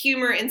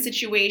humor in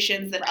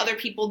situations that Right. other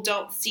people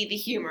don't see the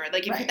humor.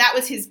 Like if Right. that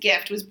was his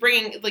gift, was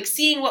bringing, like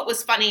seeing what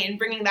was funny and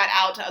bringing that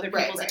out to other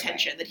Right, people's right,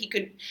 attention. That he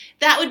could,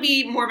 that would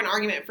be more of an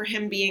argument for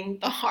him being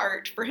the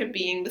heart, for him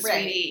being the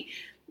Right. sweetie.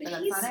 But But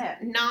that's he's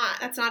not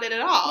it. that's not it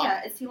at all.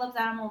 Yeah, it's he loves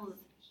animals.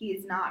 He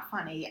is not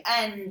funny,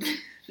 and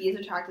he is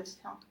attracted to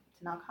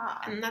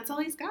Nalka. And that's all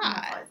he's And got.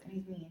 that's why- and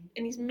he's mean.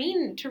 And he's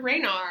mean to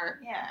Raynar.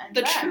 Yeah, and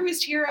The Zach,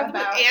 truest hero of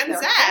about and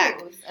their Zach.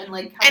 clothes and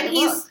like how And they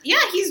he's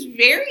look. he's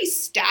very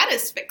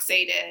status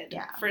fixated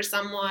Yeah. for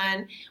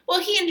someone. Well,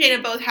 he and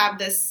Jaina both have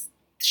this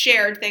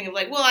shared thing of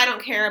like, well, I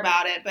don't care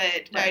about it,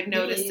 but Right. I'd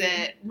notice Me.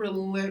 it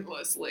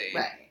relentlessly.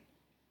 Right.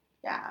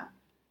 Yeah.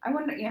 I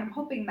wonder. Yeah, I'm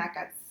hoping that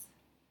gets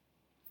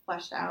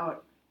fleshed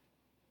out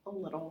a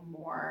little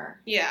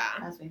more Yeah.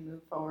 as we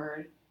move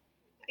forward.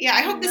 Yeah,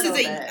 I hope this is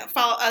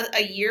little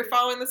a year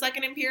following the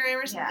Second Imperium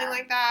or something Yeah.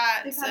 like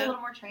that. They've So, had a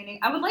little more training.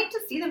 I would like to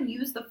see them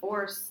use the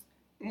Force.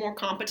 more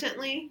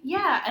competently.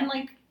 Yeah, and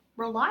like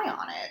rely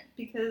on it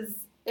because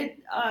it.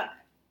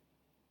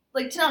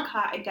 Like Nalka,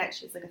 I get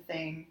she's like a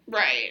thing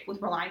Right. with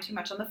relying too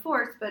much on the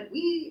Force, but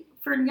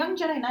for young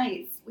Jedi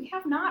Knights, we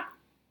have not.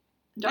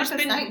 There's Darkest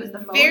been Night was the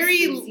most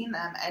very we've seen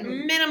them,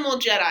 and Minimal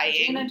Jediing.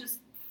 Jaina just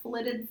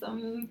flitted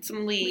some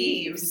Some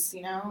leaves. leaves.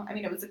 You know, I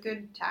mean, it was a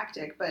good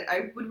tactic, but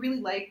I would really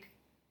like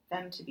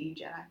them to be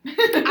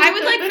Jedi. I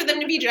would like for them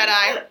to be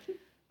Jedi.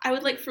 I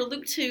would like for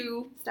Luke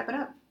to step it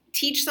up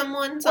teach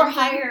someone or something.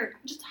 hire.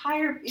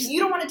 If you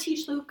don't want to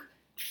teach Luke,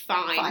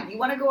 Fine. fine. You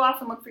want to go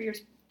off and look for your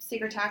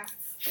sacred texts.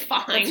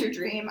 Fine. That's your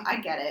dream. I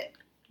get it.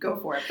 Go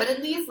for it. But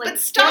at least like But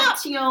stop.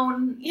 give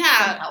Tion Yeah.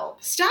 some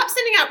help. Stop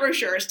sending out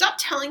brochures. Stop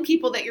telling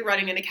people that you're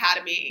running an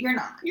academy. You're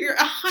not. You're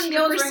Tion's running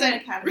an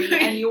 100%. academy,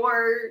 right. and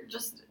you're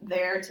just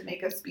there to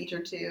make a speech or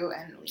two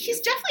and leave.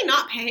 He's definitely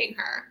not paying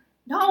her.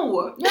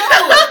 no.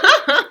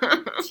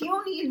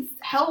 Tion needs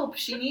help.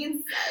 She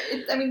needs.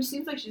 It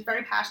seems like she's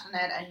very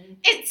passionate, and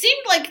It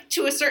seemed like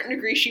to a certain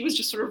degree she was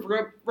just sort of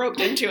roped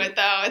into it,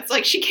 though. It's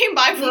like she came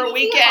by for a Maybe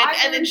he weekend hired-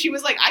 and then she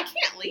was like, I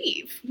can't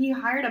leave. he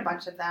hired a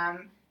bunch of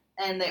them,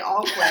 and they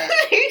all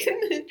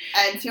quit.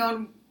 And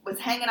Tion was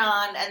hanging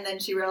on, and then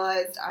she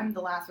realized, I'm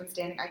the last one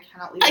standing. I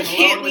cannot leave I him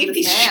can't alone leave with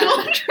these this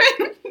man.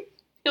 children.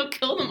 He'll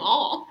kill them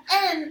all.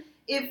 And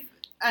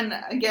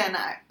again,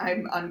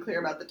 I'm unclear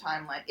about the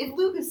timeline. If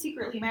Luke is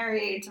secretly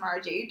married to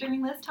Mara Jade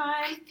during this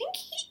I time, think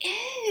he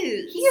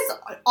is. he is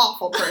an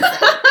awful person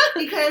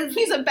because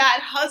He's a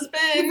bad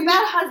husband. he's a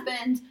bad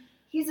husband.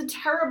 He's a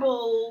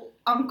terrible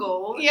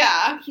uncle.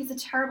 Yeah. He's a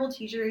terrible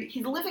teacher.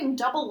 He's living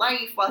double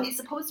life while he's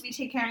supposed to be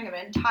taking care of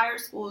an entire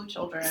school of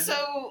children.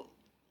 So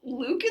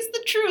Luke is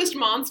the truest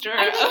monster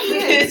I of think he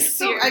this is.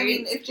 So, series. I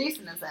mean, if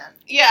Jason isn't.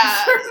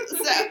 yeah. so,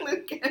 So,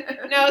 Luke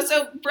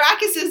so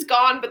Brachus is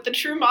gone, but the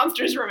true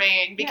monsters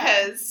remain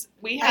because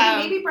we have.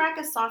 I mean, maybe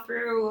Brackus saw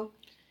through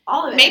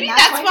all of it. Maybe and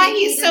that's why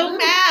he he's hated so Luke.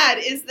 mad.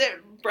 Is that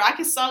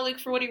Brachus saw Luke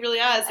for what he really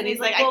is, and he's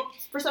like, well,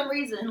 for some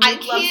reason, I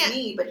Luke loves can't-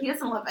 me, but he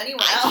doesn't love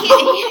anyone else.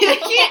 I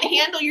can't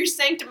handle your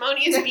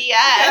sanctimonious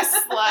BS.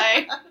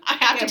 Like, I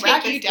have to Yeah,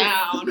 take you Brackus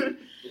down.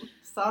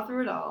 just saw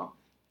through it all.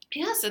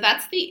 Yeah, so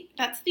that's the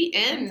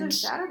Ends of end.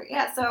 Shadow.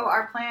 Yeah, so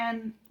our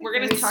plan. We're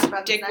gonna we talked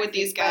about this stick with next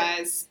these week, but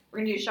guys, We're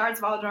gonna do Shards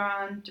of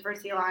Alderaan,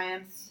 Diversity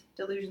Alliance,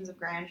 Delusions of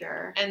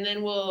Grandeur, and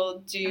then we'll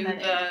do and then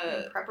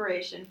the in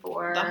preparation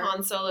for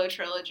Han Solo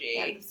trilogy.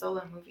 yeah, the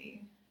solo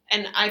movie.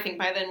 And I think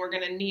by then we're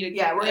gonna need a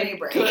Yeah, we're gonna need a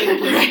break. good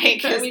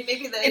break. I mean,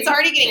 maybe they It's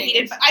already getting change.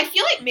 heated, but I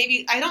feel like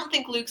maybe I don't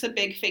think Luke's a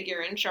big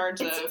figure in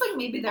Shards It of, seems like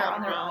maybe they're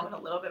on their Alderaan. own a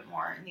little bit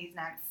more in these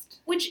next.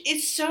 which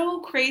is so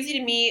crazy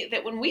to me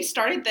that when we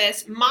started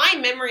this, my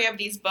memory of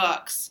these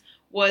books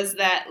was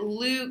that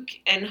Luke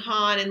and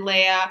Han and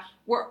Leia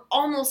were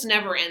almost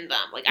never in them.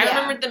 Like I Yeah.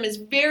 remembered them as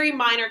very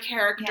minor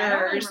characters. Yeah, I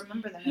don't really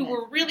remember them. Who in it.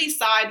 were really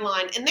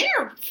sidelined, and they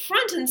are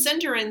front and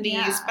center in these.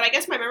 Yeah. But I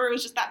guess my memory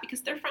was just that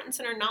because they're front and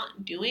center,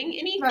 not doing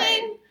anything.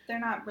 Right. They're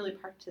not really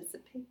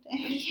participating.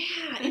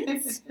 Yeah,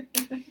 it's,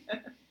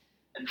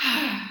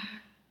 at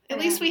Yeah.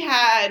 least we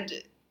had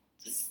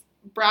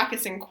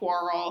Brachus and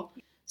Quarrel.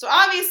 So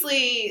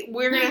obviously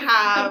we're gonna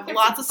have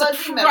lots of Fuzzy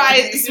surprises.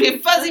 memories. We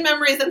have fuzzy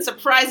memories and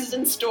surprises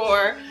in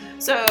store.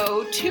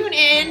 So tune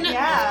in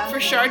Yeah. for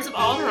Shards of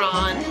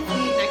Alderaan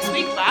next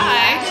week.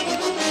 Bye.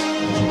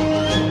 Bye.